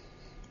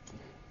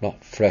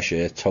 not fresh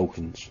air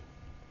tokens.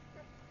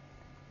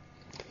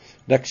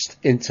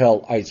 Next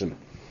intel item.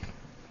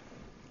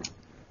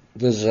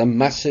 There's a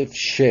massive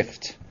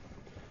shift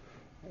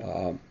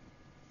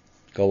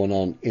going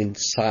on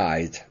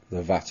inside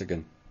the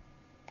Vatican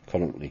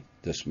currently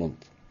this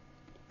month.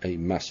 A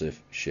massive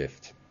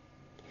shift.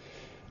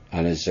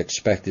 And is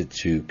expected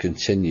to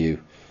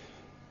continue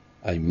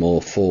a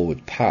more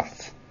forward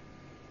path.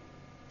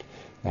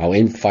 Now,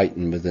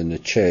 infighting within the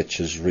church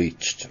has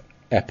reached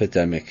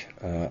epidemic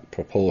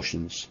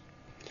proportions,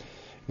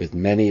 with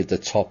many of the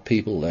top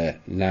people there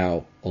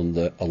now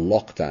under a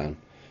lockdown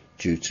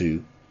due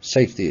to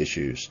safety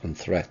issues and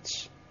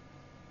threats.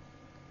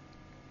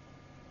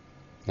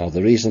 Now,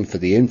 the reason for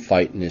the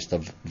infighting is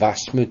the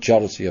vast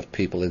majority of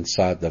people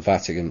inside the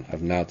Vatican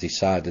have now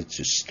decided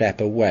to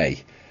step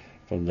away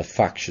from the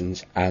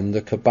factions and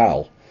the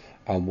cabal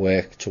and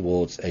work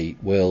towards a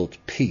world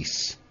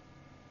peace,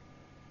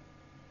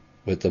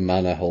 with the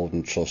manor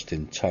holding trust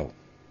in tow.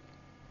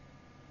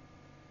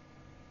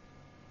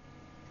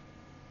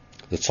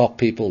 The top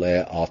people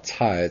there are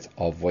tired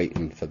of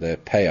waiting for their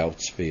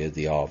payouts via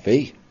the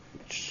RV,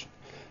 which,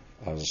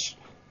 as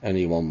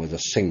anyone with a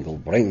single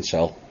brain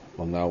cell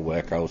will now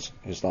work out,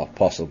 is not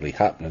possibly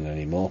happening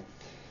anymore,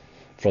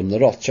 from the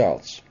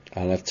Rothschilds,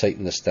 and have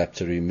taken the step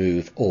to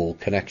remove all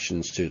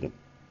connections to them.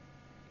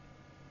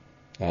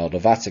 Now, the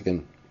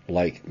Vatican,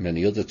 like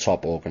many other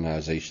top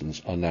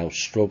organisations, are now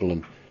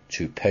struggling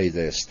to pay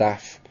their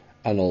staff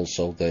and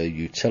also their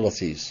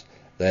utilities.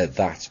 They're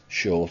that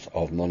short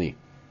of money.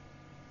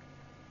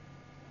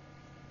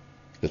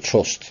 The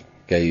Trust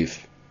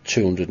gave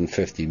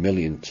 $250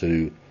 million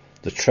to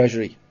the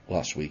Treasury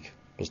last week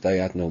because they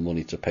had no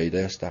money to pay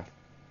their staff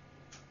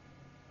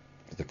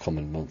for the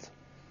coming month,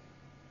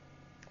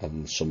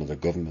 and some of the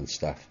government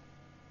staff.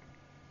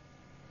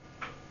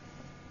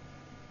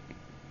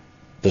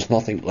 There's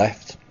nothing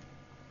left,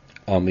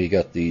 and we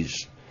got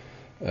these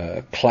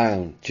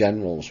clown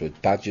generals with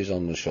badges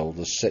on their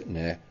shoulders sitting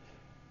there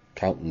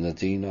counting the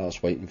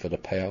dinars waiting for the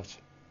payout.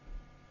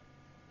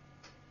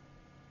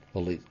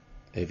 Well,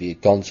 if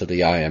you'd gone to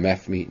the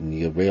IMF meeting,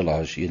 you'll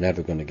realise you're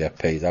never going to get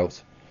paid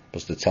out,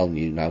 because they're telling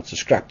you now to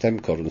scrap them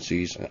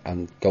currencies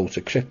and go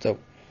to crypto.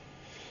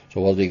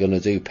 So what are they going to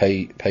do?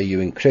 Pay you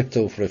in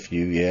crypto for a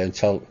few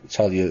years and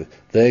tell you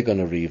they're going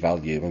to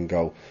revalue and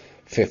go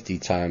 50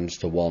 times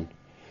to 1,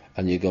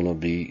 and you're going to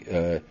be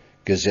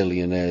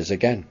gazillionaires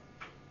again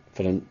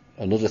for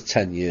another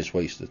 10 years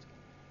wasted.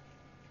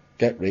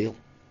 Get real.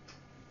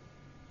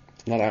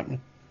 It's not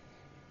happening.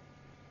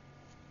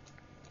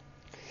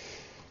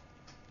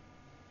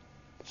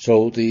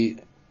 So the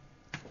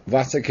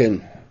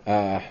Vatican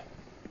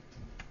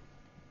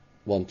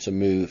want to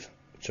move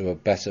to a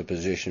better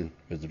position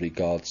with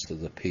regards to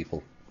the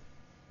people.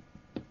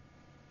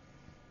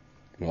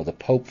 Now, the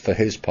Pope, for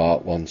his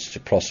part, wants to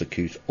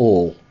prosecute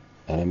all,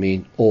 and I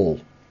mean all,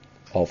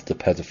 of the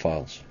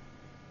pedophiles,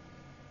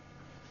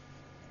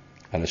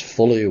 and is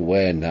fully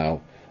aware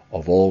now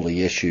of all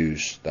the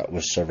issues that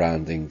were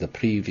surrounding the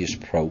previous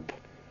Pope,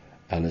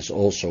 and is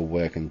also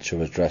working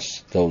to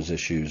address those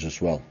issues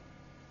as well.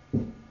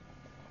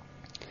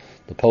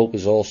 The Pope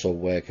is also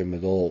working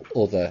with all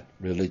other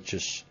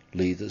religious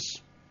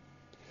leaders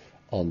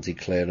on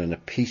declaring a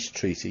peace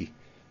treaty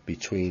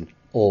between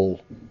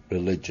all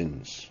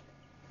religions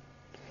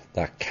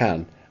that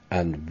can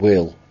and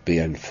will be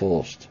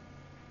enforced.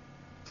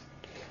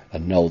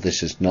 And no,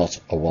 this is not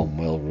a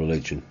one-world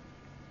religion.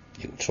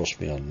 You can trust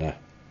me on that.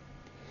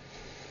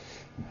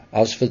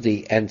 As for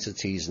the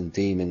entities and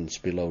demons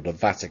below the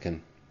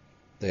Vatican,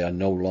 they are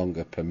no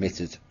longer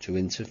permitted to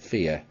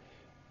interfere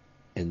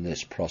in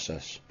this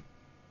process.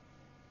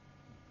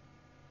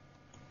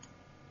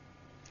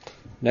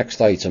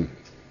 Next item.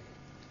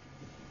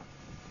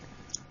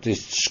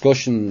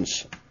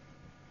 Discussions,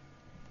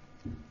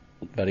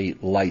 very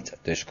light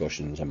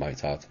discussions I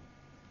might add,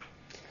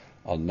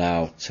 are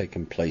now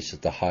taking place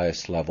at the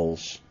highest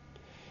levels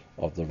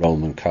of the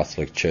Roman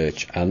Catholic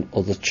Church and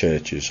other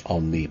churches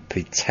on the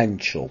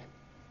potential,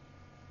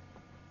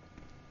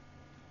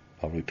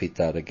 I'll repeat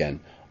that again,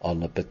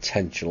 on the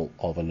potential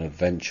of an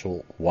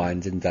eventual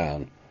winding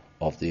down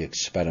of the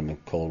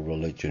experiment called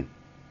religion.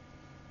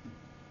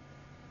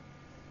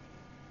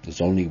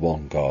 There's only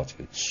one God,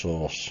 its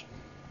source.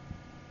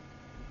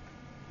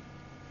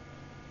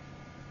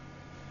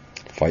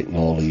 Fighting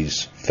all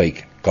these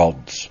fake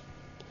gods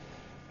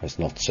has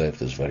not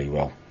served us very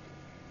well,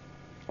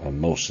 and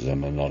most of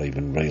them are not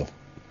even real,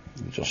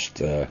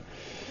 just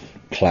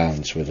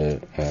clowns with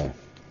a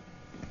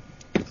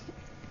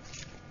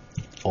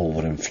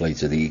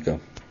overinflated ego.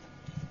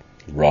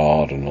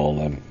 Rod and all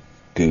them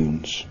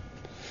goons.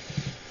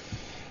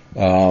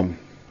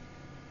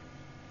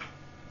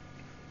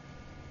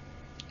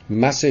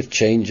 Massive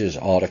changes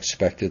are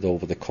expected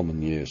over the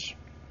coming years,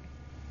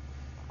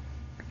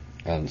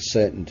 and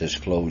certain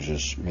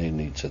disclosures,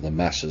 mainly to the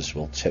masses,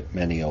 will tip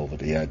many over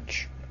the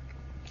edge.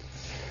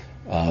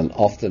 And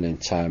often in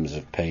times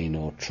of pain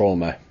or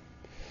trauma,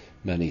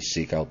 many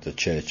seek out the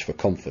church for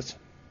comfort.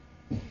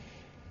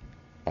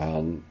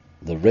 And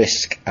the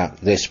risk at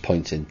this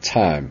point in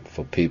time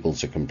for people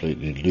to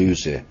completely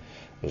lose it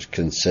was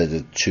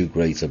considered too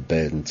great a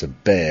burden to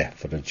bear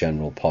for the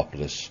general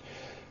populace,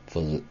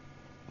 for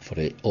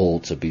it all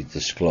to be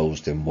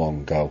disclosed in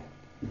one go.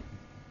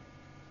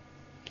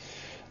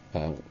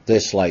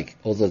 This, like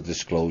other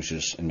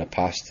disclosures in the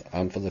past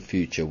and for the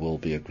future, will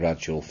be a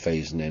gradual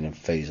phasing in and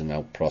phasing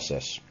out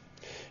process.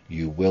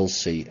 you will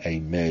see a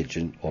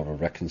merging or a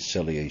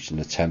reconciliation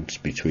attempts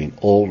between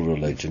all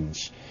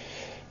religions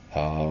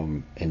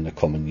in the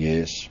coming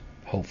years,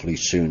 hopefully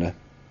sooner,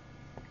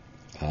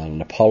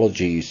 and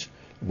apologies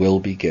will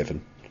be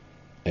given.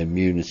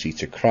 Immunity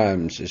to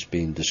crimes is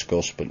being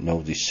discussed, but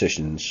no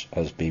decisions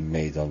has been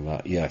made on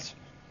that yet.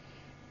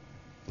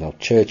 Now,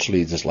 church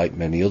leaders, like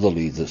many other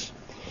leaders,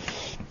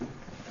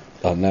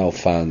 are now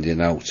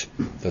finding out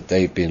that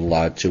they've been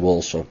lied to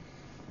also.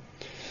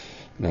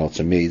 Now,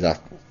 to me,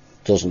 that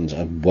doesn't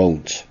and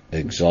won't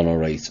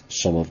exonerate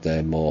some of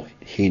their more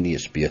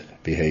heinous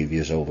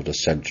behaviours over the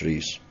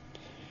centuries.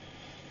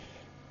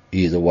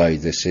 Either way,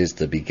 this is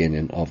the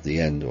beginning of the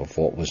end of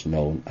what was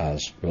known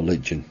as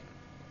religion.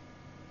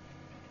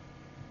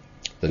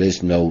 There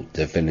is no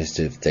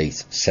definitive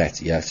date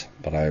set yet,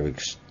 but I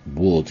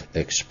would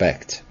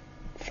expect,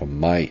 from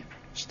my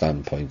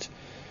standpoint,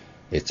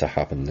 it to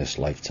happen this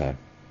lifetime.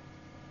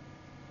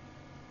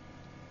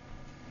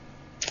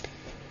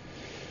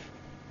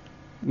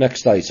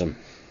 Next item.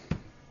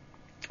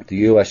 The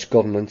US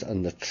government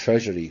and the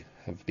Treasury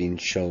have been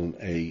shown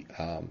a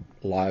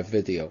live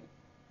video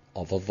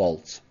of a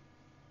vault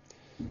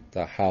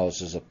that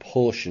houses a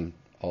portion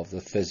of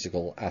the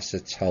physical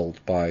assets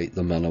held by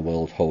the Manor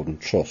World Holding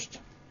Trust.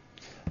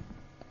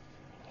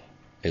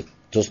 It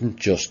doesn't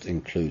just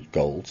include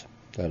gold.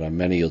 There are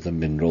many other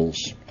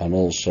minerals and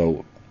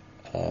also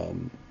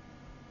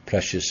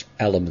precious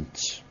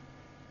elements.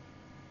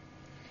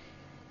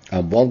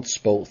 And once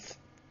both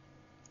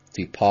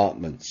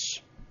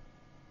departments,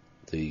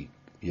 the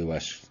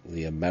US,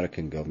 the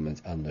American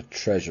government and the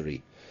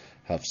Treasury,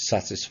 have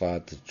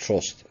satisfied the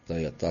trust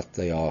that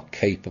they are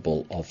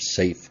capable of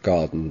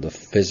safeguarding the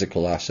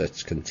physical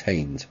assets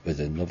contained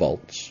within the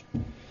vaults,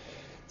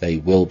 they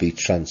will be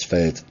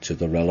transferred to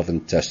the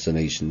relevant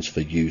destinations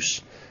for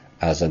use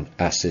as an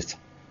asset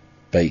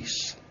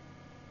base,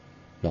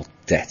 not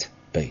debt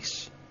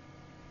base.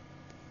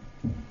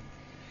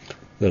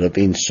 There have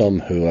been some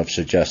who have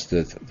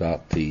suggested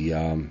that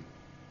the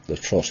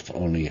trust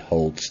only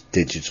holds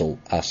digital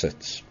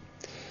assets.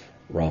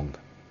 Wrong.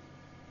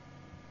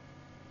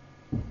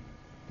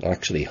 It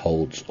actually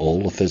holds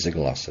all the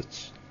physical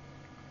assets,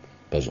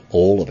 because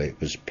all of it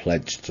was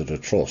pledged to the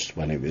trust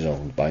when it was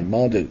owned by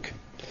Marduk.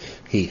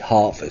 He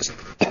harvested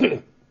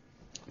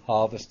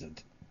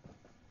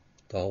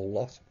the whole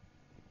lot.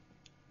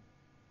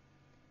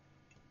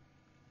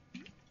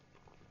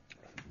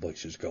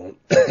 Voice is going.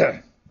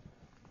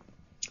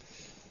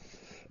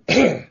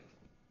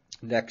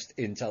 Next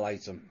intel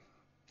item.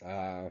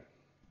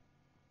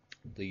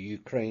 The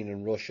Ukraine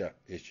and Russia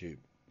issue,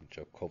 which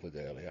I covered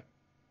earlier,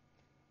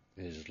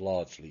 is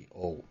largely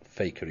all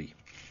fakery.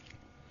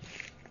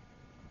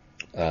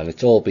 And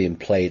it's all being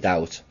played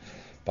out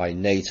by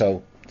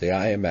NATO, the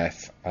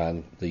IMF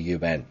and the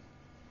UN.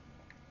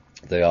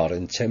 They are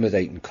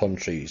intimidating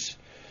countries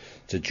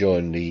to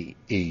join the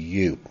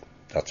EU.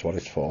 That's what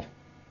it's for.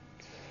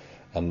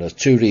 And there's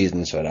two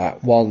reasons for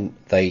that. One,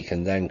 they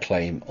can then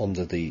claim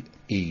under the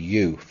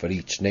EU for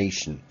each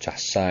nation to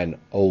sign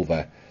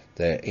over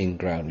their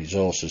in-ground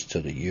resources to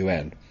the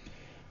UN,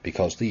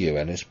 because the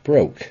UN is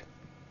broke.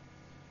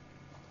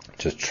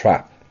 It's a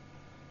trap.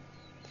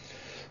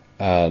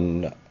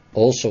 And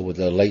also with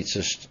the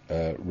latest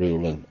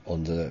ruling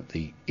under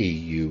the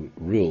EU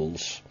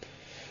rules,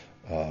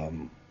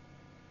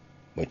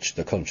 which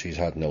the countries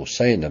had no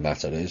say in the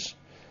matter, is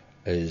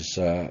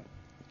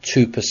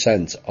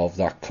 2% of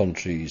that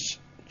country's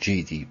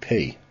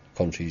GDP,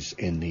 countries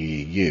in the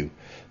EU,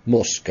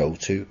 must go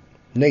to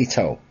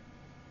NATO,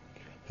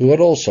 who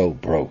are also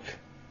broke.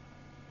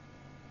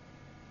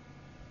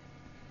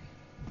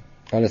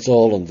 And it's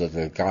all under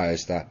the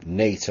guise that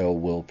NATO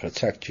will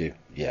protect you.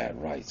 Yeah,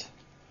 right.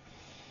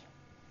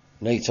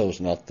 NATO's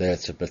not there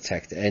to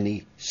protect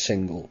any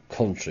single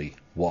country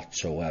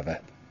whatsoever,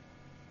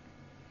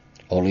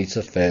 only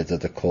to further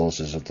the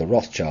causes of the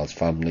Rothschild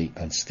family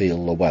and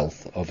steal the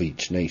wealth of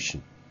each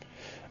nation.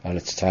 And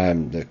it's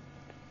time that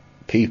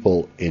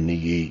people in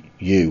the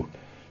EU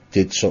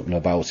did something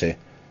about it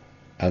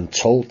and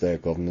told their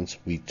governments,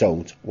 we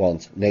don't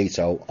want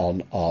NATO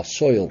on our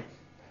soil.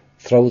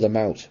 Throw them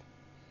out.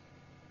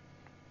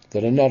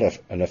 They're not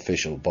an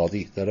official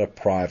body, they're a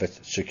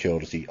private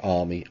security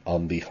army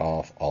on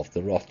behalf of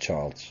the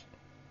Rothschilds.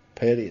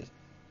 Period.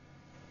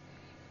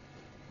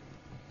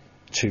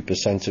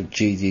 2% of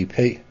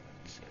GDP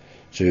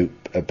to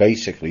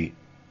basically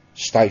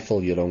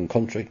stifle your own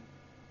country.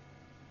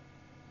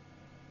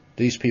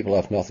 These people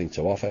have nothing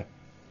to offer.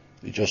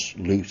 They just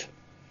loot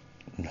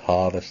and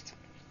harvest.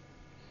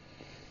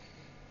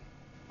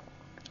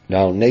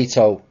 Now,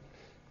 NATO,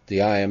 the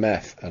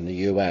IMF and the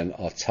UN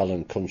are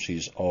telling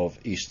countries of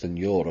Eastern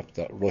Europe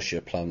that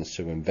Russia plans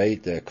to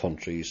invade their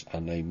countries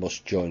and they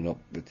must join up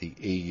with the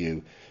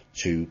EU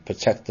to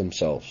protect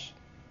themselves.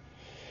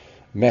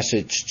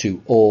 Message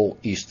to all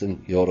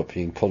Eastern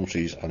European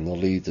countries and the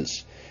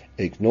leaders: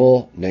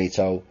 ignore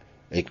NATO,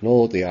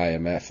 ignore the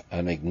IMF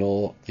and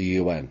ignore the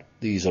UN.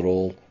 These are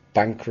all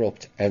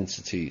bankrupt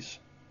entities.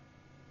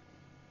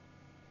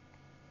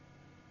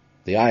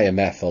 The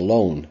IMF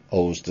alone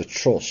owes the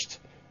trust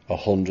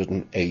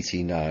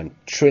 189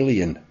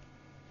 trillion.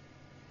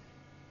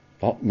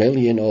 Not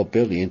million or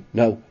billion,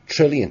 no,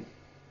 trillion.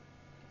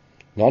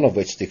 None of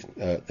which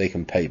they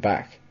can pay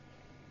back.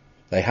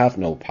 They have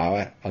no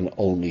power and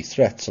only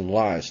threats and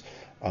lies,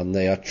 and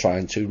they are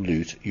trying to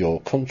loot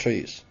your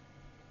countries.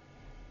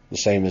 The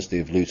same as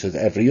they've looted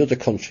every other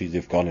country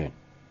they've gone in.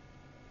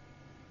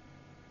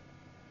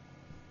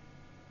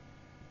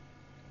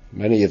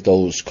 Many of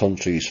those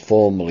countries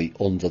formerly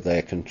under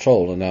their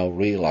control are now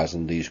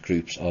realising these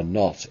groups are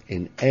not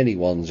in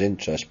anyone's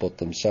interest but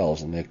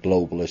themselves and their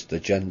globalist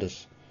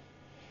agendas.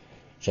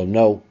 So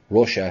no,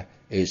 Russia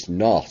is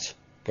not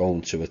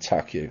going to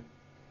attack you.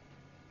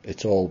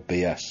 It's all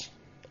BS.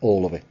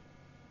 All of it.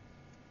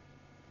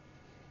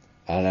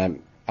 And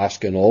I'm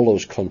asking all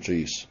those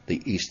countries,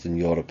 the Eastern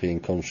European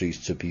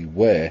countries, to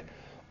beware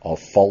of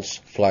false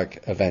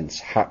flag events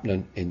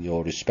happening in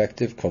your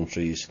respective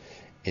countries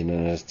in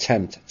an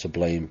attempt to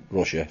blame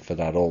Russia for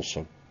that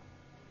also.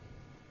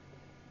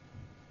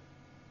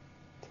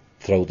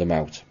 Throw them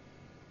out.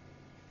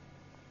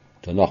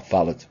 They're not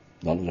valid.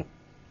 None of them.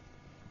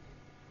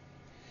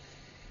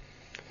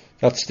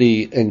 That's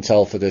the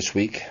intel for this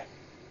week.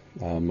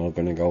 We're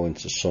going to go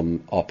into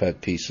some op-ed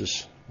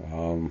pieces.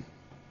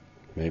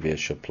 Maybe I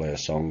should play a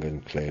song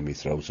and clear me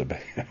throat a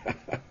bit.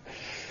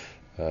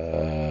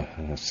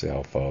 Let's see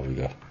how far we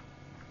go.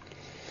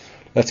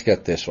 Let's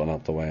get this one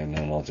out the way and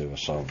then I'll do a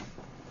song.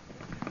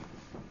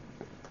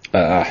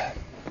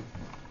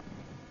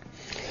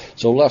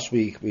 So last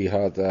week we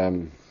had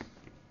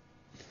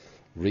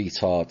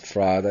Retard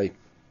Friday,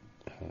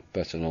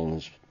 better known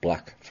as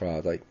Black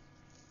Friday.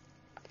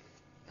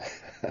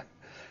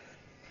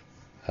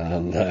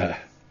 And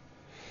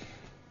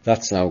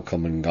that's now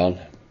come and gone,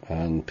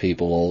 and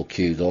people all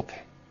queued up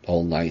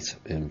all night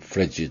in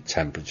frigid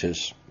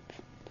temperatures,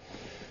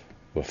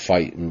 were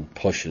fighting,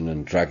 pushing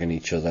and dragging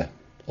each other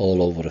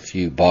all over a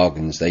few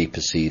bargains they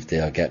perceive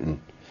they are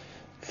getting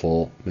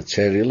for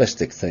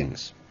materialistic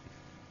things.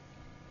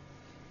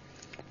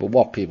 But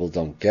what people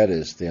don't get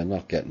is they are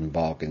not getting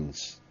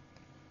bargains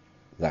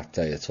that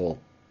day at all.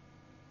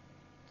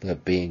 They're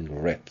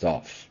being ripped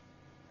off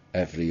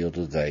every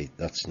other day.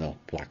 That's not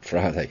Black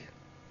Friday.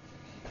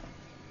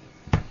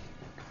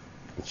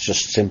 It's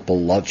just simple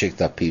logic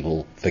that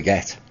people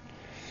forget.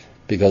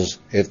 Because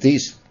if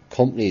these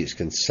companies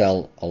can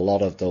sell a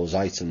lot of those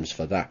items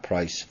for that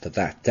price for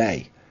that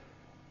day,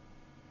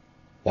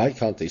 why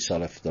can't they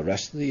sell it for the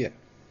rest of the year?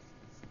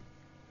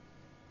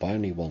 By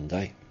only one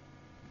day.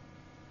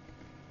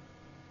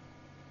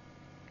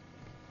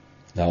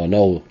 Now I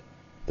know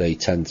they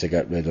tend to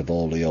get rid of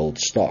all the old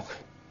stock,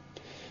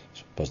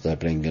 because they're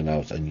bringing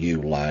out a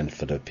new line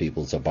for the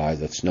people to buy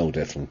that's no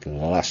different than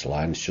the last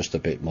line. It's just a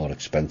bit more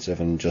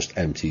expensive and just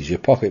empties your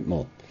pocket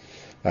more.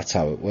 That's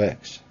how it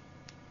works.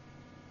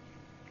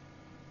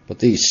 But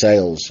these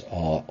sales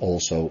are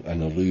also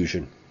an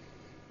illusion.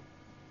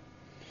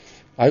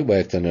 I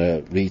worked in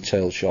a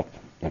retail shop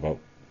about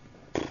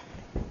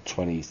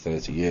 20,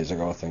 30 years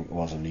ago, I think it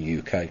was, in the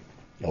UK,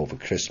 over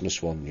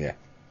Christmas one year.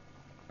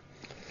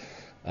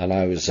 And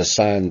I was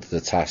assigned the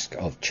task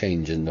of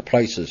changing the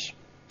prices.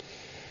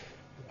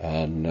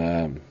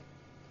 And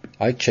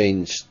I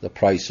changed the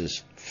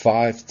prices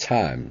 5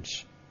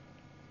 times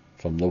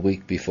from the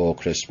week before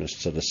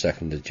Christmas to the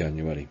 2nd of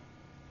January.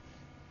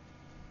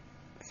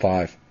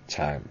 5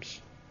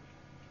 times.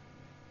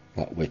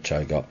 At which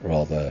I got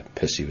rather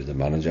pissy with the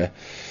manager,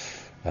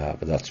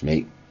 but that's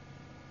me.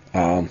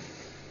 Now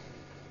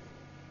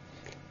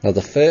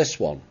the first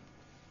one,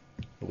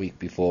 the week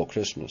before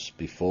Christmas,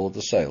 before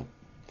the sale,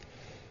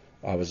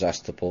 I was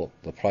asked to put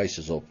the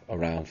prices up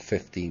around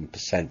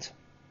 15%.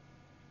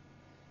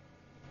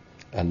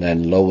 And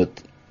then lowered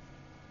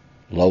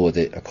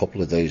it a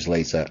couple of days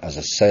later as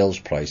a sales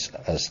price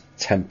as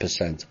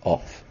 10%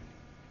 off,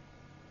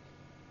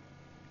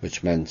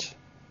 which meant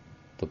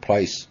the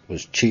price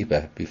was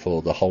cheaper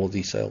before the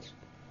holiday sales.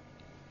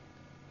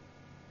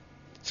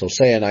 So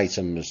say an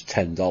item was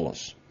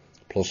 $10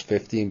 plus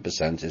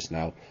 15% is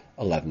now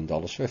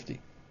 $11.50.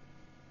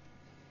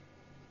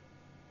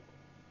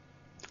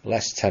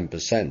 Less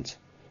 10%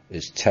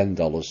 is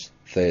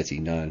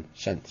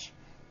 $10.39.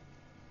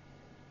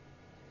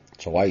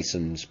 So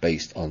items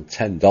based on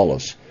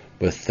 $10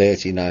 were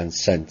 39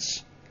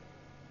 cents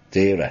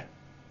dearer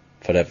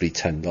for every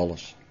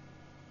 $10.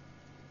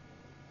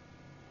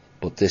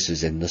 But this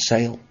is in the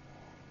sale.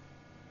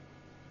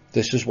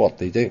 This is what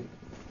they do.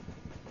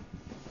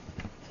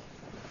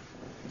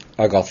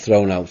 I got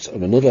thrown out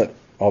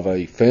of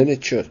a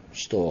furniture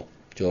store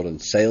during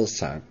sales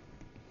time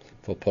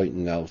for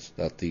pointing out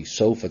that the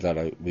sofa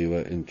that we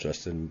were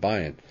interested in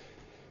buying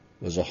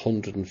was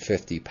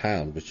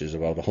 £150, which is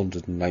about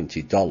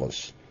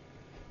 $190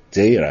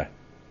 dearer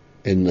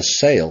in the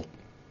sale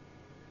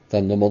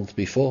than the month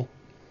before.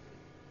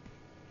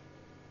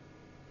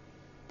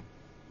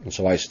 And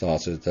so I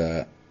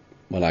started,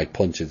 when I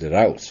pointed it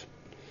out,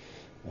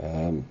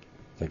 the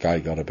guy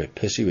got a bit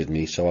pissy with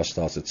me, so I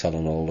started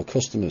telling all the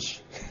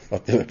customers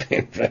that they were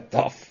being ripped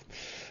off.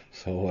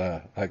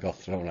 So I got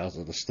thrown out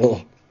of the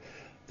store.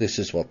 This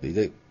is what they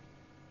do.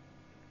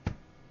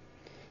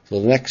 So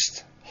the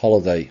next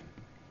holiday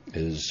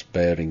is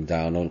bearing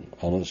down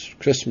on us,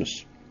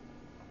 Christmas.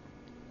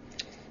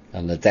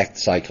 And the debt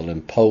cycle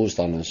imposed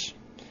on us,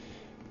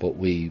 but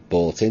we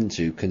bought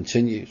into,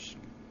 continues.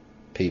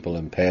 People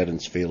and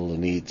parents feel the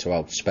need to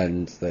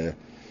outspend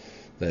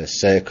their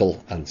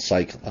circle and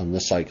cycle, and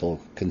the cycle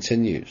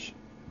continues.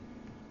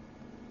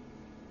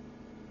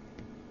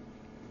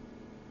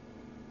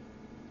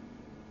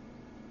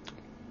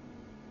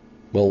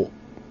 Well,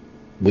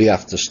 we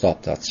have to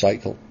stop that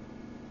cycle.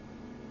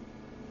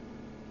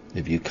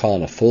 If you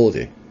can't afford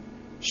it,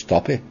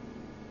 stop it.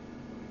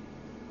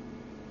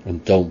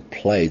 And don't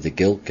play the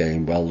guilt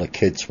game. Well, the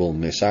kids will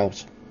miss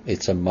out.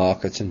 It's a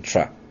marketing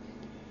trap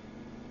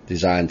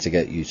designed to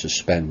get you to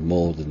spend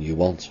more than you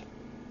want.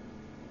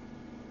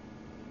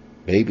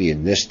 Maybe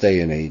in this day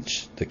and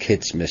age, the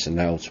kids missing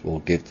out will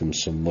give them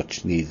some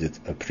much needed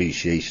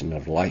appreciation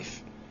of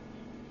life.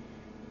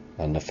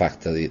 And the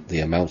fact that the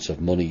amount of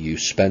money you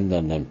spend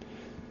on them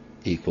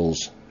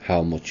equals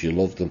how much you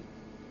love them.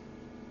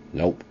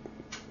 Nope.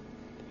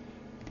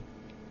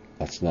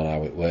 That's not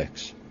how it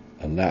works.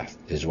 And that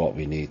is what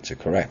we need to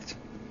correct.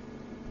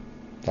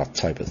 That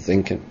type of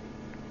thinking.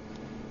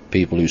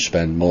 People who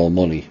spend more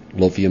money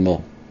love you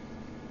more.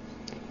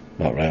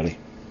 Not really.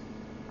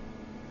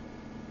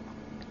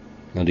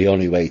 And the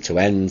only way to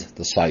end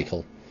the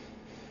cycle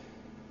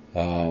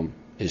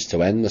is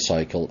to end the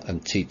cycle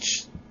and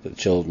teach the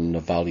children the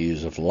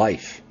values of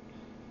life.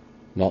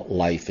 Not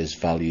life is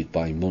valued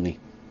by money.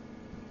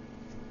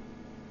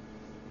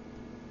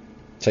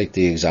 Take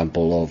the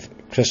example of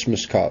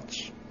Christmas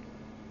cards.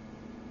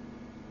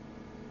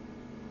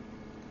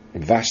 A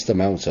vast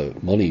amount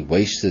of money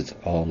wasted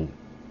on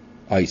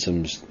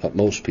items that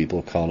most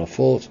people can't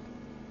afford.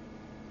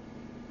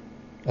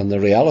 And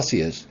the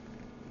reality is,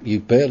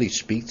 you barely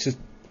speak to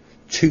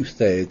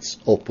 2/3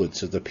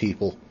 upwards of the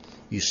people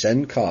you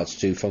send cards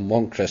to from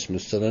one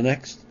Christmas to the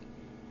next.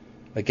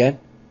 Again,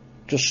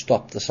 just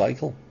stop the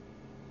cycle.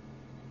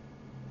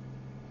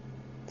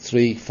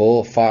 $3,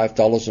 $4,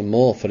 $5 and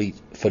more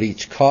for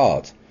each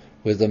card,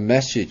 with a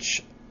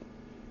message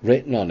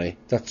written on it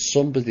that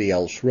somebody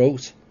else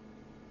wrote.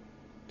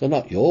 They're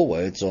not your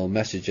words or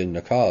message in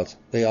the card.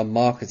 They are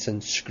marketing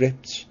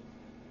scripts.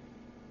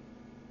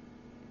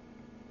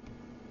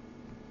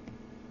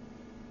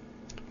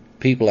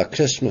 People at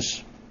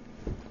Christmas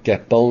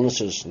get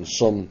bonuses and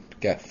some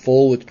get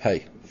forward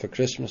pay for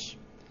Christmas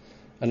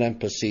and then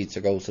proceed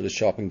to go to the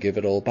shop and give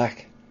it all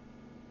back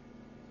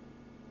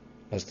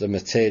as the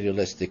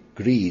materialistic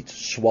greed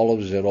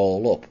swallows it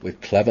all up with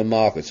clever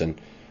marketing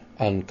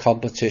and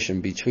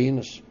competition between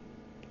us.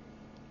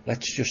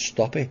 Let's just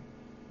stop it.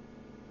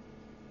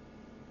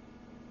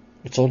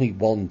 It's only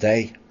one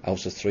day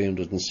out of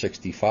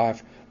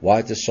 365.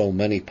 Why do so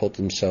many put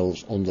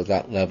themselves under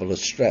that level of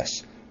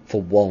stress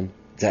for one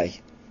day?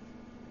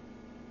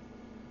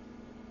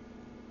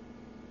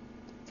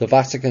 The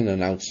Vatican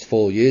announced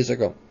 4 years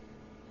ago,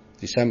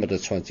 December the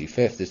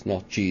 25th is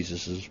not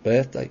Jesus'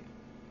 birthday.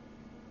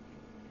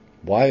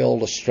 Why all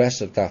the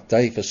stress of that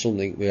day for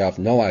something we have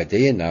no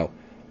idea now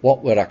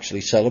what we're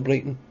actually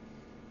celebrating?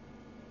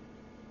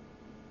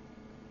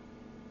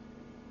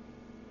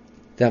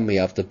 Then we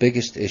have the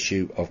biggest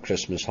issue of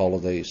Christmas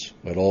holidays,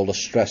 where all the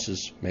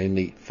stresses,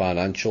 mainly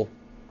financial,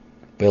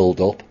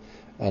 build up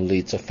and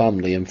lead to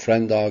family and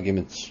friend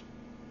arguments.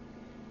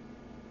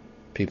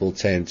 People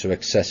turn to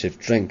excessive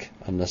drink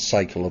and the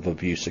cycle of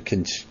abuse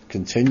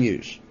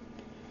continues.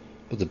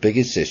 But the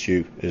biggest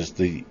issue is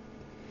the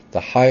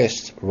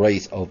highest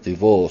rate of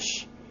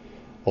divorce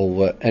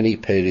over any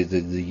period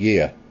of the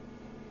year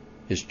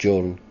is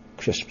during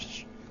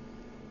Christmas.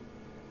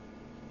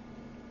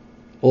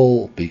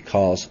 All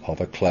because of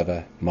a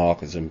clever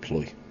marketing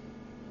ploy.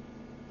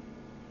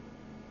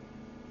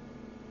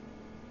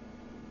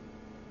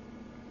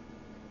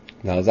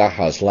 Now that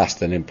has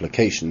lasting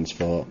implications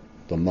for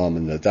the mum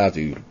and the dad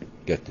who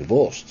get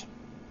divorced,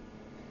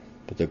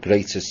 but the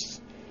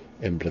greatest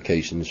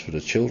implications for the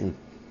children.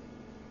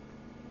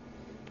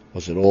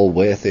 Was it all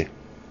worth it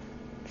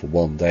for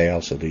one day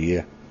out of the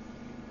year?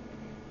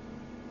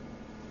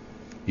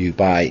 You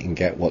buy and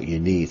get what you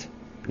need,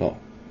 not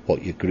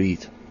what you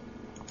greed.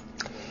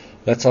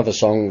 Let's have a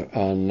song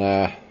and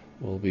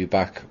we'll be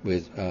back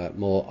with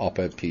more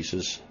op-ed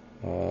pieces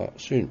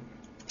soon.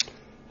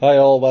 Hi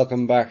all,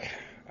 welcome back.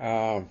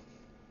 I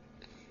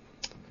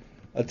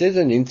did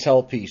an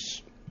intel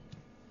piece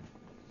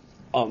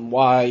on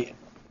why,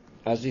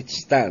 as it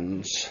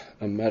stands,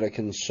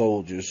 American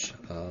soldiers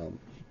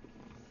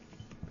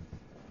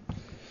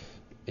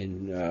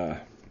in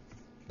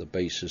the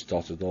bases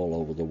dotted all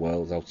over the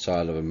world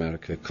outside of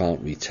America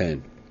can't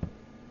return.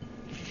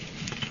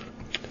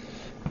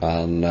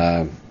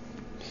 And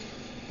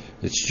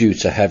it's due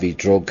to heavy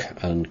drug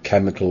and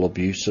chemical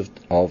abuse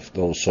of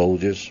those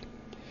soldiers,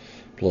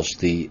 plus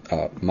the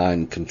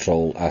mind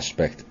control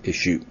aspect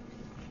issue.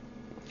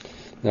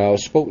 Now,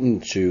 I've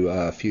spoken to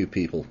a few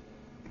people,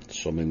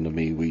 some in the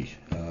MeWe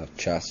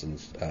chat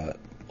and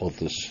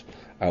others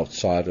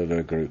outside of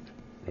the group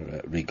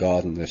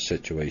regarding this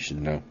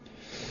situation now,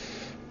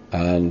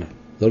 and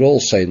they're all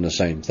saying the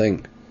same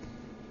thing.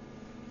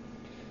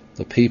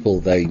 The people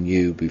they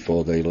knew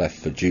before they left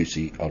for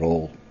duty are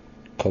all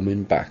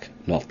coming back,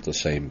 not the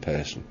same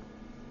person.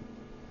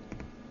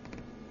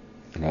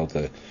 Now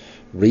the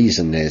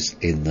reason is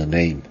in the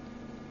name.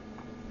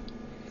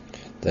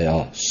 They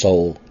are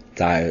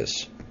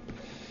soldiers,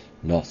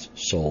 not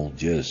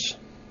soldiers.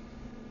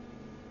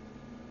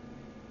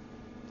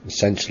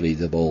 Essentially,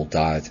 they've all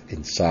died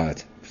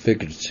inside,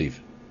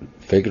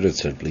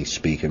 figuratively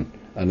speaking,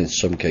 and in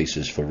some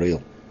cases for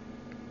real.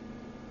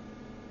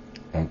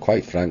 And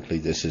quite frankly,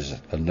 this is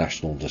a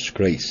national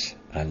disgrace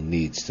and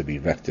needs to be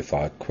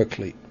rectified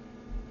quickly.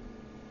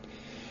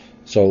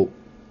 So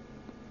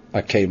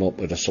I came up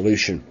with a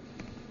solution,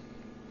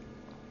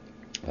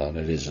 and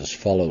it is as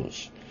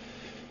follows.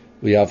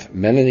 We have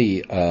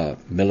many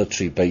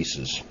military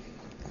bases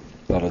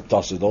that are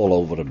dotted all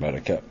over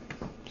America.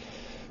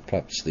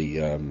 Perhaps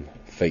the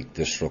fake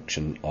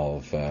destruction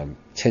of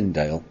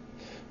Tyndale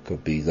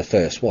could be the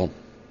first one,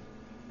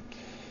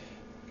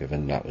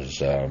 given that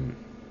was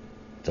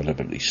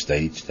deliberately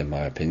staged, in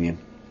my opinion.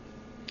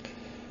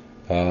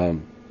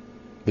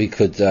 We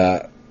could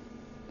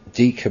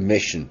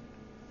decommission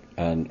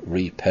and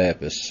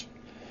repurpose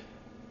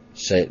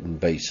certain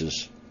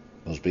bases,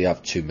 as we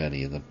have too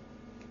many of them,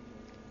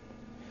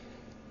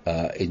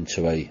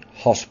 into a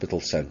hospital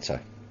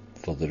centre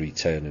for the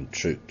returning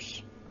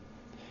troops.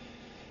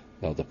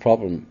 Now the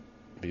problem,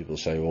 people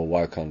say, well,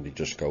 why can't they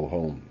just go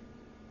home?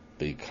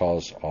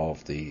 Because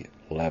of the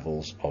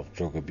levels of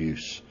drug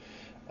abuse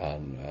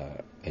and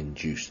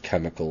induced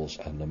chemicals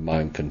and the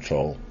mind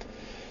control.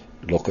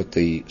 Look at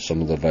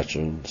some of the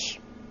veterans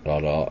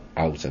that are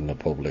out in the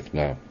public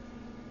now.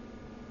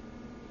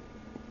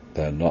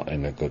 They're not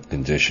in a good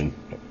condition.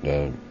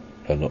 They're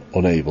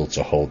unable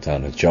to hold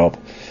down a job,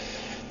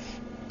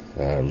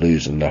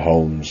 losing their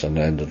homes, and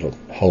ended up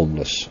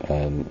homeless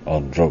and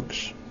on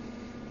drugs.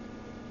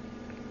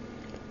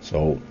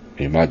 So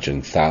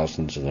imagine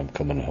thousands of them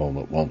coming home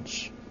at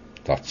once.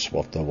 That's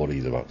what they're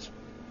worried about.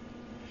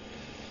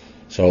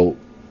 So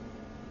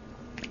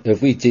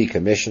if we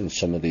decommission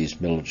some of these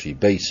military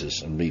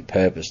bases and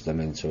repurpose them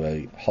into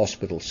a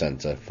hospital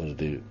centre for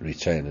the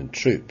returning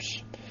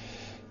troops,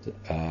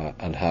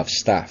 and have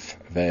staff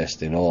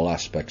versed in all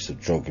aspects of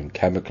drug and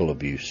chemical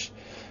abuse,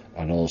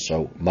 and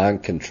also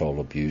mind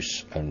control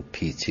abuse and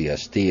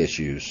PTSD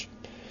issues,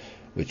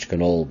 which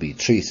can all be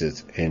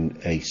treated in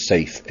a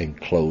safe,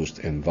 enclosed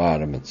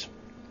environment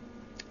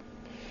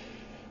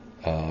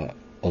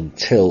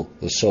until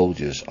the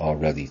soldiers are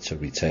ready to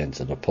return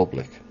to the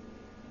public.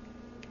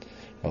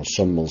 Now,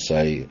 some will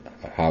say,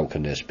 how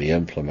can this be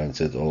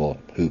implemented, or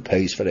who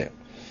pays for it?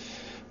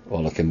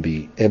 Well, it can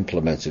be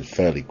implemented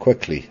fairly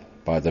quickly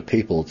by the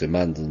people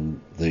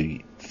demanding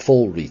the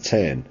full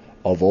return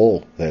of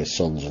all their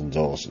sons and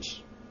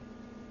daughters.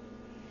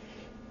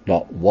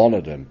 Not one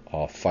of them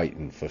are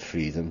fighting for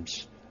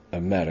freedoms,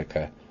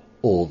 America,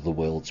 or the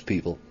world's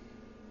people.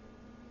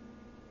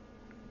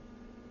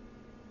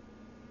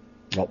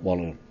 Not one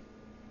of them.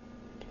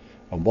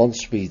 And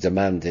once we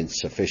demand in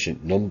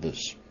sufficient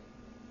numbers,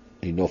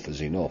 enough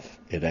is enough,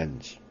 it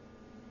ends.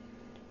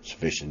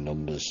 Sufficient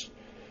numbers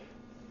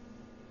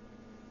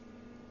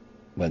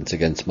went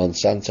against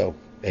Monsanto,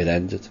 it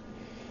ended.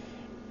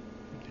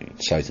 You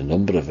can cite a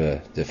number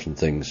of different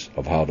things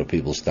of how the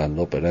people stand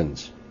up, it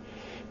ends.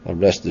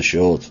 And rest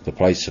assured, the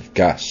price of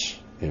gas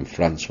in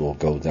France will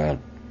go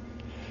down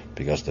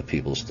because the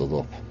people stood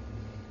up.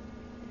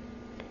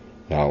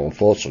 Now,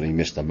 unfortunately,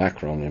 Mr.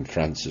 Macron in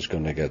France is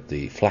going to get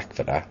the flak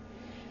for that,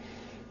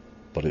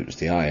 but it was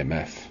the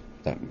IMF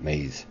that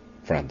made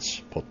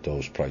France put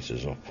those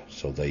prices up,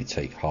 so they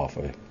take half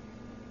of it.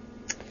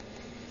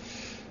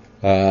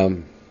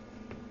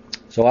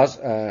 So as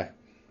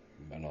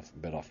went off a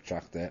bit off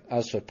track there.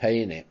 As for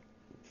paying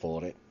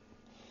for it,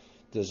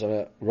 there's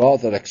a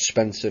rather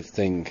expensive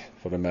thing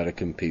for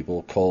American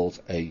people called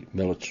a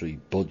military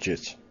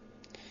budget,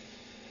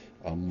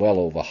 and well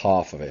over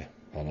half of it,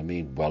 and I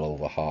mean well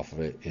over half of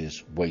it,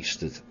 is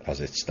wasted as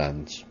it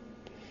stands.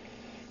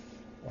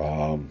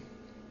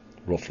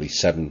 Roughly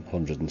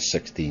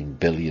 716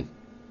 billion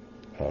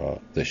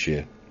this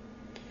year,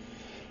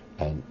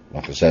 and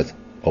like I said,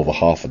 over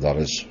half of that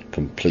is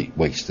complete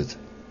wasted.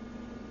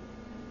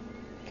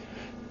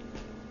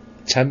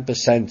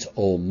 10%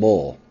 or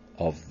more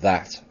of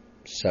that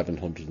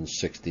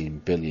 716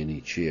 billion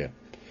each year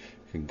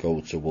can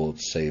go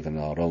towards saving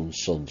our own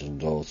sons and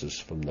daughters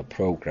from the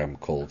program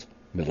called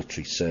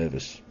military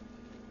service.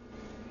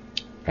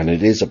 And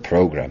it is a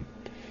program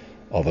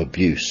of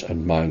abuse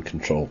and mind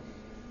control.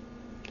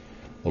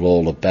 Well,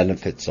 all the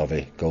benefits of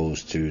it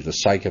goes to the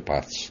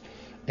psychopaths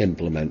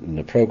implementing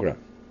the program.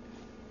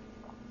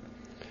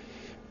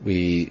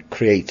 We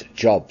create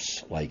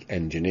jobs like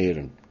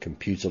engineering,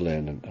 computer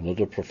learning and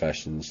other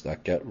professions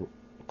that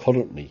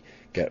currently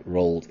get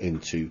rolled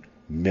into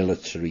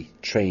military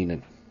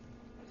training,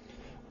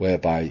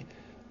 whereby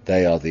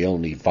they are the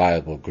only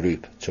viable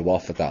group to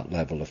offer that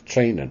level of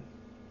training.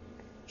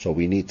 So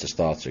we need to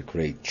start to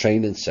create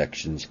training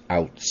sections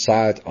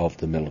outside of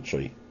the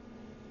military,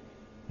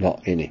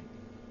 not in it.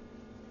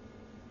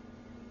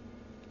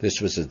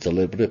 This was a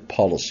deliberate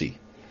policy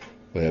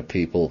where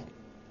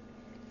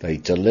they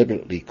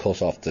deliberately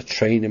cut off the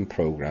training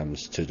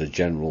programs to the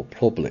general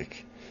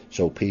public,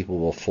 so people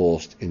were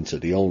forced into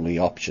the only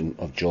option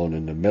of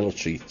joining the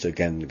military to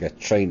again get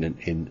training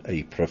in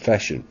a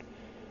profession,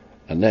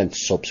 and then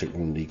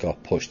subsequently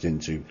got pushed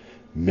into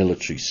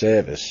military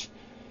service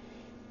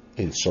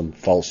in some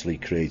falsely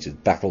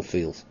created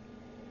battlefield.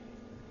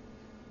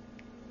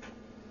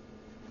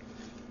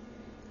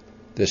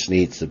 This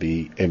needs to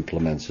be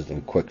implemented,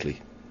 and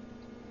quickly.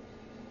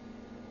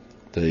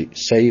 The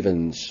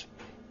savings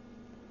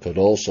could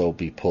also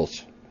be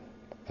put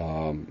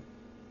for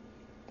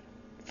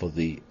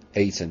the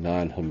 800 and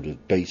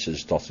 900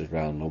 bases dotted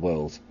around the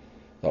world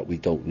that we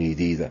don't need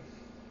either.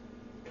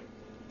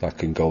 That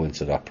can go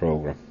into that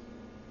program.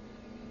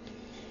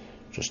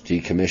 Just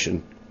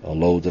decommission a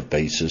load of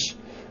bases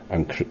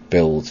and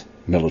build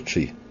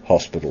military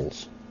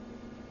hospitals.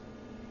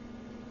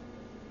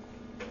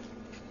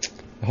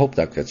 I hope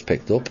that gets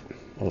picked up.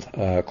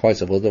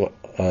 Quite a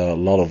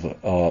lot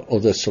of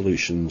other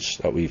solutions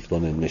that we've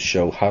done in this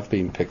show have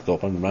been picked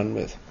up and ran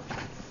with.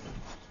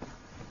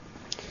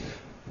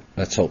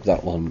 Let's hope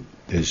that one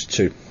is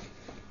too.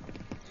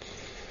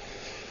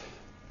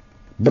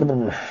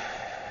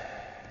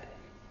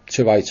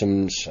 Two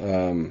items.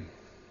 I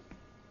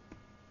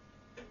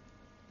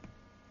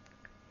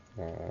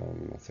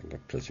think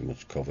I've pretty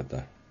much covered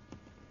that.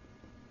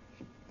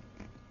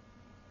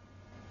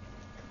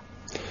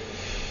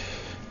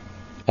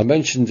 I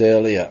mentioned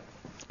earlier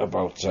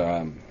about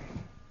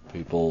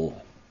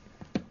people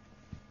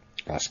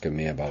asking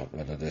me about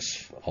whether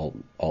this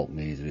alt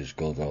media is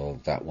good or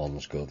that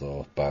one's good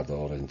or bad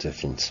or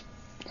indifferent.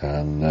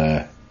 And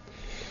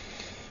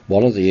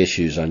one of the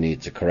issues I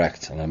need to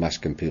correct, and I'm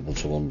asking people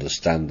to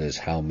understand, is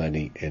how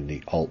many in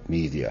the alt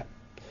media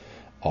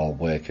are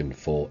working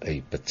for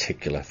a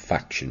particular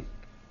faction.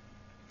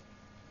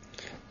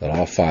 There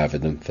are 5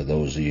 of them, for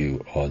those of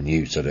you who are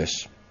new to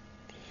this.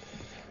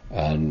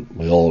 And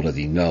we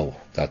already know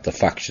that the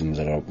factions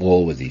are at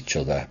war with each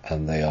other,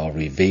 and they are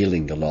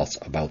revealing a lot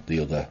about the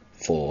other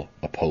 4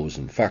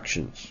 opposing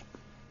factions,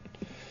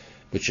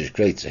 which is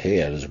great to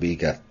hear, as we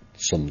get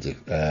some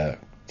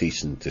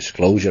decent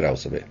disclosure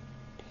out of it.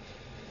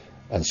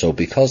 And so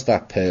because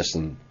that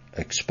person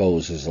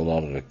exposes a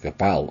lot of the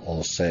cabal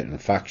or certain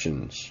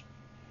factions,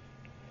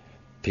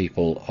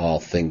 people are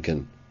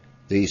thinking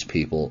these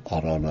people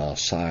are on our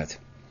side.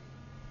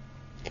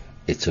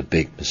 It's a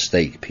big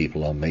mistake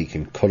people are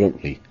making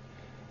currently,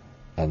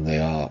 and they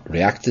are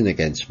reacting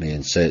against me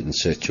in certain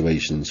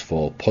situations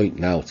for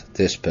pointing out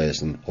this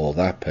person or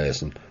that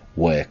person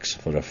works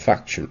for a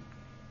faction.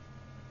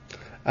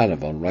 And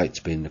Yvonne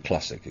Wright's been the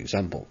classic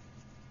example.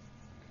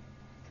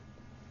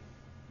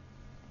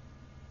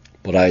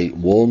 But I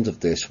warned of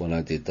this when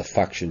I did the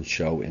faction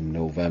show in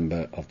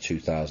November of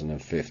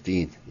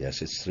 2015.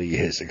 Yes, it's 3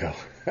 years ago.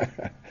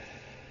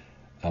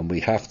 And we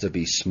have to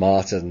be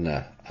smarter than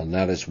that. And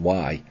that is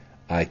why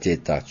I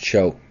did that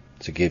show,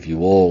 to give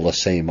you all the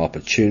same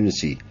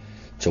opportunity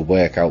to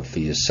work out for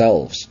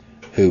yourselves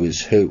who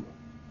is who.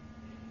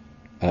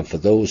 And for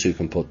those who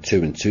can put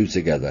 2 and 2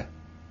 together,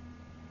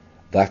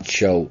 that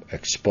show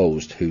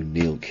exposed who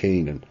Neil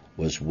Keenan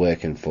was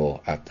working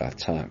for at that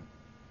time.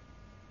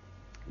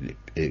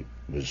 It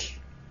was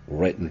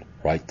written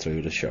right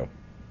through the show.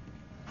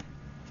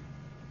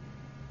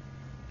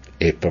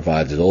 It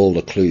provided all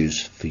the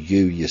clues for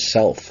you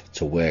yourself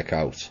to work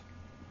out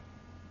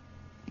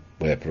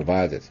were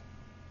provided.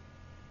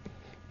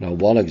 Now,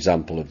 one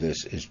example of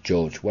this is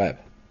George Webb.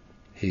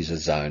 He's a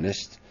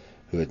Zionist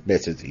who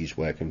admitted he's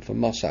working for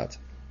Mossad.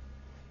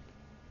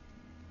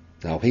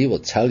 Now, he will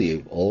tell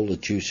you all the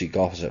juicy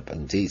gossip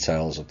and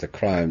details of the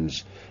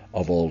crimes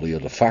of all the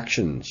other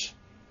factions,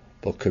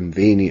 but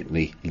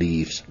conveniently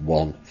leaves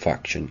one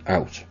faction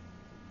out,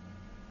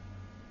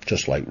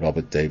 just like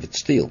Robert David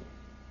Steele.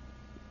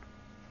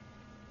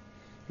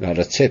 Now,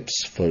 the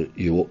tips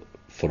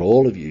for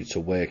all of you to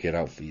work it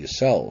out for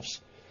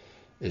yourselves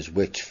is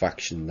which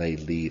faction they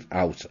leave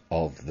out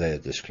of their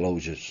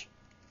disclosures.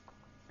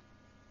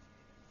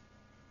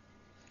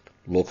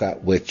 Look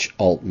at which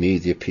alt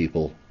media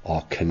people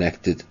are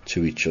connected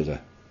to each other.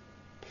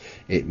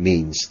 It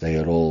means they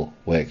are all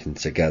working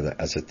together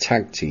as a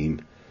tag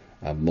team,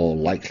 and more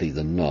likely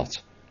than not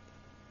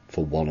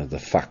for one of the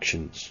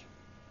factions.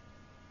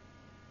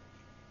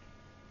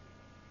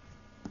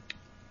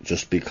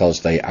 Just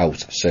because they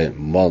out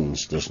certain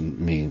ones doesn't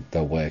mean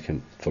they're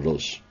working for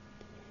us.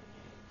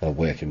 They're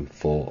working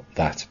for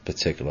that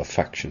particular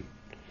faction.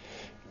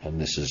 And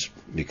this is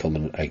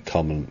becoming a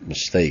common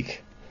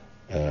mistake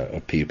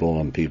of people,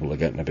 and people are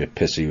getting a bit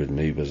pissy with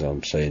me because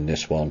I'm saying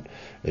this one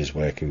is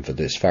working for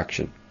this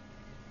faction.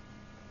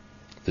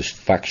 This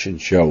faction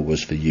show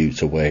was for you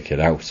to work it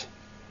out.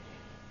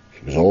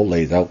 It was all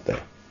laid out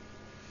there.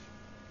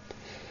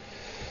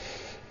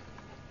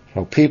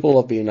 Now, people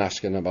have been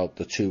asking about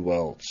the 2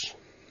 worlds.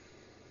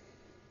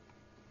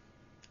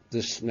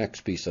 This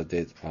next piece I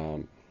did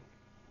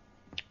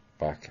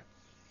back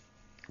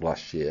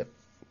last year,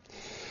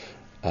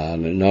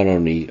 and it not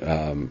only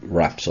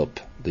wraps up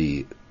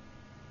the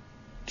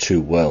two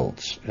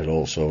worlds, it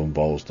also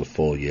involves the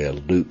 4-year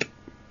loop,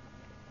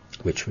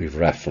 which we've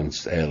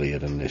referenced earlier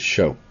in this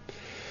show.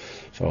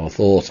 So I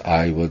thought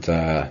I would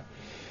go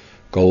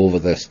over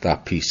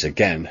that piece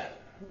again,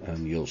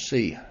 and you'll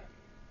see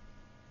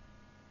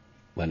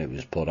when it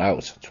was put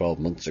out 12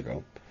 months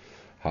ago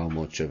how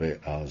much of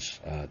it has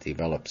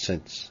developed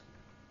since.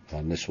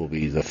 And this will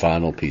be the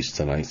final piece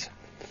tonight.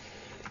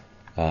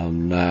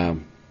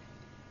 And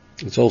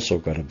it's also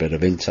got a bit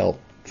of intel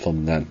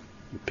from them.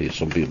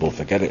 Some people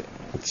forget it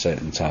at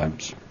certain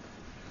times.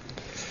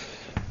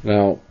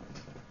 Now,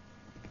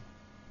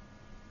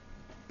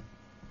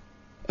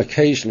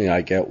 occasionally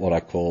I get what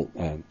I call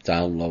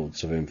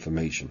downloads of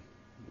information.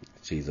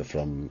 It's either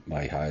from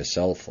my higher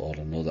self or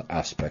another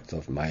aspect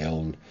of my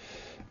own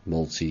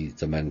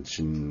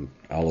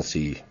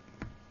multi-dimensionality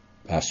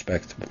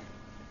aspect.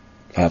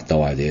 I have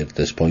no idea at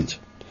this point.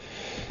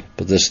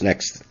 But this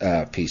next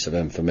piece of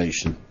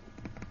information,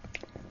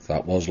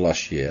 that was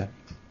last year,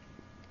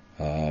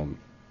 comes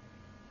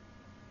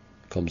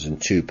in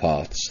two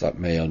parts that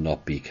may or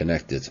not be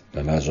connected.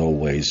 And as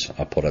always,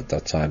 I put at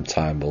that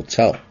time will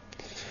tell.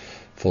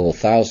 For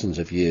thousands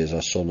of years,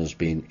 our sun has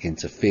been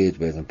interfered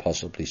with and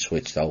possibly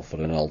switched out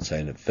for an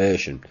alternate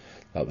version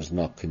that was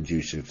not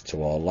conducive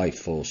to our life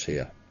force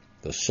here.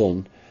 The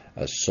sun,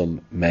 as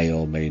some may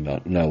or may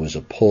not know, is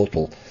a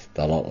portal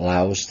that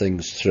allows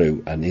things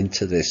through and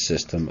into this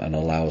system and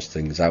allows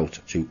things out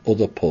to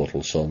other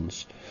portal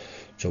suns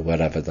to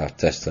wherever that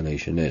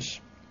destination is,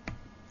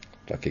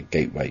 like a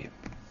gateway.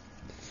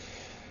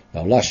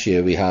 Now, last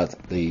year we had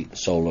the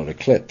solar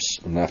eclipse,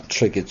 and that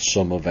triggered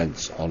some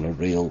events on a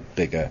real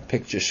bigger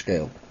picture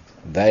scale.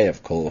 They,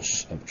 of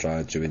course, have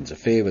tried to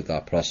interfere with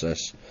that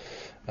process,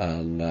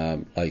 and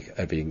like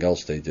everything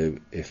else they do,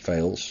 it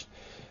fails,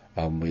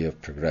 and we have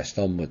progressed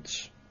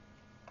onwards.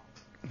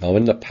 Now,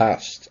 in the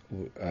past,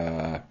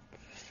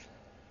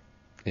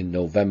 in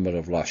November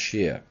of last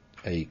year,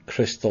 a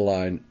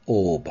crystalline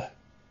orb,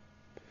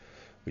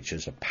 which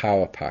is a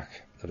power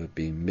pack that had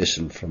been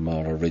missing from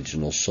our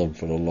original sun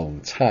for a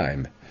long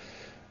time,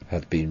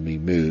 had been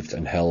removed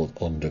and held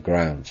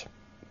underground.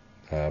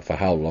 For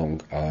how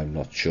long, I'm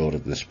not sure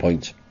at this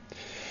point.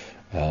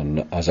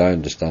 And as I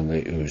understand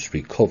it, it was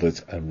recovered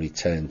and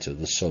returned to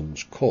the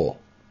sun's core.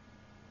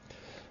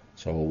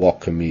 So what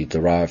can we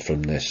derive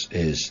from this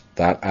is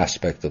that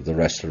aspect of the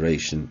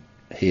restoration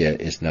here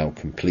is now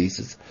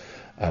completed,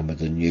 and with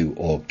the new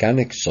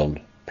organic sun,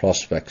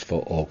 prospects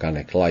for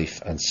organic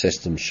life and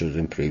systems should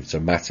improve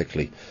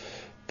dramatically,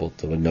 but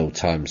there were no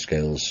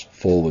timescales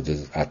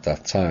forwarded at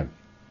that time.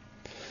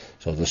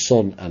 So the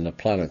sun and the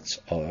planets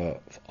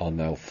are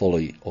now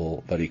fully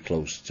or very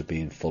close to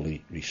being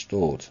fully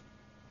restored.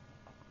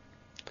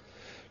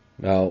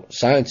 Now,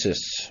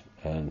 scientists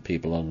and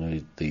people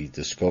on the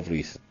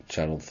Discovery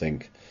Channel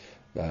think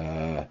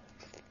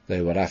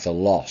they were at a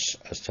loss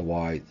as to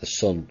why the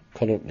sun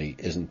currently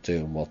isn't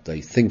doing what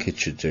they think it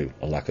should do.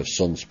 A lack of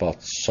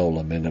sunspots,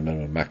 solar minimum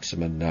and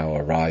maximum now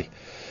awry,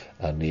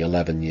 and the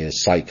 11-year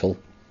cycle,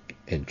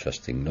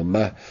 interesting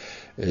number,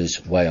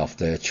 is way off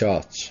their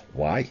charts.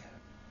 Why?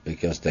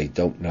 Because they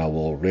don't now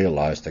all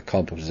realise the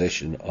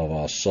composition of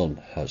our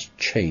sun has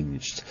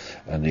changed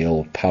and the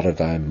old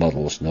paradigm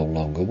models no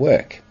longer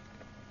work.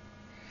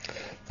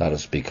 That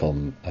has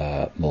become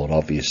more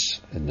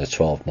obvious in the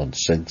 12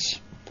 months since.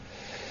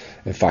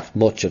 In fact,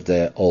 much of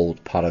their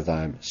old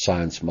paradigm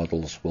science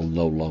models will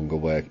no longer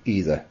work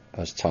either,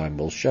 as time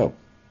will show.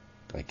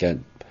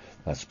 Again,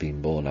 that's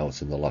been borne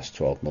out in the last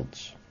 12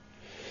 months.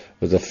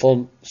 With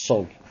the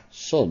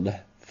sun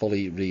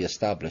fully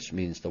re-established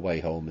means the way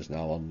home is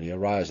now on the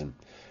horizon,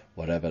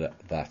 whatever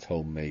that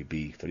home may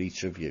be for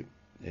each of you.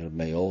 It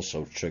may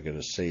also trigger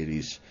a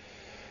series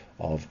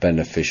of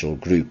beneficial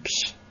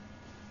groups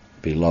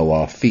below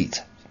our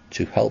feet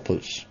to help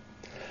us.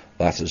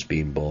 That has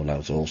been borne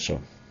out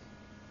also.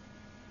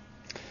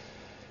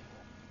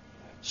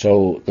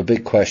 So the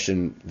big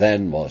question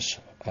then was,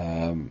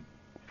 and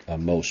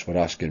most were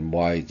asking,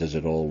 why does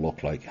it all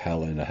look like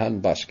hell in a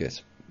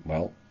handbasket?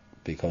 Well,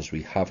 because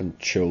we haven't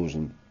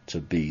chosen to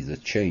be the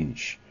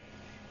change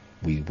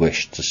we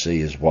wish to see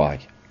is why.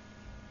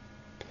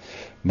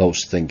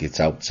 Most think it's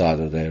outside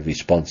of their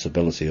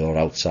responsibility or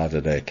outside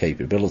of their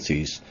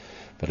capabilities,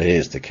 but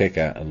here's the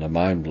kicker and the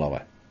mind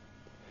blower.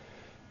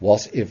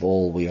 What if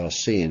all we are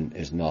seeing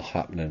is not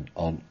happening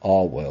on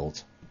our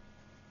world,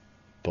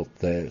 but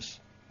theirs?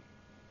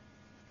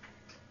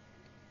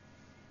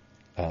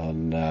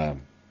 And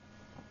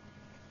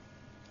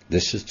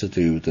this is to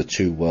do with the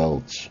two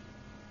worlds.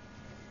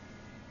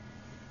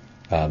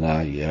 And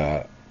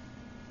I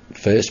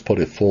first put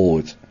it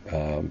forward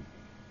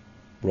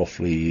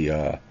roughly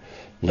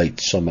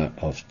late summer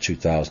of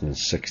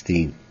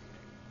 2016.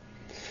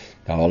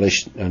 Now,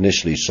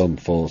 initially some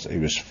thought it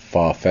was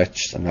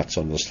far-fetched, and that's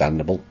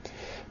understandable,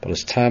 but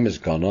as time has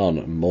gone on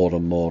and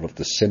more of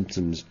the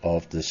symptoms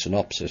of the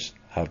synopsis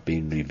have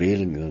been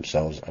revealing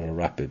themselves at a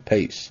rapid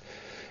pace,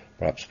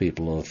 perhaps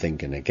people are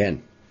thinking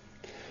again.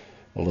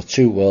 Well, the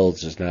two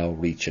worlds is now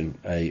reaching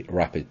a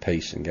rapid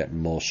pace and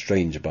getting more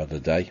strange by the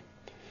day.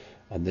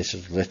 And this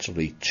is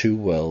literally two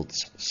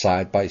worlds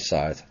side by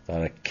side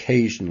that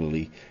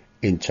occasionally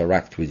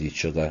interact with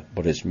each other,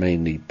 but it's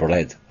mainly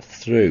bred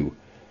through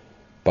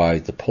by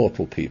the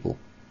portal people,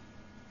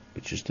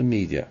 which is the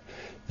media.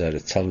 They're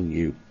telling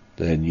you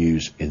their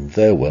news in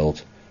their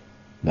world,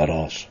 not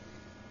ours.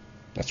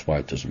 That's why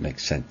it doesn't make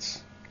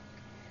sense.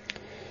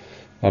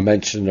 I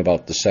mentioned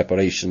about the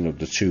separation of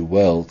the two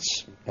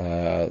worlds.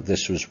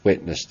 This was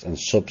witnessed and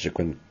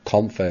subsequent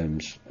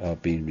confirms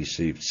have been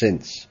received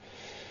since.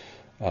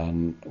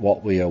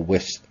 What we are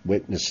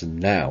witnessing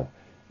now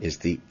is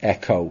the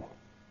echo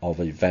of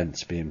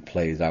events being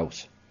played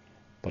out,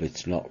 but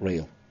it's not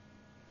real.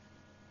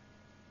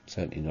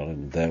 Certainly not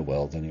in their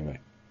world anyway.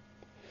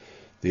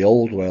 The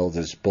old world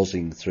is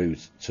buzzing through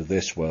to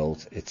this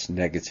world its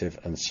negative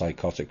and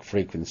psychotic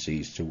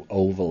frequencies to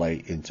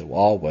overlay into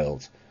our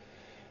world,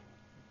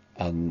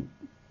 and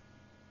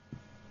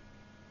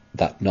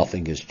that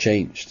nothing has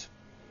changed,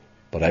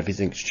 but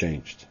everything's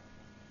changed.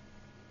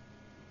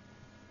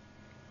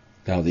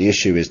 Now the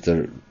issue is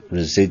the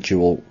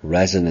residual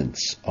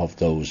resonance of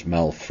those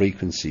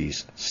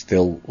frequencies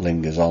still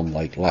lingers on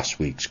like last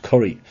week's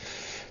curry.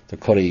 The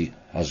curry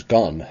has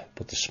gone,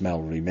 but the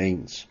smell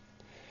remains.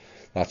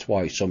 That's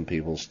why some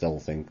people still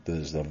think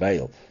there's the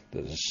veil,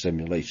 there's a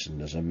simulation,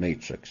 there's a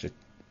matrix.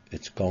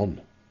 It's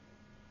gone.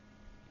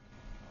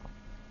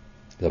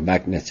 The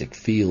magnetic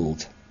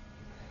field,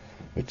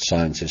 which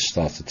scientists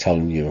started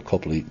telling you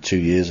 2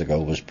 years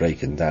ago was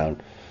breaking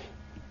down,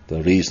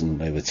 the reason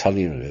they were telling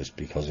you it is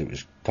because it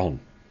was gone.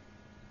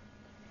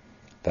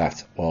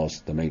 That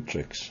was the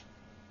matrix.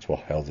 It's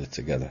what held it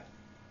together.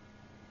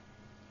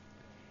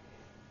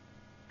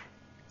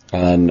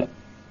 And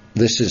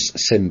this is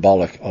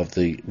symbolic of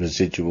the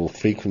residual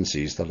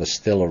frequencies that are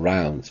still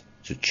around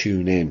to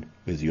tune in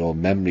with your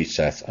memory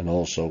set, and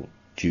also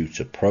due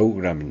to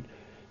programming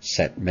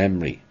set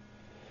memory.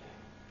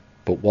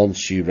 But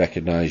once you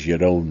recognize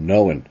your own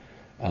knowing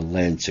and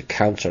learn to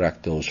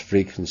counteract those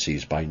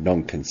frequencies by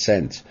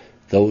non-consent,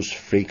 those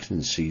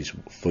frequencies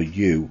for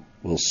you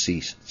will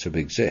cease to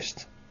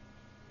exist,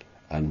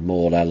 and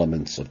more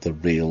elements of the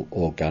real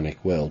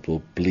organic world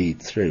will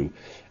bleed through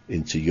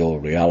into your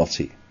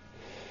reality.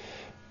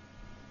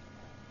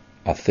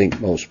 I think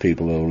most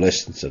people who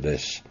listen to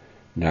this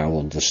now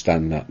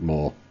understand that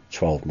more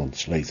 12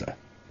 months later.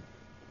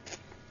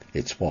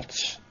 It's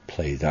what's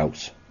played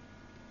out.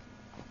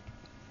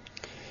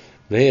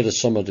 Here are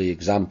some of the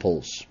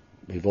examples.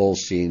 We've all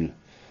seen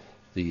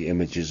the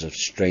images of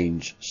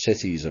strange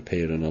cities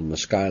appearing on the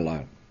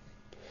skyline.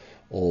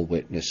 All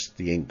witnessed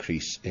the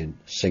increase in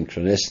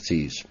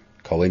synchronicities,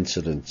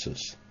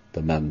 coincidences,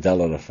 the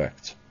Mandela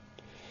effect.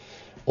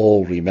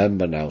 All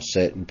remember now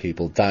certain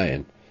people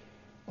dying,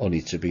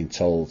 only to be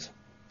told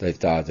they've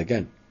died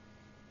again.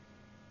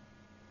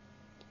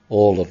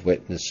 All have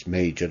witnessed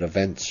major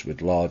events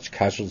with large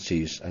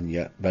casualties, and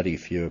yet very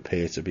few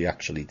appear to be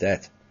actually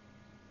dead.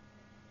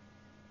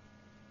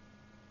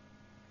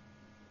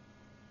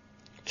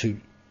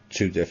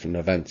 Two different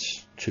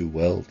events, two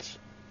worlds.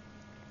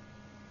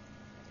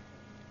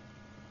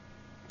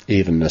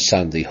 Even the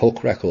Sandy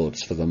Hook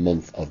records for the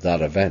month of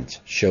that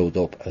event showed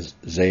up as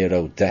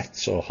 0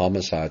 deaths or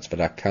homicides for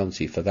that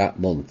county for that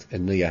month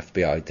in the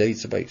FBI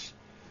database.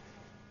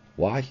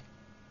 Why?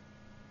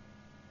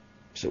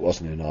 Because it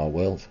wasn't in our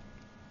world.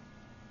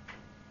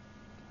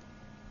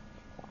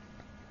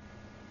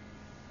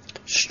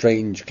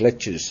 Strange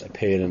glitches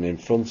appearing in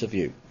front of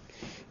you.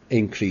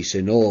 Increase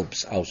in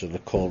orbs out of the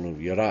corner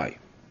of your eye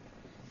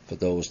for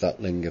those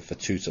that linger for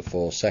 2 to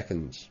 4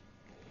 seconds.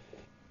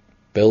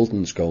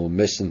 Buildings going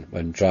missing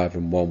when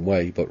driving one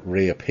way but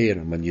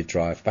reappearing when you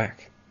drive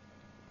back.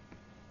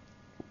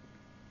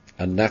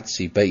 A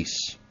Nazi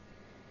base,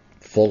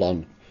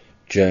 full-on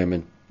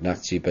German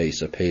Nazi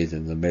base, appeared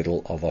in the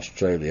middle of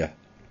Australia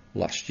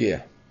last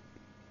year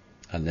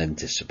and then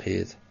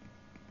disappeared.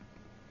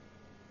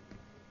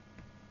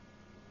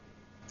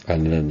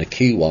 And then the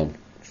key one,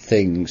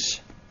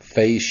 things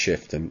phase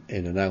shifting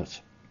in and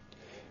out,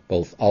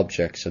 both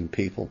objects and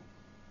people.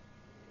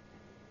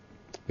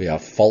 We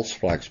have false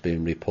flags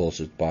being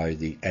reported by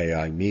the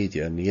AI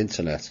media and the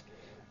internet,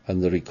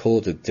 and the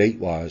recorded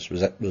date-wise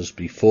was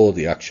before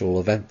the actual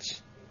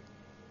events.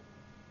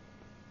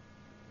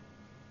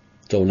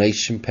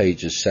 Donation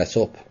pages set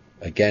up,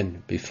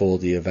 again, before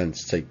the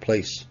events take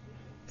place.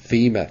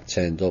 FEMA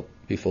turned up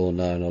before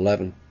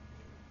 9/11.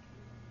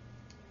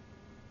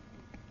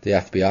 The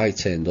FBI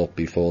turned up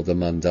before the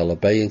Mandela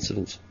Bay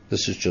incident.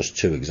 This is just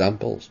 2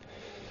 examples.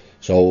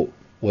 So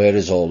where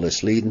is all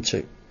this leading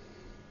to?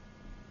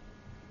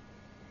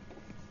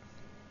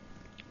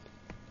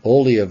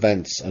 All the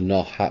events are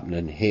not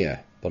happening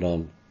here, but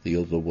on the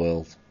other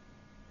world.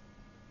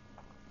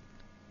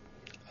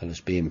 And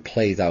it's being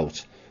played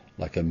out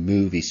like a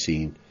movie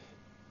scene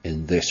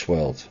in this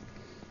world.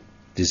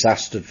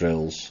 Disaster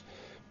drills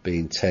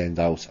being turned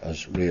out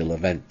as real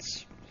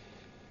events,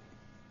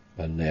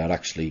 when they are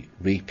actually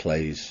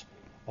replays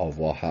of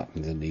what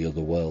happened in the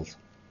other world,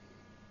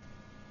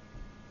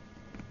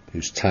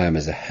 whose time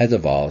is ahead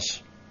of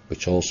ours,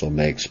 which also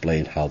may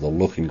explain how the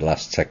looking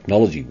glass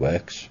technology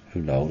works,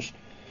 who knows,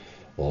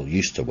 or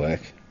used to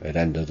work. It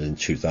ended in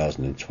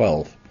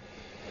 2012.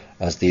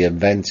 As the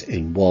event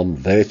in one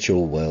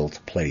virtual world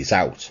plays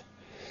out,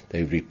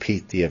 they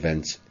repeat the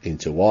event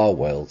into our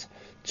world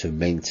to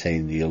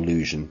maintain the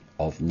illusion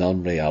of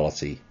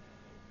non-reality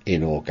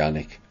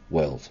inorganic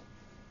world.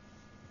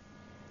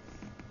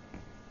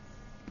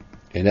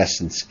 In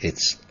essence,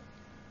 it's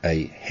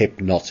a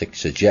hypnotic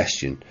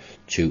suggestion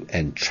to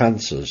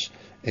entrance us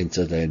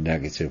into their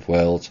negative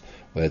world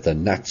where the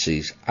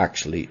Nazis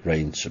actually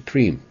reigned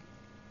supreme.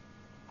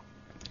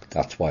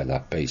 That's why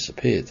that base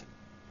appeared.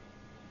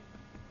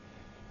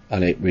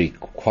 And it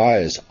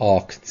requires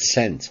our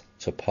consent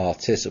to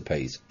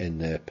participate in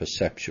their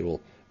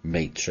perceptual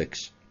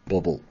matrix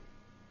bubble.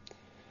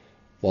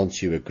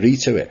 Once you agree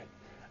to it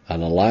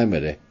and align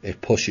with it,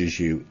 it pushes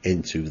you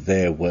into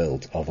their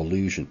world of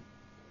illusion.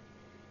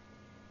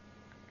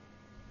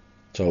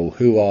 So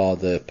who are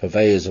the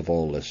purveyors of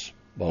all this?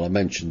 Well, I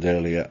mentioned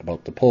earlier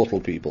about the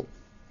portal people.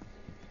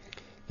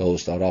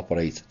 Those that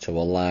operate to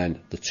align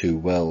the two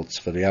worlds.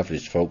 For the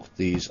average folk,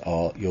 these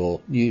are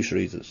your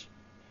newsreaders,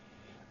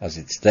 as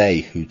it's they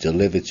who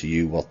deliver to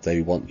you what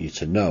they want you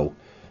to know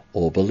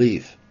or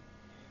believe.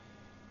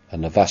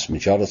 And the vast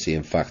majority,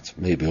 in fact,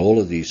 maybe all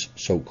of these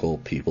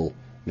so-called people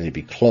may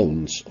be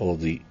clones or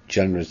the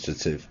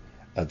generative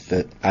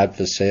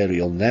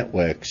adversarial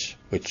networks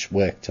which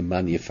work to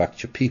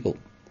manufacture people.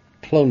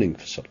 Cloning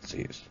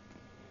facilities.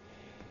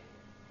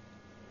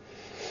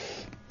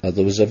 Now,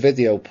 there was a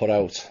video put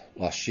out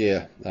last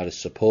year that is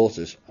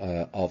supporters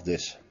of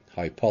this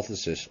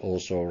hypothesis.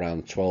 Also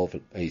around 12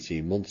 and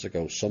 18 months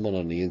ago, someone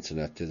on the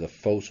internet did a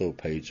photo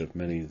page of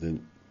many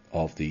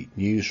of the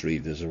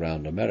newsreaders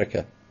around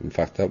America. In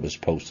fact, that was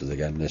posted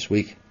again this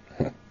week.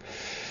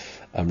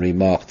 And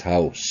remarked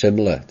how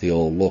similar they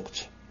all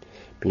looked.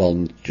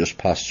 Blonde, just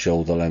past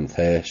shoulder length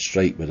hair,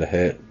 straight with a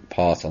hair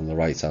part on the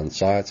right hand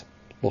side.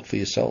 Look for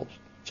yourselves.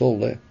 It's all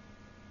there.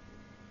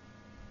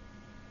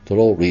 They're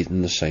all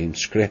reading the same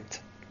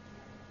script.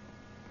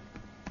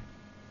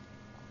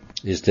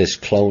 Is this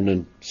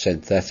cloning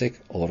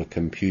synthetic or a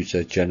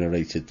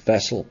computer-generated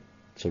vessel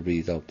to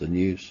read out the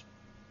news?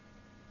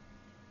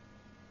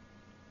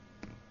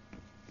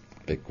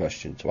 Big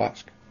question to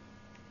ask.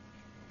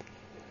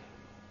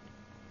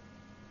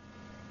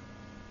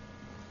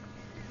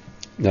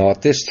 Now,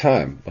 at this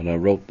time, when I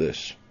wrote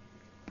this,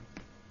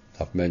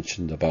 I've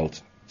mentioned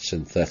about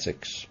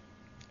synthetics,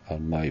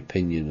 and my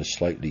opinion has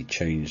slightly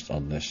changed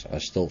on this. I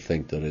still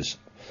think there is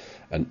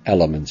an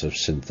element of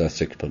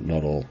synthetic, but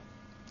not all.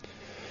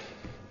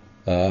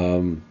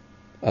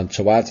 And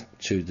to add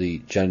to the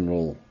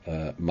general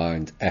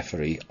mind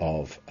effery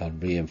of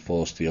and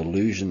reinforce the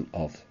illusion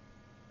of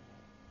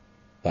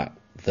that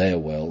their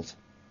world,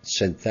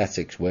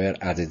 synthetics were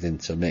added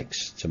into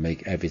mix to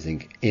make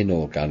everything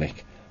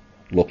inorganic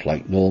look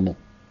like normal,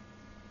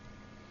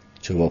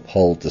 to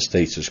uphold the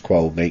status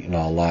quo, making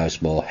our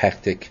lives more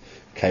hectic,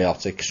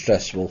 chaotic,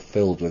 stressful,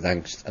 filled with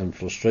angst and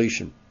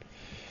frustration.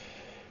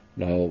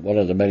 Now, one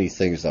of the many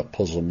things that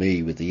puzzle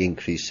me with the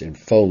increase in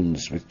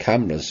phones with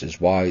cameras is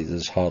why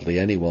there's hardly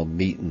anyone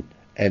meeting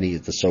any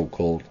of the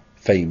so-called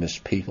famous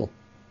people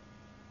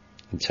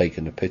and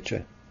taking a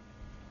picture.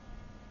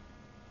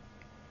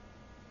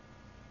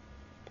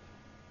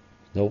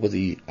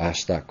 Nobody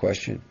asked that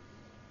question.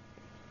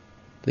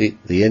 The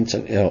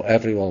internet,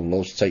 everyone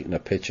loves taking a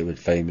picture with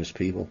famous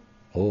people.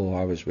 Oh,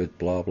 I was with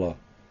blah blah.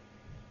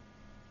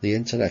 The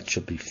internet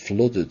should be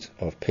flooded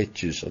of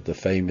pictures of the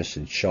famous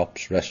in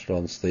shops,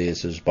 restaurants,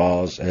 theatres,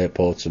 bars,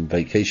 airports and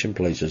vacation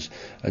places,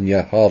 and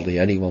yet hardly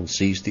anyone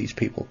sees these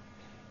people.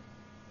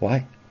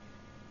 Why?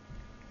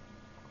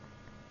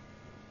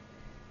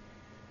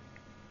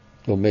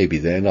 Well, maybe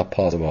they're not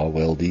part of our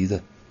world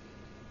either.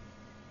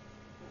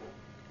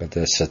 But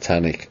they're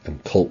satanic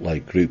and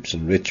cult-like groups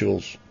and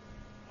rituals,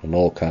 and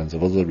all kinds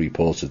of other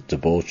reported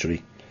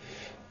debauchery,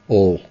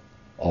 all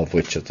of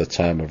which at the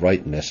time of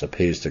writing this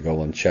appears to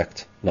go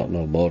unchecked. Not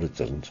no more it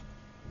doesn't.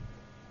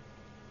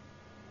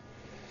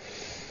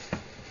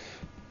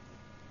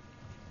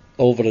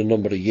 Over a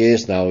number of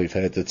years now, we've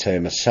heard the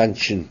term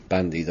ascension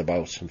bandied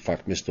about. In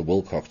fact, Mr.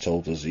 Wilcock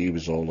told us he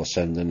was all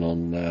ascending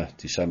on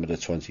December the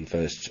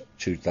 21st,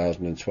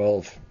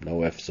 2012.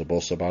 No ifs or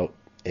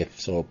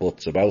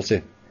buts about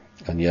it,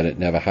 and yet it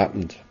never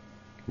happened.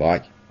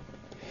 Why?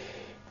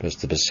 Because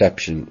the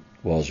perception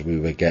was we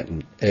were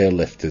getting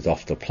airlifted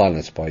off the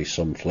planet by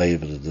some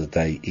flavour of the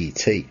day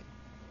ET.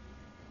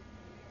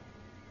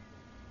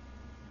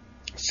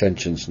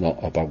 Ascension's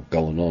not about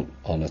going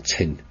on a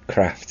tin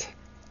craft.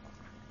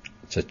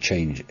 It's a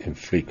change in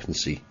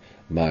frequency,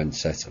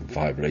 mindset and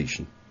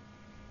vibration.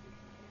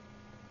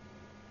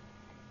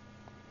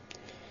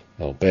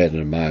 Now, bearing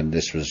in mind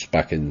this was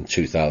back in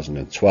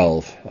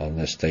 2012, and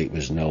this date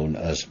was known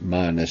as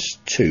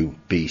 -2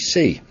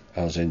 BC,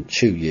 as in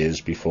 2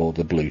 years before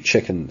the blue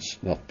chickens,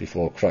 not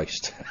before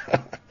Christ.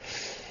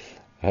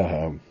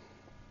 But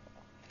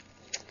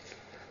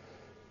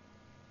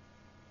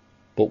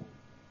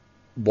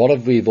what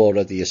if we've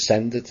already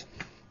ascended,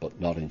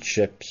 but not in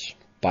ships,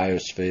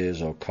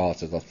 biospheres or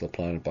carted off the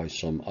planet by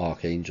some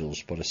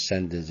archangels, but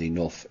ascended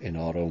enough in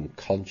our own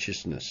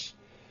consciousness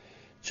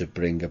to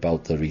bring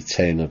about the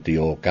return of the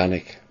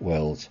organic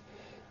world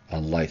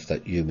and life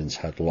that humans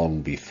had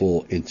long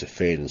before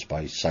interference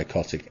by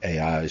psychotic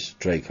AIs,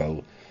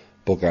 Draco,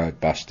 bug-eyed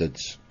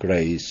bastards,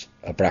 Greys,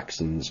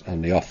 Abraxans,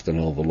 and the often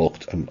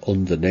overlooked and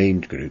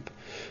undernamed group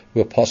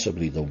who are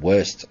possibly the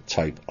worst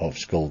type of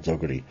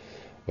skullduggery,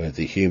 were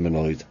the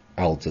humanoid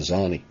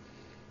Aldazani.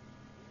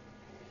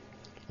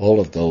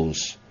 All of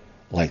those,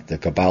 like the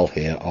Cabal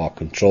here, are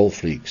control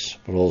freaks,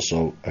 but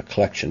also a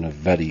collection of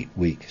very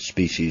weak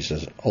species,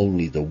 as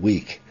only the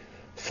weak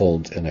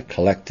formed in a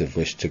collective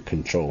wish to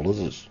control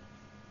others.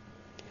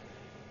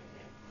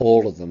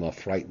 All of them are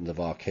frightened of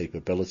our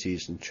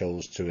capabilities and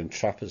chose to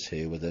entrap us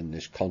here within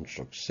this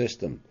construct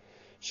system,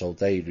 so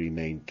they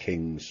remain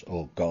kings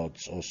or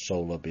gods or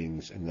solar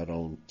beings in their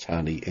own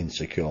tiny,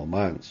 insecure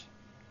minds.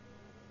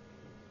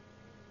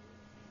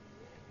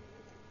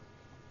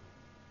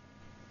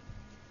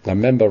 I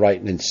remember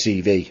writing in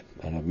CV,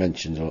 and I've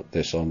mentioned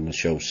this on the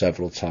show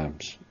several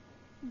times,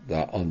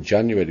 that on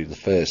January the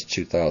 1st,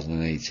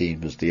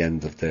 2018 was the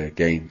end of their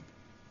game.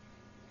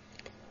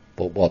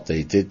 But what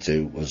they did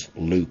do was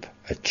loop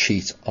a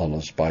cheat on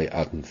us by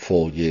adding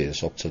 4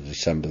 years up to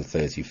December the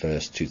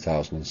 31st,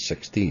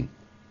 2016.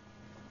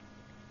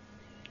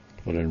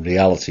 But in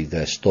reality,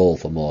 their stall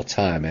for more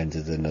time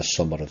ended in the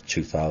summer of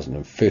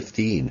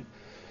 2015.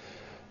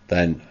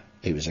 Then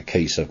it was a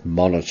case of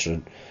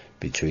monitoring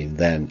between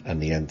then and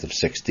the end of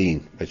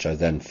 16, which I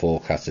then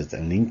forecasted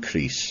an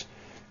increase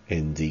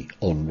in the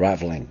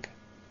unravelling.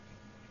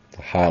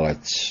 The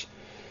highlights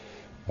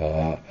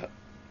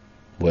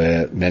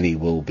where many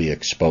will be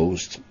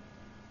exposed.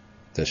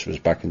 This was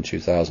back in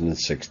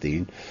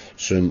 2016.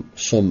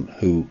 Some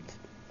who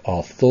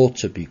are thought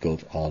to be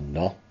good are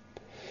not.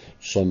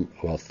 Some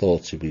who are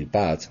thought to be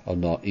bad are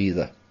not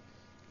either.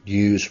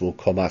 News will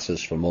come at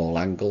us from all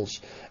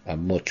angles,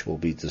 and much will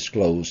be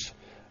disclosed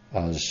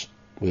as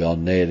we are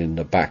nearing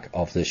the back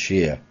of this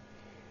year.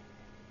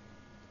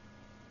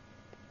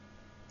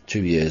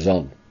 2 years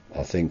on,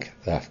 I think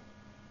that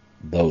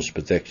those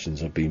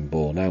predictions have been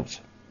borne out.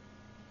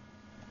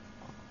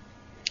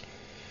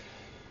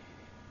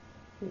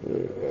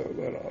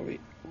 Where are we?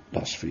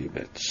 Last few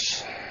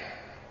bits.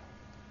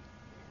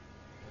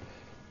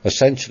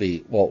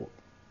 Essentially, what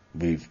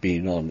we've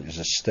been on is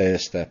a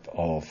stair-step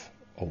of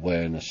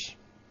awareness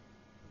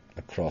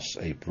across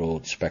a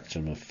broad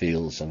spectrum of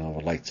fields, and I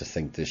would like to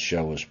think this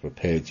show has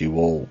prepared you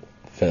all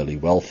fairly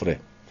well for it.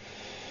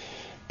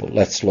 But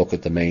let's look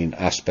at the main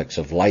aspects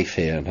of life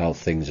here and how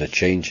things are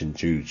changing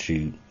due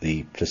to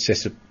the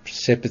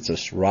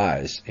precipitous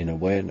rise in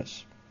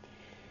awareness.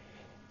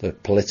 The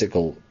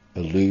political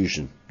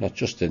illusion, not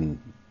just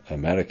in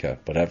America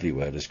but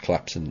everywhere, is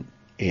collapsing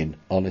in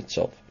on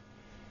itself.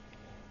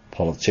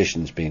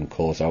 Politicians being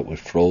caught out with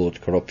fraud,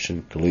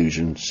 corruption,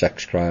 collusion,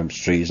 sex crimes,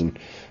 treason,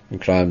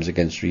 and crimes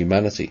against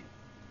humanity.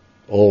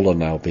 All are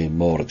now being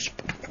more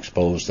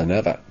exposed than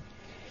ever.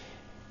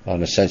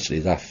 And essentially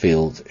that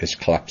field is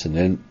collapsing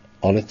in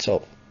on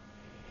itself.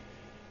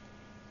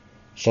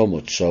 So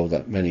much so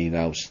that many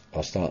now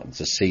are starting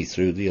to see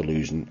through the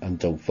illusion and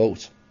don't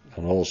vote,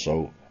 and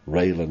also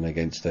railing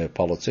against their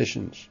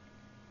politicians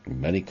in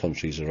many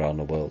countries around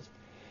the world,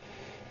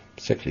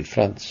 particularly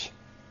France.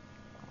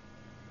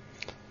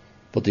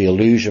 But the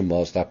illusion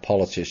was that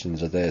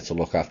politicians are there to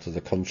look after the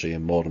country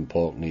and, more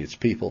importantly, its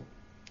people.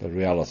 The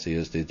reality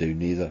is they do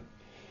neither.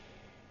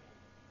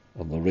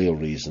 And the real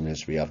reason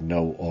is we have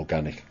no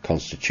organic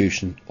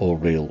constitution or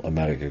real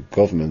American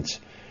government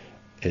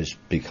is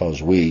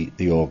because we,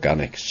 the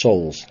organic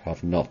souls,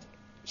 have not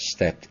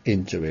stepped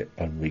into it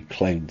and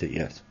reclaimed it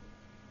yet.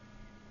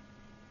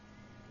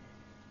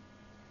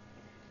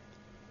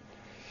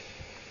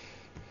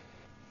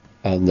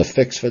 And the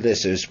fix for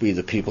this is we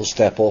the people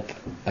step up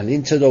and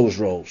into those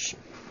roles.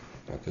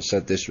 Like I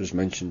said, this was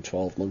mentioned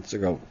 12 months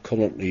ago.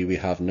 Currently we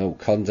have no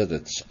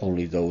candidates,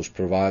 only those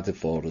provided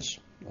for us,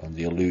 and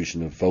the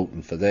illusion of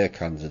voting for their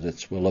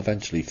candidates will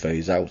eventually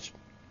phase out,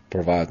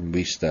 providing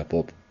we step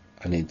up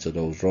and into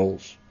those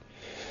roles.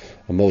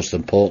 And most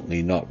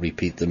importantly, not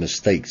repeat the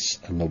mistakes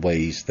and the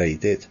ways they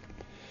did.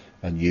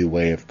 A new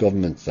way of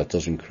government that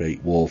doesn't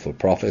create war for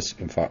profit,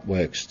 in fact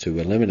works to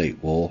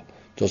eliminate war,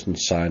 doesn't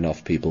sign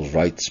off people's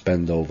rights,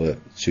 spend over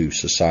to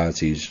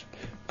society's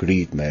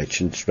greed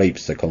merchants,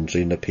 rapes the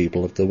country and the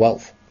people of the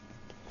wealth,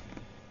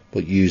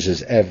 but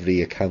uses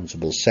every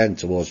accountable cent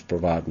towards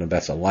providing a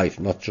better life,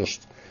 not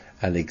just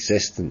an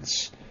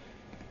existence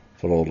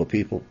for all the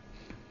people.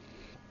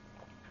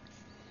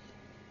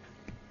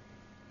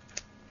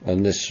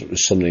 And this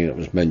was something that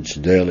was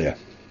mentioned earlier.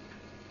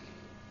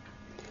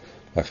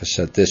 Like I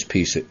said, this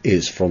piece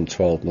is from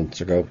 12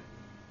 months ago,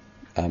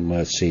 and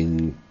we're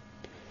seeing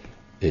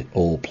it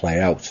all play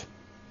out.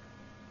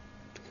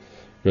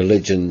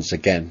 Religions,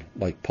 again,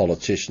 like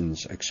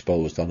politicians,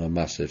 exposed on a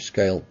massive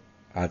scale,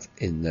 add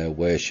in their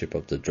worship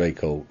of the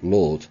Draco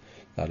Lord,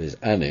 that is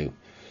Anu,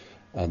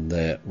 and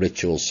their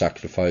ritual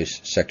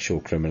sacrifice,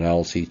 sexual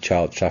criminality,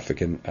 child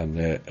trafficking, and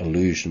their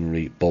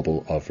illusionary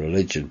bubble of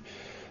religion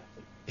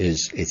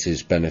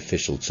is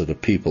beneficial to the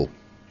people.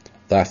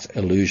 That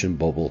illusion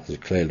bubble has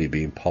clearly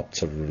been popped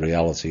to the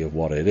reality of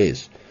what it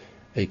is: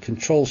 a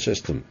control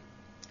system,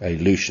 a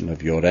illusion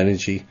of your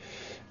energy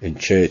in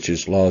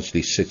churches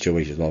largely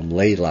situated on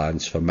ley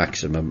lines for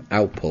maximum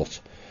output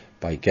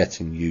by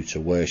getting you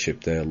to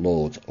worship their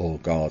Lord or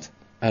God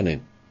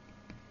Anin.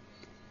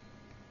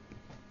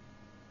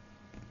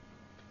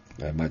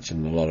 I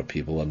imagine a lot of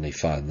people, when they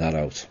find that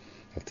out,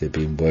 that they've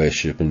been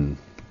worshipping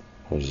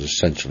was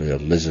essentially a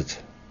lizard,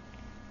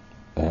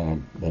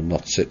 will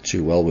not sit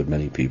too well with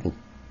many people.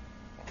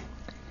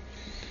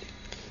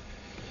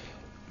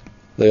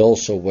 They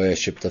also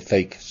worship the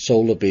fake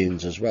solar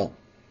beings as well.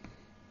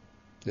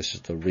 This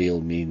is the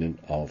real meaning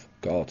of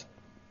God,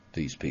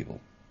 these people.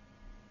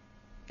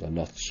 They're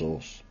not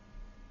source.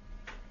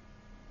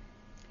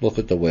 Look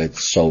at the word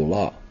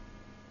solar.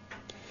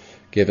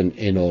 Given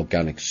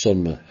inorganic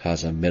sun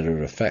has a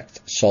mirror effect.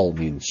 Sol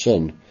means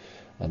sun,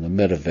 and the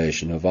mirror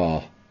version of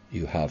Ra,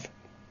 you have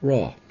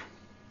Ra.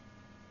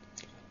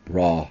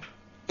 Ra,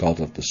 god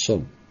of the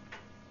sun.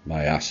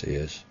 My ass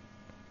is.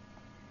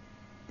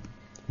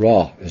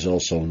 Ra is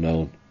also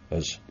known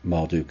as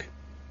Marduk.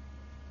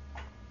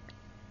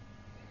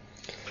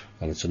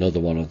 And it's another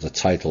one of the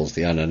titles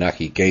the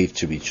Anunnaki gave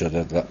to each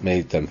other that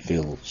made them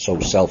feel so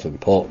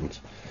self-important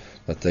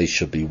that they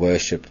should be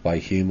worshipped by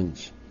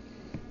humans,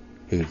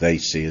 who they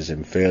see as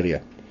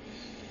inferior.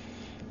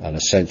 And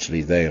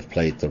essentially they have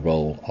played the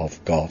role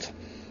of God,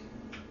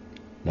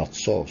 not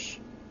source.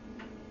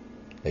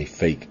 A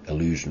fake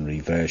illusionary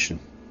version.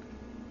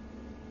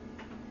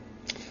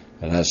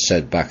 And as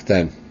said back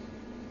then,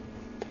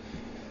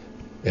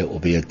 it will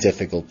be a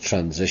difficult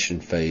transition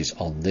phase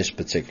on this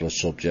particular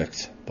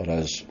subject, but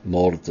as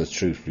more of the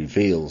truth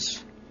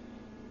reveals,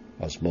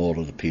 as more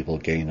of the people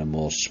gain a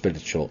more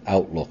spiritual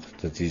outlook,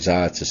 the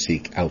desire to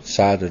seek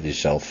outside of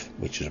yourself,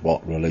 which is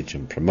what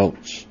religion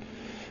promotes,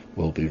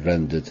 will be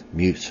rendered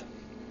mute.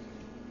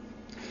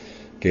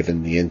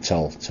 Given the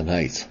intel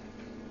tonight,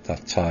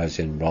 that ties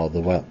in rather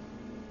well.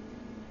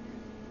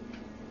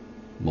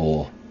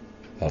 More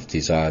have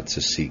desired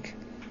to seek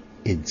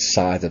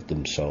inside of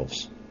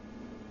themselves,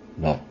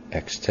 not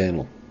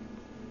external.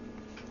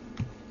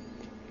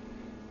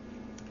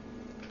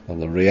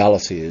 And the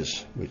reality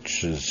is,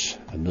 which is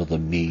another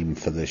meme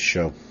for this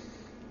show,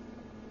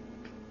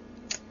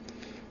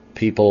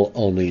 people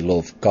only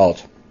love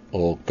God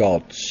or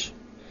gods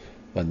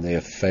when they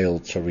have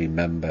failed to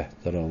remember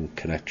their own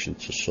connection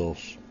to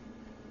source.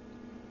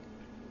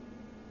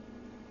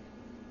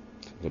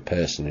 The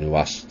person who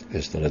asked,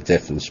 is there a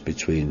difference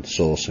between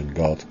source and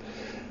God?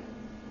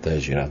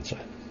 There's your answer.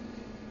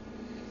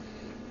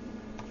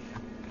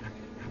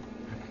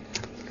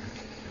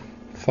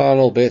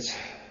 Final bit,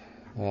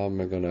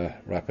 we're going to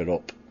wrap it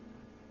up.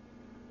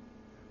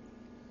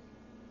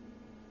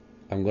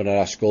 I'm going to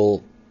ask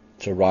all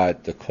to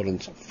ride the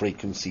current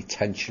frequency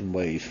tension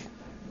wave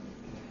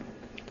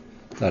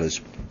that is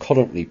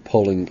currently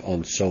pulling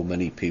on so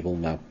many people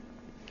now.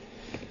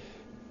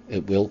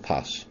 It will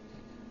pass.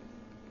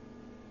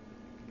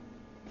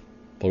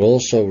 But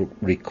also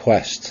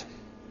request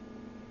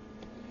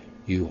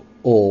you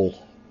all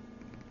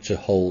to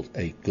hold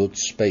a good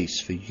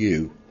space for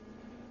you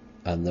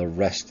and the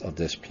rest of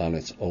this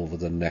planet over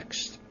the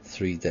next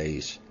 3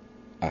 days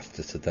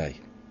after today.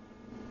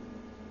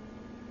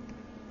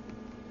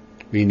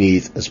 We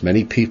need as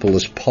many people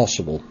as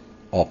possible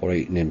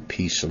operating in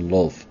peace and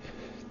love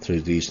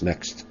through these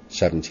next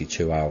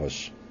 72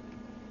 hours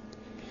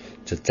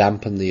to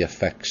dampen the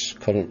effects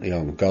currently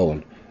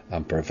ongoing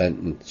and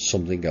preventing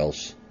something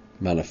else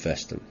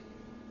manifesting.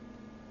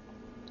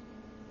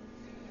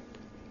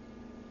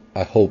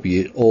 I hope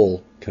you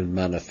all can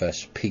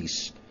manifest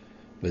peace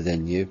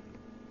within you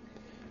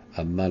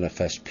and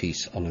manifest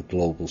peace on a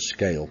global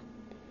scale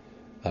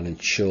and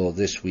ensure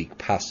this week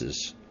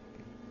passes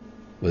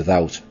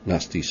without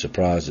nasty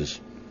surprises.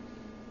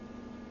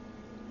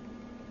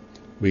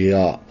 We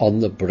are on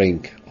the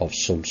brink of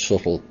some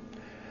subtle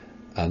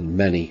and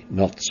many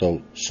not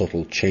so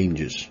subtle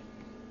changes,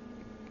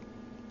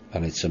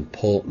 and it's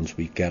important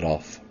we get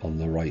off on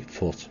the right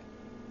foot.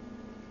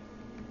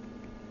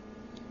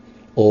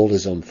 All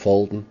is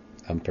unfolding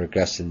and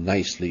progressing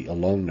nicely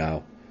along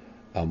now,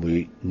 and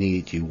we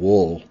need you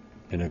all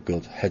in a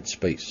good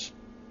headspace.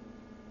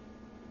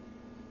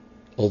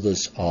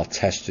 Others are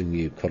testing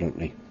you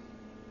currently.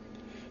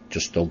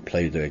 Just don't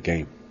play their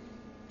game.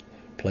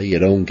 Play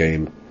your own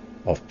game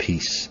of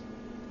peace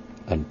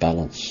and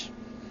balance.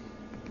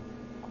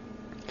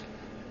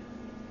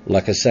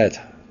 Like I said,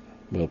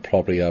 we'll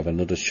probably have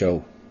another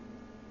show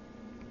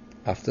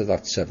after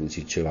that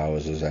 72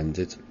 hours has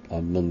ended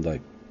on Monday.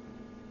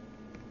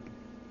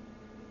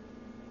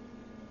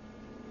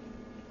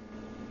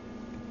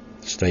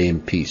 Stay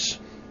in peace.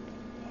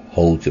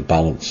 Hold your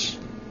balance.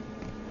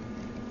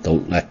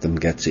 Don't let them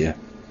get to you.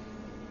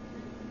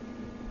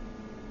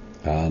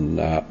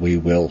 And we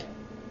will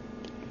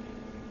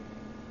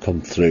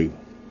come through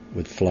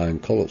with flying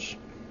colours.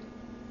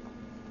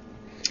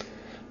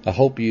 I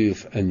hope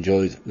you've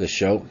enjoyed the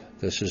show.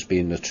 This has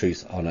been The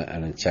Truth, Honour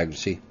and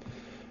Integrity.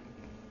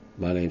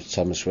 My name's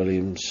Thomas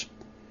Williams.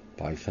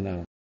 Bye for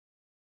now.